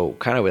the show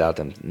kind of without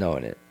them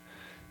knowing it.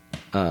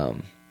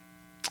 And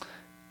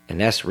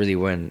that's really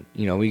when,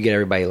 when you get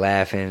everybody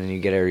laughing and you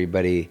get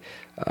everybody,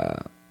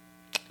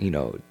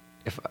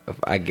 if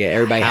I get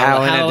everybody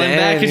howling at the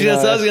end.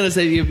 That's what I was going to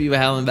say. You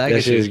howling back.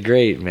 That shit is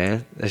great,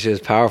 man. That shit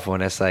is powerful.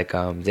 And that's like,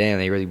 damn,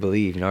 they really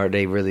believe, or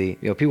they really,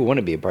 people want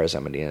to be a part of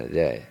something at the end of the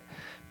day.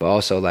 But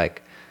also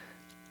like,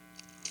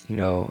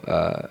 people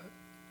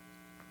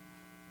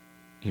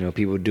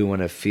do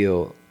want to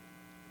feel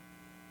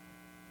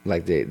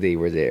like they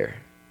were there.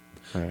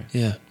 Right.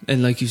 Yeah.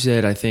 And like you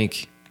said, I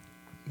think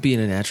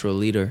being a natural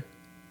leader,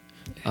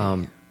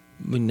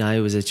 when I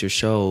was at your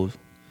show,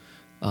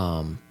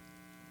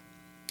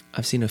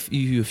 I've seen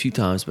you a few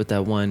times, but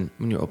that one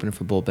when you're opening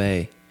for Bull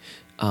Bay,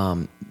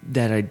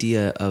 that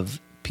idea of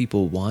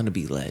people want to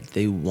be led.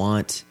 They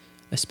want,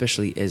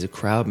 especially as a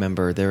crowd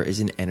member, there is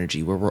an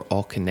energy where we're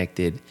all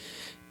connected,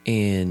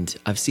 and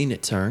I've seen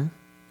it turn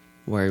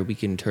where we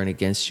can turn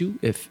against you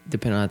if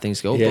depending on how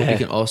things go. But we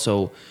can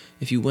also,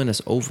 if you win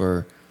us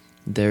over,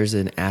 there's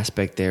an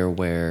aspect there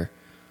where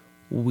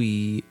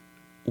we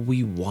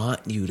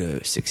want you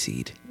to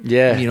succeed.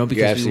 Yeah,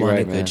 because we want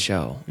right, a good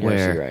show. You're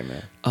absolutely right,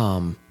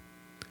 man.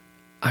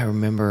 I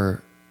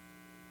remember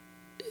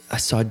I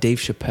saw Dave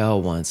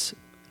Chappelle once,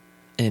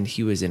 and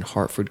he was in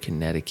Hartford,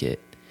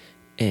 Connecticut,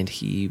 and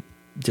he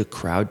the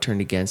crowd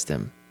turned against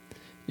him.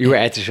 You were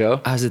at the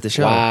show? I was at the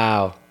show.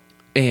 Wow.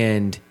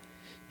 And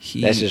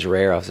that's just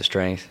rare off the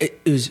strength. It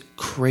was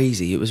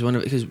crazy. It was one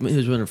of his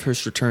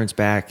first returns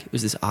back. It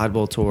was this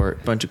oddball tour,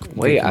 a bunch of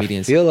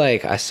comedians. I feel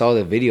like I saw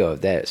the video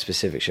of that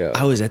specific show.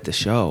 I was at the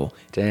show.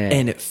 Damn.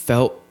 And it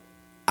felt,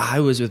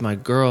 I was with my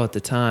girl at the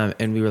time,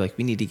 and we were like,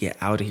 we need to get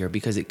out of here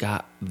because it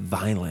got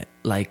violent.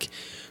 Like,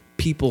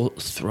 people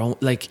throwing,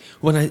 like,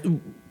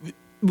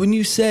 when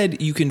you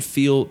said you can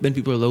feel when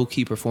people are low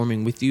key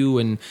performing with you,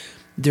 and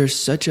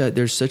there's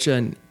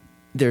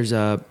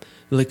a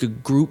like a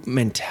group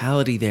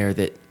mentality there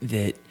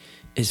that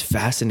is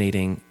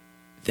fascinating.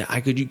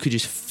 That you could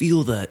just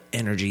feel the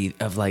energy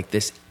of like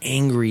this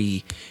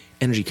angry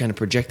energy kind of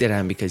projected at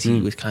him because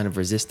he was kind of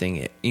resisting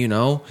it, you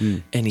know?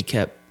 And he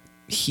kept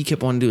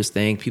wanting to do his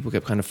thing. People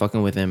kept kind of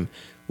fucking with him.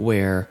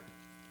 Where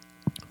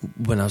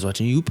when I was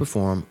watching you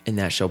perform in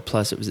that show,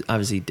 plus it was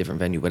obviously a different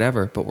venue,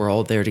 whatever, but we're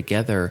all there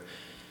together.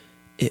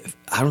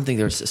 I don't think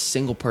there was a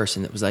single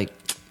person that was like,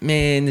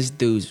 man, this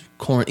dude's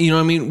corny. You know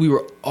what I mean? We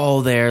were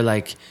all there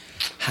like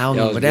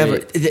howling, whatever.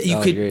 That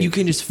you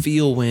can just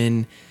feel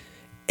when,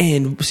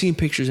 and seeing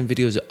pictures and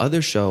videos of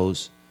other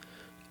shows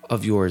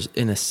of yours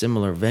in a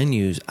similar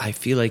venues, I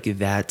feel like you've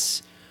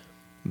got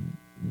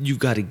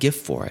a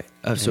gift for it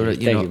of sort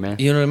of, you know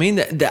what I mean?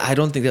 That I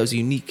don't think that was a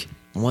unique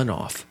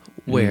one-off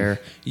where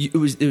it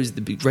was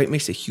the right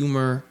mix of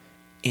humor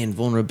and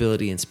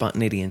vulnerability and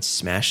spontaneity and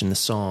smashing the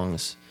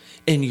songs.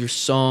 And your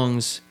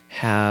songs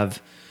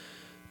have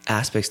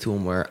aspects to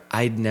them where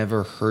I'd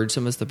never heard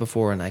some of the stuff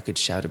before, and I could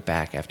shout it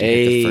back after you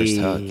get the first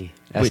hook.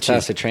 That's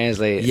tough to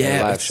translate. Yeah,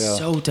 in a live it's show.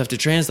 so tough to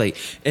translate.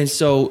 And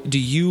so,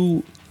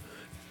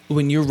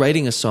 when you're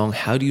writing a song,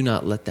 how do you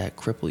not let that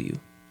cripple you,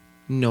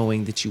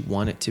 knowing that you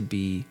want it to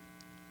be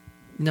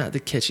not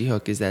the catchy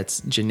hook, is that's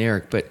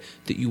generic, but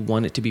that you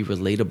want it to be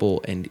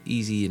relatable and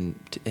easy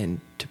and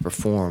to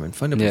perform and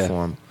fun to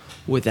perform,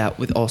 with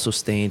also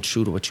staying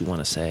true to what you want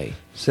to say.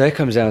 So that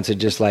comes down to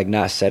just like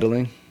not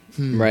settling,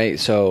 right?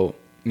 So,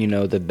 you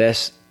know, the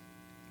best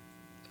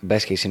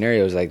case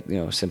scenario is like, you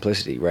know,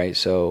 simplicity, right?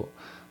 So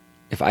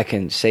if I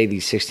can say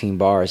these 16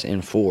 bars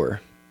in 4,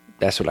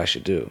 that's what I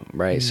should do,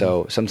 right?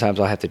 So sometimes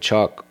I'll have to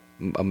chalk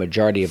a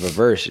majority of a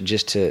verse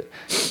just to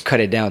cut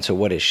it down to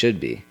what it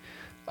should be.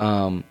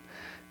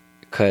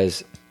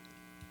 'Cause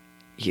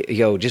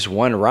just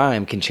one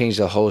rhyme can change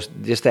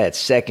just that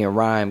second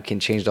rhyme can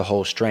change the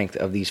whole strength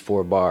of these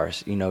 4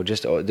 bars, you know,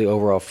 just the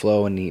overall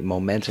flow and the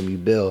momentum you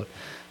build.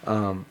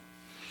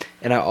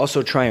 And I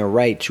also try and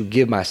write to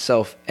give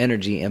myself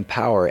energy and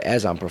power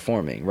as I'm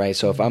performing, right?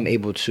 So if I'm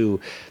able to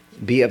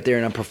be up there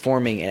and I'm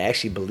performing and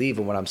actually believe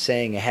in what I'm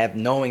saying and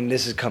knowing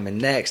this is coming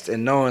next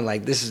and knowing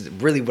like this is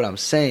really what I'm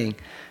saying,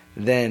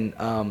 then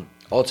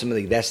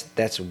ultimately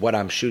that's what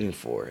I'm shooting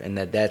for, and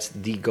that's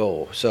the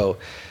goal. So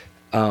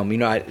you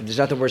know, there's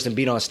nothing worse than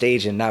being on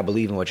stage and not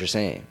believing what you're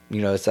saying.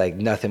 You know, it's like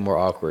nothing more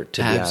awkward,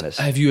 to be honest.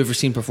 Have you ever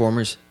seen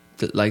performers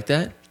like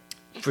that?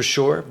 For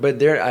sure,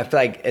 but I feel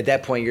like at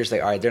that point you're just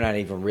like, all right, they're not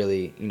even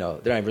really, you know,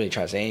 they're not really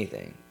trying to say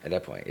anything. At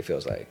that point, it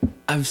feels like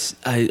I've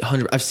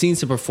seen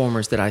some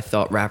performers that I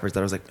thought rappers that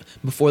I was like,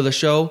 before the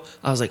show,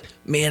 I was like,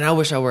 man, I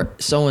wish I were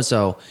so and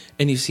so.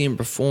 And you see them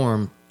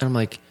perform, and I'm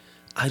like,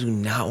 I do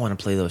not want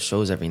to play those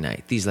shows every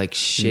night. These like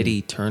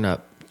shitty turn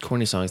up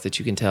corny songs that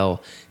you can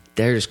tell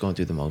they're just going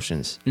through the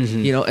motions,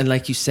 you know. And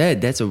like you said,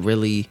 that's a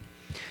really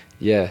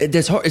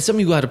that's hard. It's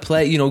something you got to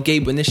play. You know,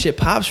 Gabe, when this shit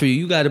pops for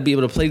you got to be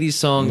able to play these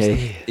songs,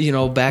 you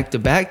know, back to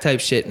back type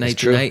shit, night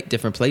to night,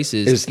 different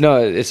places.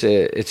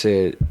 It's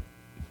a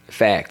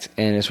fact,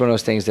 and it's one of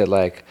those things that,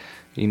 like,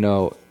 you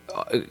know,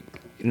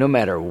 no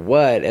matter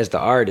what, as the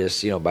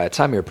artist, you know, by the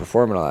time you're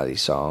performing a lot of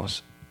these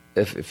songs,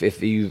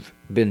 if you've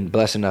been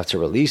blessed enough to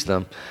release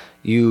them,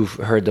 you've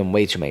heard them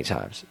way too many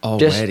times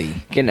already.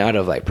 Just getting out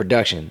of like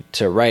production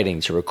to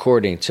writing to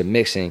recording to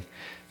mixing,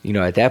 you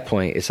know, at that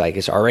point it's like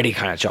it's already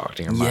kind of chalked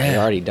in your mind.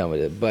 You're already done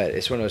with it. But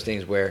it's one of those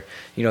things where,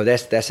 you know,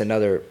 that's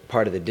another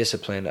part of the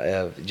discipline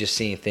of just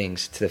seeing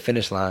things to the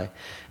finish line,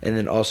 and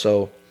then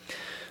also,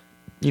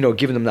 you know,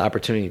 giving them the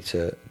opportunity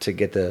to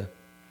get the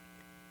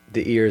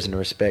ears and the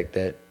respect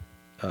that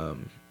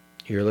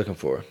you're looking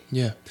for.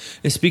 Yeah.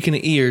 And speaking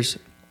of ears,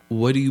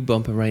 what are you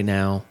bumping right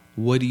now?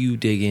 What do you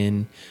dig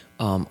in?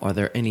 Are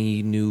there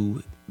any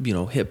new, you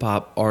know, hip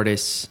hop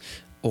artists,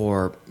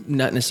 or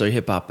not necessarily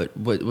hip hop, but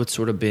what's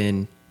sort of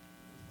been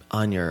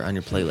on your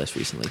playlist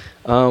recently?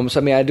 So I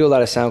mean, I do a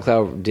lot of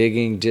SoundCloud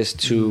digging just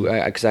to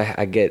because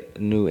I get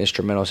new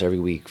instrumentals every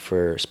week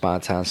for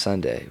Spontan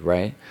Sunday,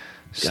 right?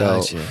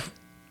 Gotcha.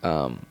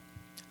 So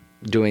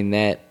doing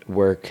that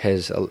work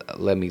has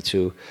led me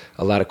to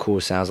a lot of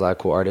cool sounds, a lot of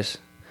cool artists.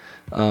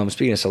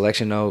 Speaking of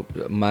selection, though,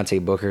 Monte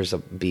Booker's a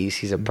beast.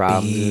 He's a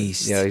problem.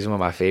 Beast. You know, he's one of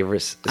my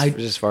favorites. Just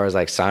as far as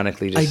like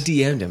sonically. I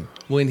DM'd him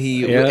when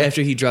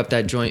after he dropped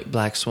that joint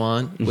Black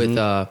Swan with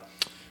Smino.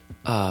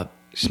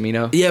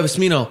 Yeah, it was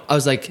Smino. I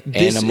was like,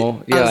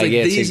 Animal. Yeah, I was like,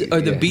 these are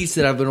the beats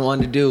that I've been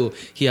wanting to do.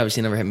 He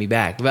obviously never hit me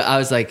back, but I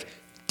was like,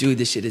 dude,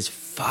 this shit is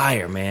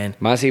fire, man.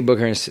 Monte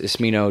Booker and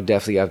Smino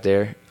definitely up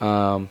there.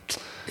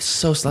 It's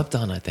so slept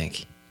on, I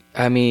think.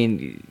 I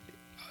mean,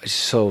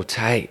 so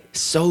tight.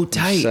 So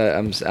tight.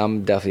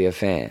 I'm definitely a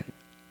fan.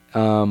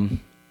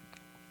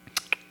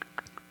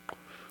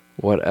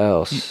 What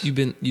else? You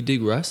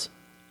dig Russ?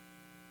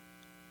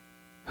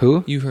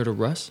 Who? You heard of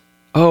Russ?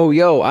 Oh,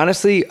 yo,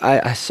 honestly,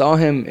 I saw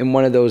him in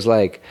one of those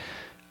like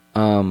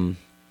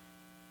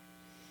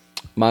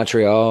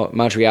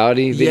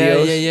Montreality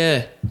videos.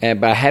 Yeah.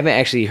 But I haven't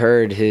actually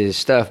heard his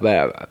stuff,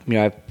 but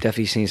I've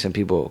definitely seen some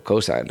people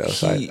co-sign though.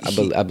 So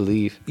I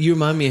believe. You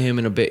remind me of him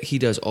in a bit. He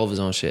does all of his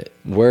own shit.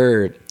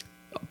 Word.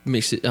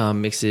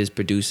 Mixes,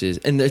 produces,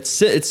 and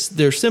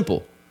they're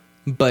simple,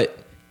 but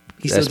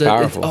he still That's does.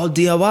 powerful. It's all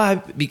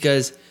DIY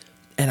because,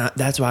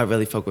 that's why I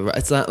really fuck with.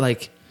 It's not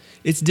like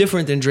it's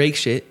different than Drake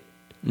shit,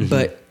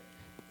 but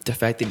the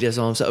fact that he does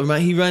all himself.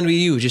 He reminded me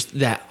of you, just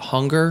that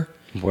hunger.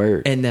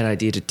 Word. And that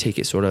idea to take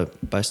it sort of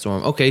by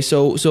storm. Okay,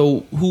 so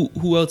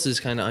who else is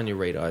kind of on your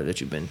radar that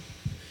you've been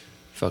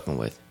fucking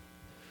with?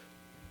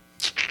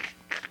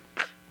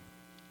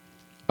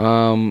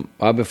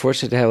 I've been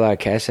fortunate to have a lot of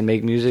cats that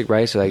make music,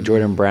 right? So like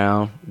Jordan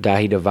Brown,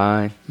 Dahi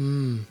Divine,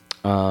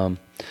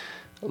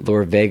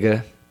 Lord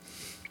Vega,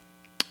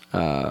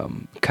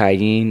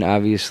 Cayenne,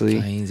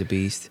 obviously. Cayenne's a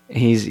beast.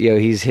 He's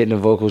hitting the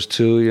vocals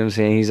too. You know what I'm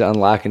saying? He's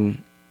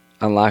unlocking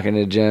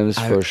the gems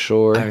for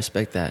sure. I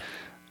respect that.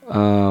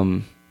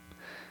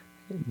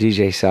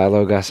 DJ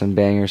Silo got some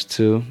bangers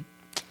too.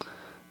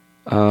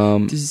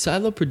 Does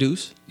Silo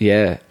produce?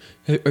 Yeah.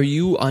 Are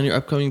you on your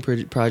upcoming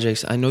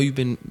projects? I know you've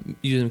been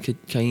using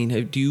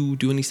Cayenne. Do you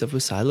do any stuff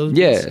with Silo?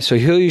 Yeah. So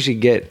he'll usually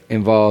get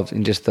involved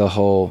in just the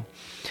whole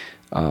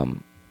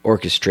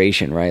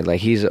orchestration, right? Like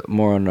he's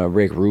more on a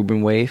Rick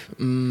Rubin wave.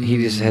 He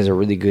just has a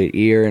really good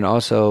ear, and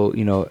also,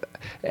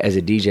 as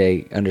a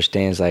DJ,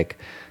 understands like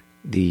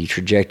the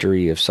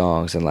trajectory of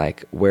songs and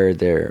like where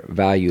their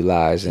value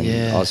lies,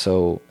 and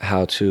also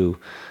how to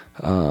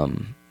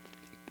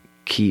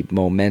keep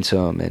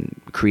momentum and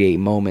create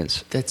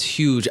moments. That's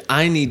huge.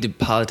 I need to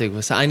politic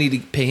with. I need to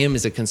pay him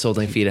as a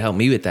consulting fee to help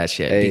me with that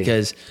shit,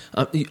 because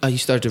you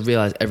start to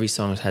realize every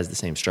song has the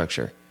same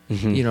structure.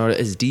 As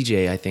a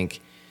DJ, I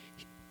think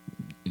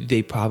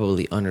they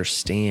probably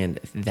understand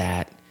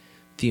that.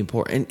 The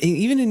important, and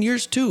even in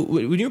yours too,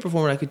 when you were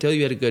performing, I could tell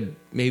you had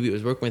maybe it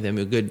was working with him,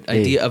 a good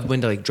idea of when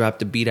to like drop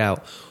the beat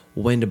out,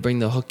 when to bring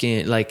the hook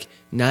in. Like,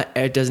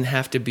 it doesn't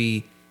have to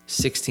be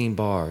 16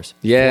 bars.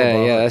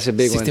 Yeah, that's a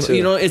big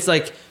 16, one too. It's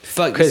like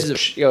fuck. Because at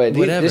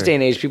this day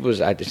and age,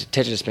 people's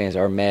attention spans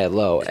are mad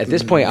low. At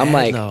this point, I'm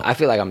like, I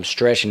feel like I'm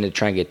stretching to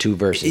try and get 2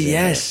 verses.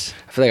 Yes,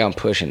 I feel like I'm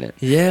pushing it.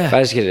 Yeah, if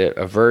I just get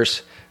a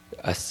verse,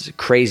 a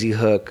crazy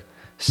hook,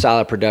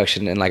 solid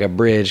production, and like a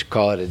bridge,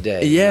 call it a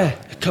day. Yeah,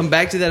 come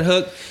back to that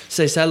hook.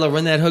 Say, Silo,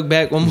 run that hook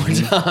back one more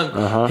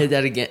time. Hit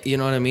that again. You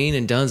know what I mean?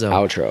 And donezo.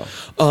 Outro.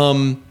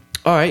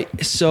 All right.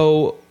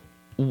 So,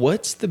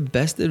 what's the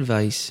best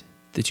advice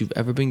that you've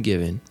ever been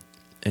given,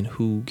 and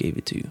who gave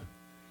it to you?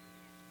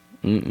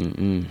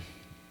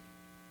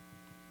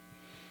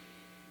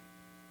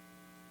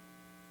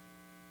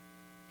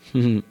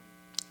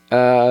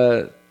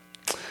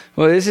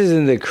 Well, this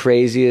isn't the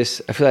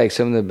craziest. I feel like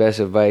some of the best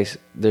advice,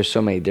 there's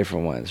so many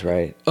different ones,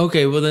 right?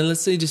 Okay, well then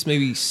let's say just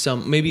maybe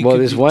some. Maybe well,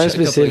 there's one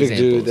specific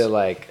dude that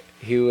like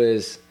he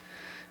was,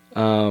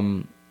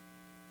 Well,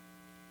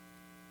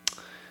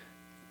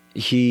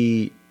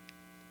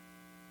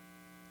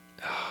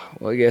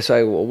 yeah.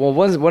 So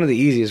one of the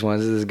easiest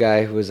ones is this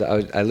guy who was I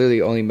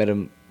literally only met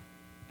him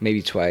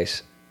maybe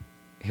twice.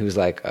 He was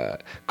like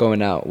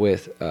going out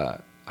with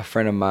a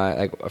friend of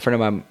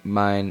mine,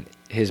 mine.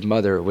 His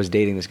mother was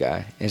dating this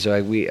guy, and so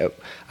like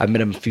I met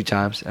him a few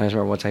times. And I just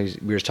remember one time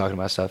we were talking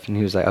about stuff, and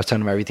he was like, I was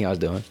telling him everything I was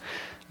doing.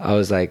 I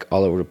was like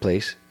all over the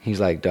place. He's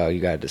like, dog, you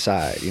gotta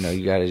decide.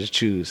 You gotta just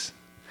choose.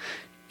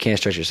 Can't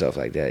stretch yourself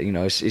like that.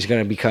 It's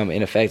gonna become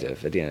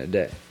ineffective at the end of the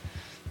day.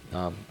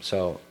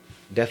 So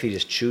definitely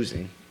just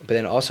choosing. But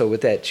then also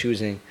with that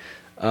choosing,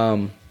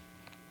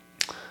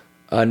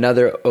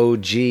 another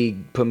OG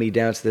put me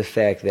down to the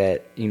fact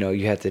that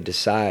you have to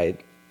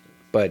decide.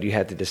 But you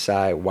have to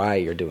decide why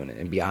you're doing it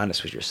and be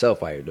honest with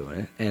yourself why you're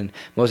doing it. And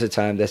most of the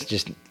time, that's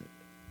just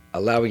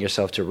allowing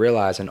yourself to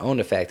realize and own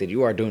the fact that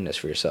you are doing this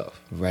for yourself.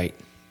 Right.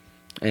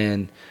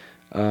 And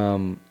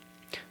when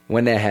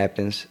that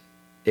happens,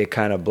 it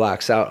kind of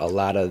blocks out a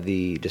lot of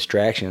the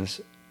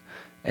distractions,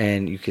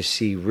 and you can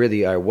see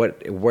really,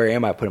 where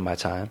am I putting my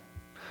time?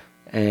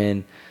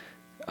 And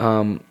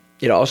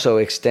it also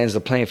extends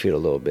the playing field a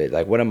little bit.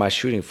 Like, what am I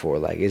shooting for?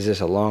 Like, is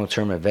this a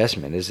long-term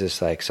investment? Is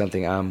this like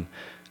something I'm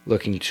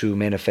looking to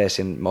manifest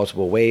in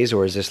multiple ways,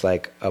 or is this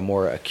like a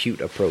more acute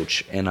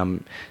approach and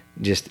I'm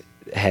just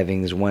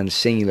having this one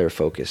singular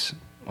focus,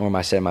 or am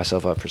I setting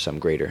myself up for something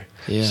greater?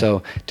 Yeah.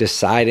 So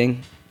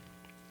deciding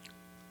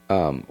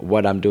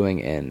what I'm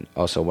doing and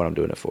also what I'm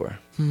doing it for.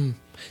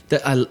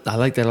 I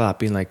like that a lot,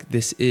 being like,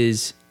 this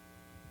is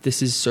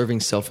serving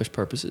selfish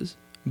purposes,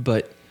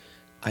 but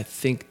I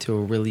think to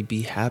really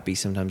be happy,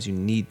 sometimes you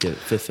need to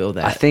fulfill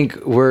that. I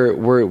think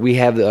we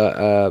have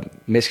a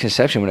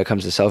misconception when it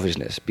comes to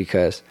selfishness,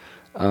 because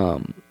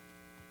I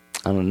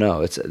don't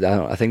know.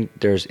 I think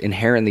there's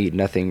inherently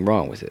nothing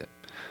wrong with it.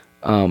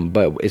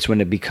 But it's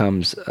when it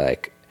becomes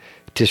like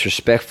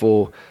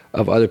disrespectful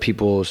of other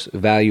people's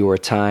value or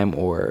time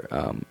or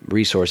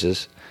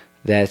resources,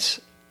 that's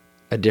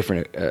a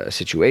different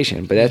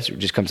situation. But that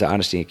just comes to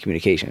honesty and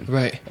communication,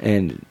 Right.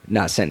 and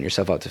not setting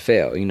yourself up to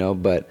fail, you know.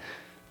 But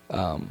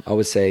I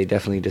would say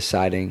definitely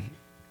deciding,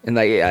 and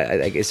like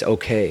it's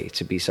okay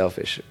to be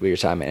selfish with your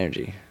time and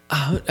energy.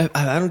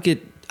 I don't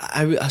get.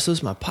 I saw this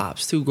with my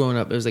pops too. Growing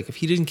up, it was like if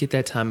he didn't get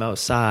that time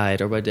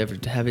outside or whatever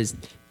to have his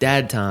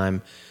dad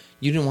time,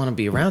 you didn't want to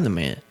be around the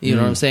man. You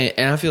know what I'm saying?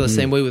 And I feel the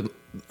same way with.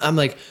 I'm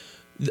like,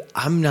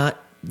 I'm not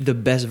the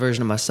best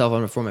version of myself.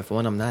 I'm for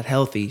one, I'm not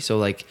healthy. So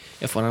like,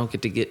 if I don't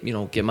get to get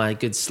my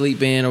good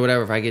sleep in or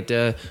whatever, if I get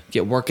to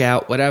get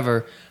workout,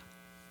 whatever,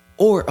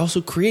 or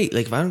also create.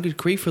 Like if I don't get to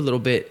create for a little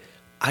bit,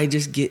 I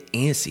just get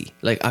antsy.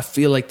 Like I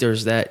feel like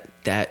there's that.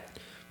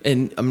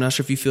 And I'm not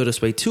sure if you feel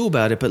this way too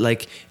about it, but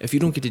like if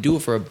you don't get to do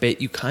it for a bit,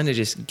 you kind of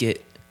just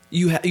get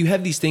you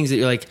have these things that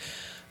you're like,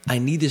 I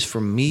need this for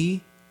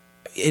me.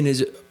 And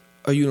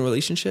are you in a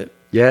relationship?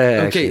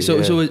 Yeah. Okay. Actually,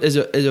 So yeah.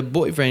 as a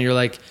boyfriend, you're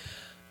like,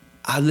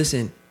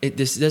 listen,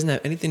 this doesn't have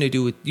anything to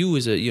do with you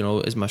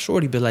as my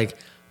shorty, but like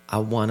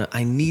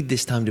I need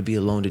this time to be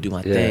alone to do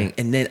my thing,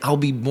 and then I'll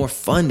be more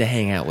fun to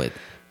hang out with.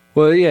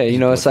 Well, yeah, you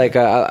know, it's like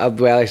the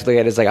way I like to look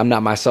at it is like I'm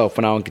not myself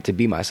when I don't get to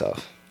be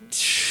myself.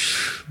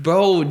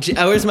 Bro,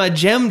 where's my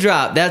gem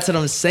drop? That's what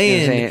I'm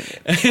saying.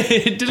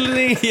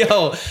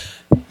 Yo,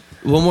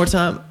 one more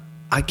time.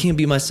 I can't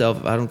be myself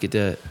if I don't get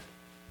to.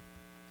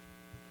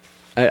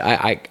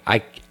 I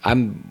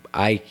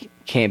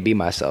can't be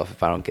myself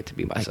if I don't get to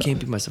be myself. I can't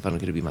be myself if I don't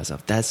get to be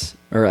myself. That's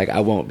or like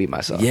I won't be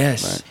myself.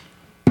 yes,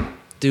 right?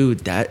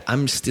 Dude.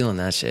 I'm stealing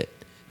that shit.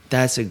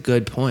 That's a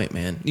good point,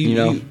 man. You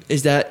know,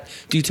 is that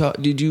is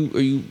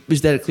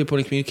that a clear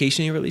point of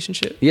communication in your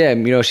relationship? Yeah,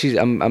 you know,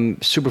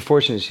 I'm super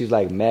fortunate. She's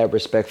like mad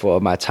respectful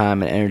of my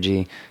time and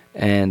energy,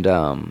 and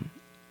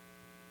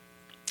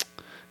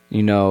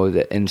you know,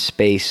 in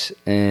space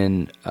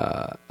and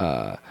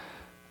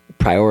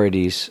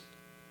priorities,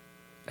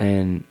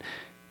 and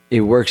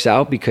it works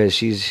out because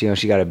she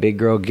got a big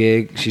girl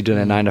gig. She's doing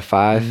a 9 to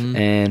 5,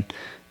 and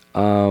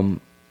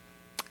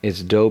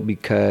it's dope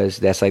because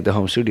that's like the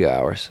home studio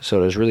hours.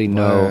 So there's really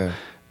no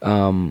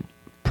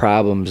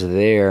problems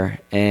there.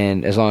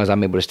 And as long as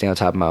I'm able to stay on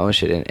top of my own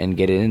shit and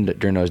get it in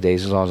during those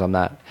days, as long as I'm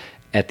not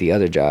at the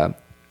other job.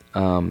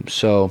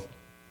 So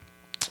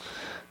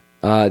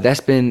that's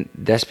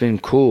been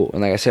cool.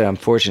 And like I said, I'm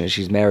fortunate.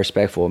 She's mad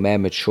respectful,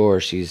 mad mature.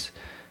 She's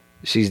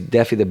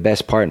definitely the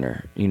best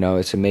partner. You know,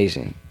 it's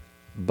amazing.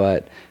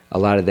 But a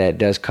lot of that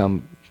does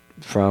come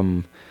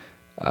from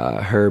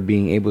her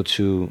being able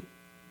to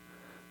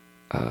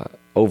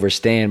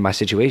overstand my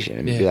situation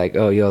and be like,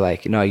 oh, yo,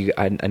 like, no,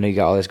 I know you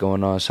got all this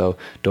going on, so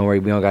don't worry,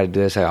 we don't got to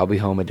do this. Like, I'll be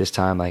home at this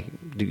time. Like,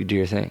 do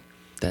your thing.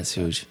 That's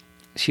huge.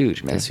 It's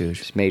huge, man. That's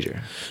huge. It's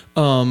major.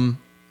 Shout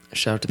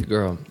out to the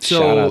girl.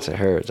 So, shout out to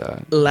her,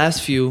 dog.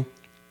 Last few.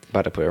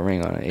 About to put a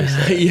ring on it.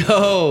 ASAP.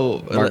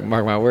 Yo,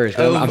 mark my words.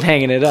 I'm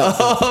hanging it up.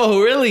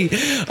 Oh, really?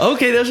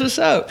 Okay, that's what's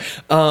up.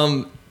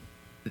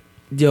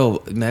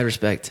 Yo, mad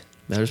respect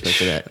for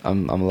that.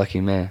 I'm a lucky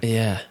man.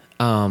 Yeah.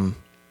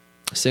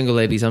 Single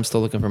ladies, I'm still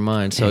looking for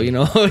mine. So, hit me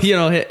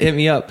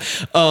up.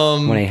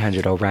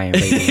 1-800 Orion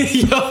Radio.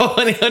 Yo,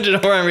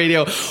 1-800 Orion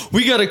Radio.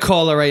 We got a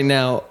caller right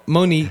now.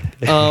 Monique,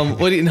 I'm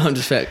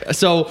just fact.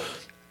 So,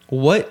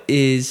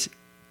 this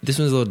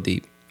one's a little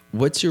deep.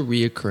 What's your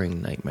reoccurring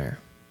nightmare?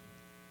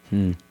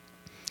 And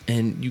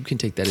you can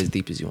take that as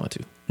deep as you want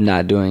to.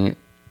 Not doing it,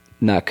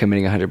 not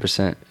committing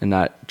 100%, and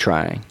not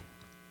trying.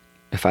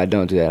 If I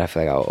don't do that, I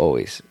feel like I'll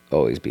always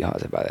be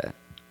haunted by that.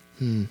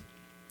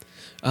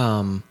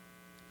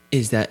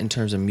 Is that in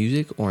terms of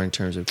music or in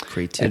terms of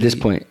creativity? At this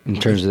point, in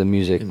terms of the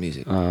music.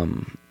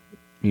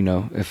 You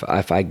know,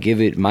 if I give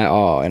it my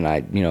all and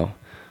I,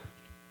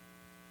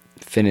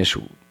 finish,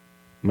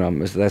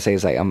 let's say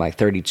it's like I'm like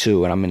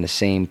 32 and I'm in the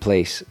same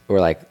place or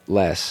like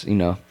less,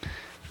 all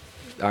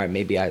right,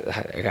 maybe I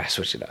gotta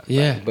switch it up.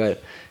 Yeah.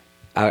 But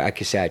I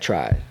could say I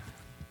tried.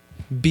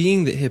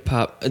 Being that hip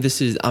hop,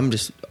 I'm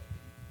just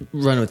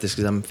running with this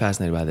because I'm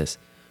fascinated by this.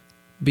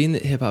 Being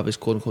that hip hop is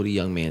quote unquote a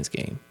young man's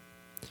game.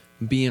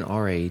 Being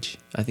our age,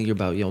 I think you're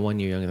about 1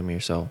 year younger than me or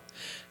so.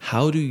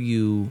 How do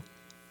you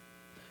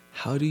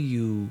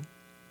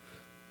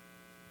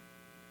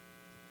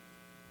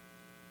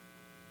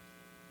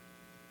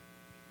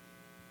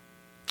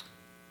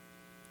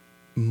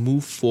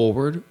move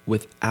forward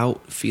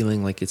without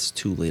feeling like it's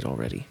too late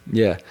already?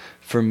 Yeah.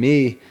 For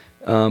me,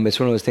 it's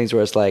one of those things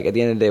where it's like, at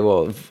the end of the day,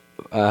 well,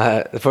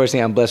 the first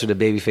thing, I'm blessed with a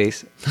baby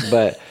face,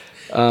 but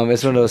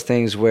it's one of those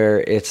things where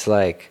it's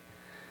like,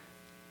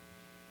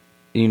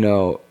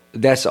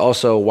 that's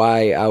also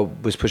why I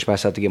was pushing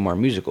myself to get more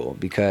musical,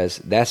 because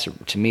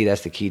to me,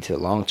 that's the key to the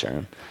long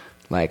term.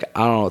 Like,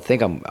 I don't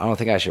think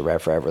I should rap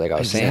forever, like I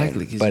was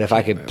saying. But if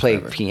I could play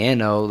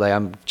piano, like,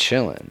 I'm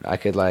chilling. I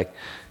could like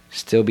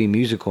still be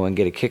musical and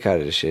get a kick out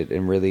of this shit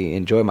and really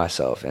enjoy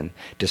myself and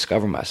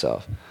discover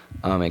myself,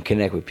 and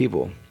connect with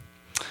people,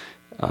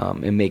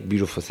 and make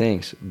beautiful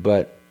things.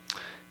 But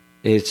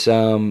it's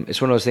one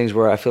of those things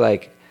where I feel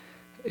like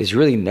it's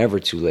really never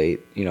too late,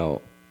 you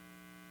know,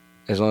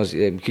 as long as,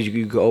 because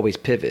you can always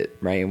pivot,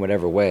 right, in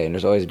whatever way, and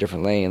there's always a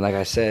different lane. Like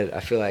I said, I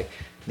feel like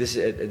this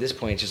at this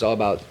point, it's just all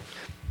about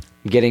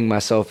getting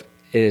myself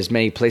in as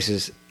many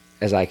places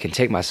as I can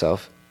take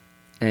myself,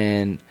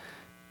 and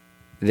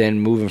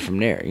then moving from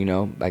there, you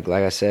know. Like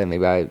I said,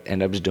 maybe I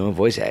end up just doing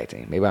voice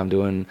acting. Maybe I'm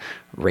doing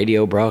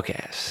radio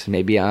broadcasts.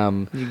 Maybe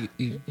I'm,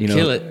 you know,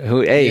 kill it.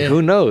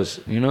 Who knows,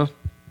 you know?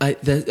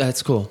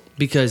 That's cool,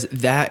 because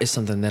that is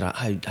something that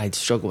I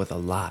struggle with a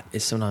lot.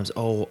 Is sometimes,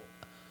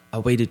 I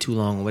waited too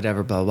long or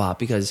whatever, blah, blah, blah.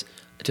 Because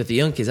to the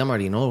young kids, I'm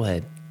already an old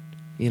head,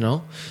 you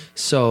know?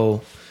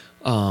 So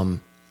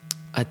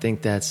I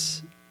think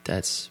that's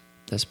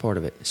part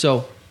of it.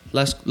 So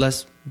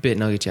last bit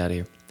and I'll get you out of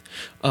here.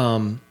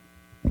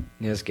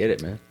 Yeah, let's get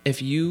it, man.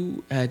 If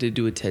you had to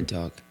do a TED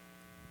Talk,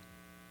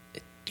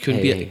 it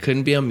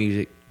couldn't be on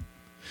music.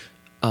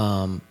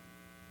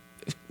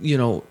 You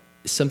know,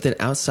 something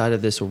outside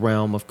of this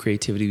realm of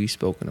creativity we've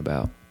spoken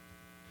about.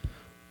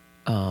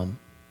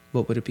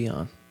 What would it be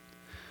on?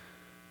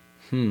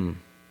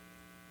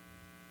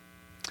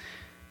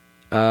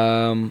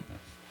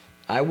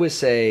 I would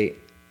say,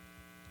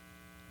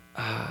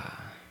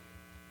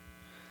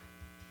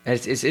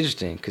 it's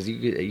interesting because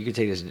you could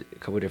take this a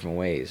couple of different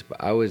ways,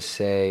 but I would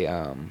say,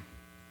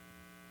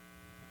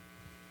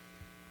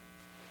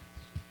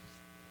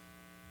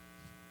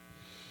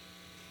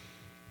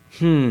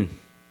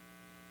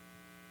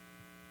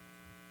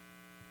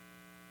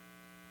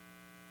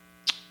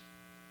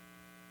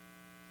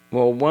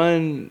 Well,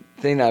 one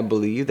thing I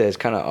believe that is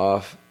kind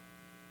of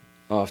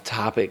off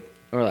topic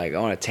or like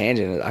on a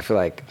tangent, I feel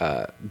like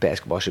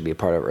basketball should be a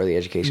part of early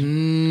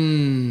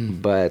education.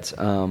 But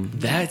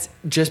that's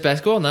just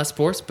basketball, not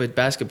sports, but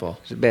basketball.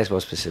 Basketball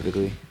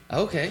specifically.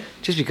 Okay.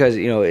 Just because,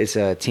 you know, it's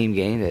a team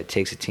game that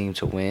takes a team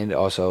to win.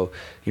 Also,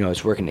 you know,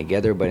 it's working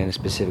together, but in a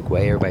specific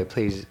way. Everybody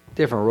plays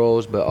different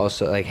roles, but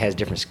also like has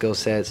different skill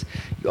sets.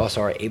 You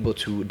also are able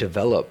to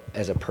develop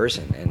as a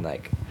person and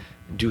like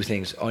do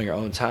things on your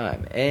own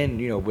time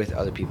and, you know, with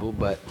other people.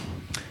 But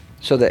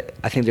so that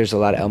I think there's a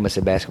lot of elements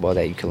of basketball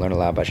that you can learn a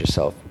lot about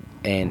yourself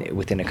and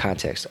within the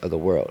context of the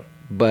world.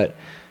 But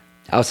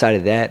outside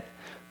of that,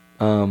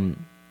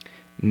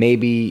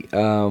 maybe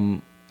I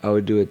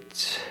would do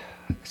it.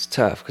 It's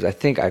tough because I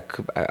think I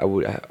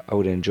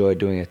would enjoy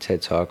doing a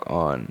TED Talk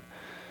on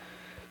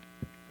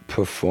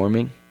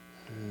performing.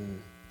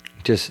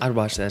 Just I'd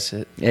watch that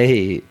shit.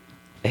 Hey,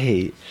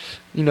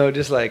 you know,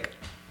 just like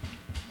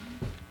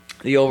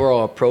the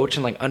overall approach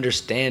and like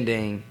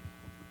understanding,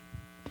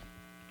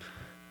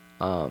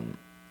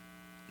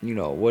 you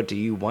know, what do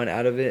you want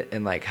out of it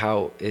and like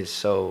how it's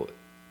so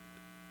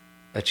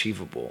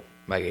achievable.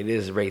 Like it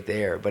is right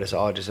there, but it's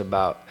all just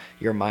about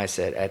your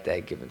mindset at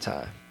that given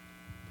time.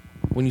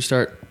 When you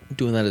start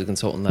doing that as a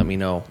consultant, let me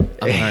know.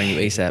 I'm hiring you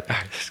ASAP. All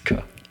right, let's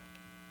go.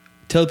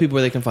 Tell the people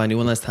where they can find you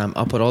one last time.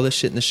 I'll put all this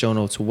shit in the show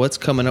notes. What's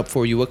coming up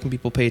for you? What can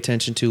people pay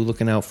attention to,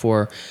 looking out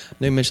for? I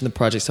know you mentioned the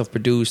project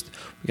self-produced.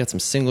 We got some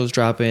singles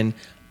dropping.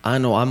 I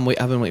know I've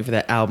been waiting for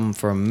that album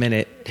for a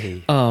minute.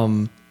 Hey.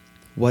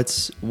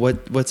 What's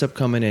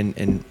upcoming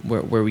and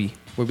where we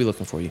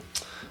looking for you?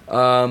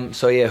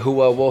 So yeah,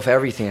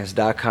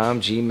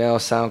 WhoWolfEverything.com,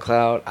 Gmail,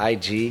 SoundCloud,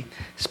 IG,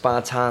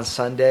 Spontan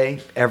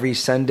Sunday, every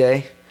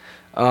Sunday.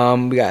 We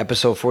got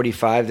episode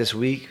 45 this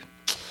week.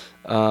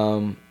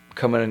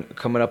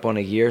 Coming up on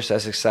a year, so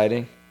that's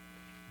exciting.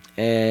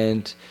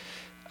 And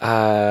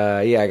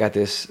I got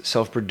this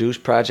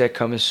self-produced project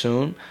coming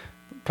soon.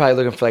 Probably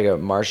looking for like a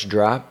March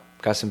drop.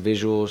 Got some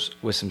visuals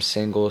with some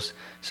singles,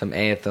 some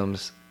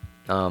anthems.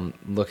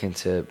 Looking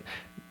to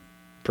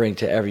bring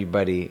to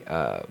everybody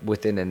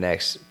within the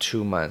next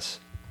 2 months.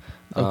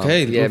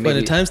 Okay, we're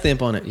putting a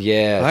timestamp on it.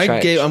 Yeah,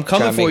 I'm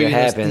coming for you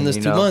in this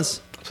 2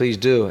 months. Please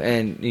do.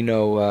 And you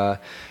know,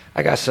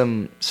 I got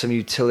some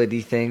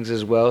utility things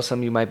as well.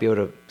 Some you might be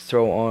able to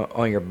throw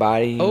on your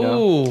body. You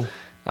know?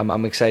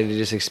 I'm excited to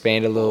just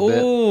expand a little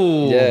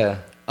bit. Yeah.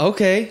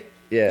 Okay.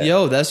 Yeah.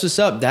 Yo, that's what's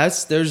up.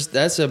 That's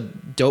a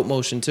dope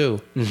motion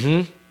too.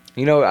 Mm-hmm.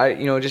 You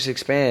know, just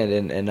expand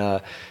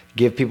and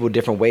give people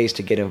different ways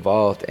to get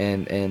involved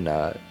and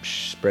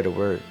spread the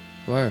word.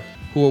 Word.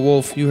 Who a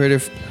Wolf? You heard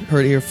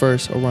it here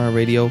first. Orion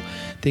Radio.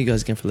 Thank you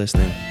guys again for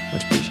listening.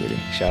 Much appreciated.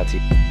 Shout out to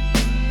you.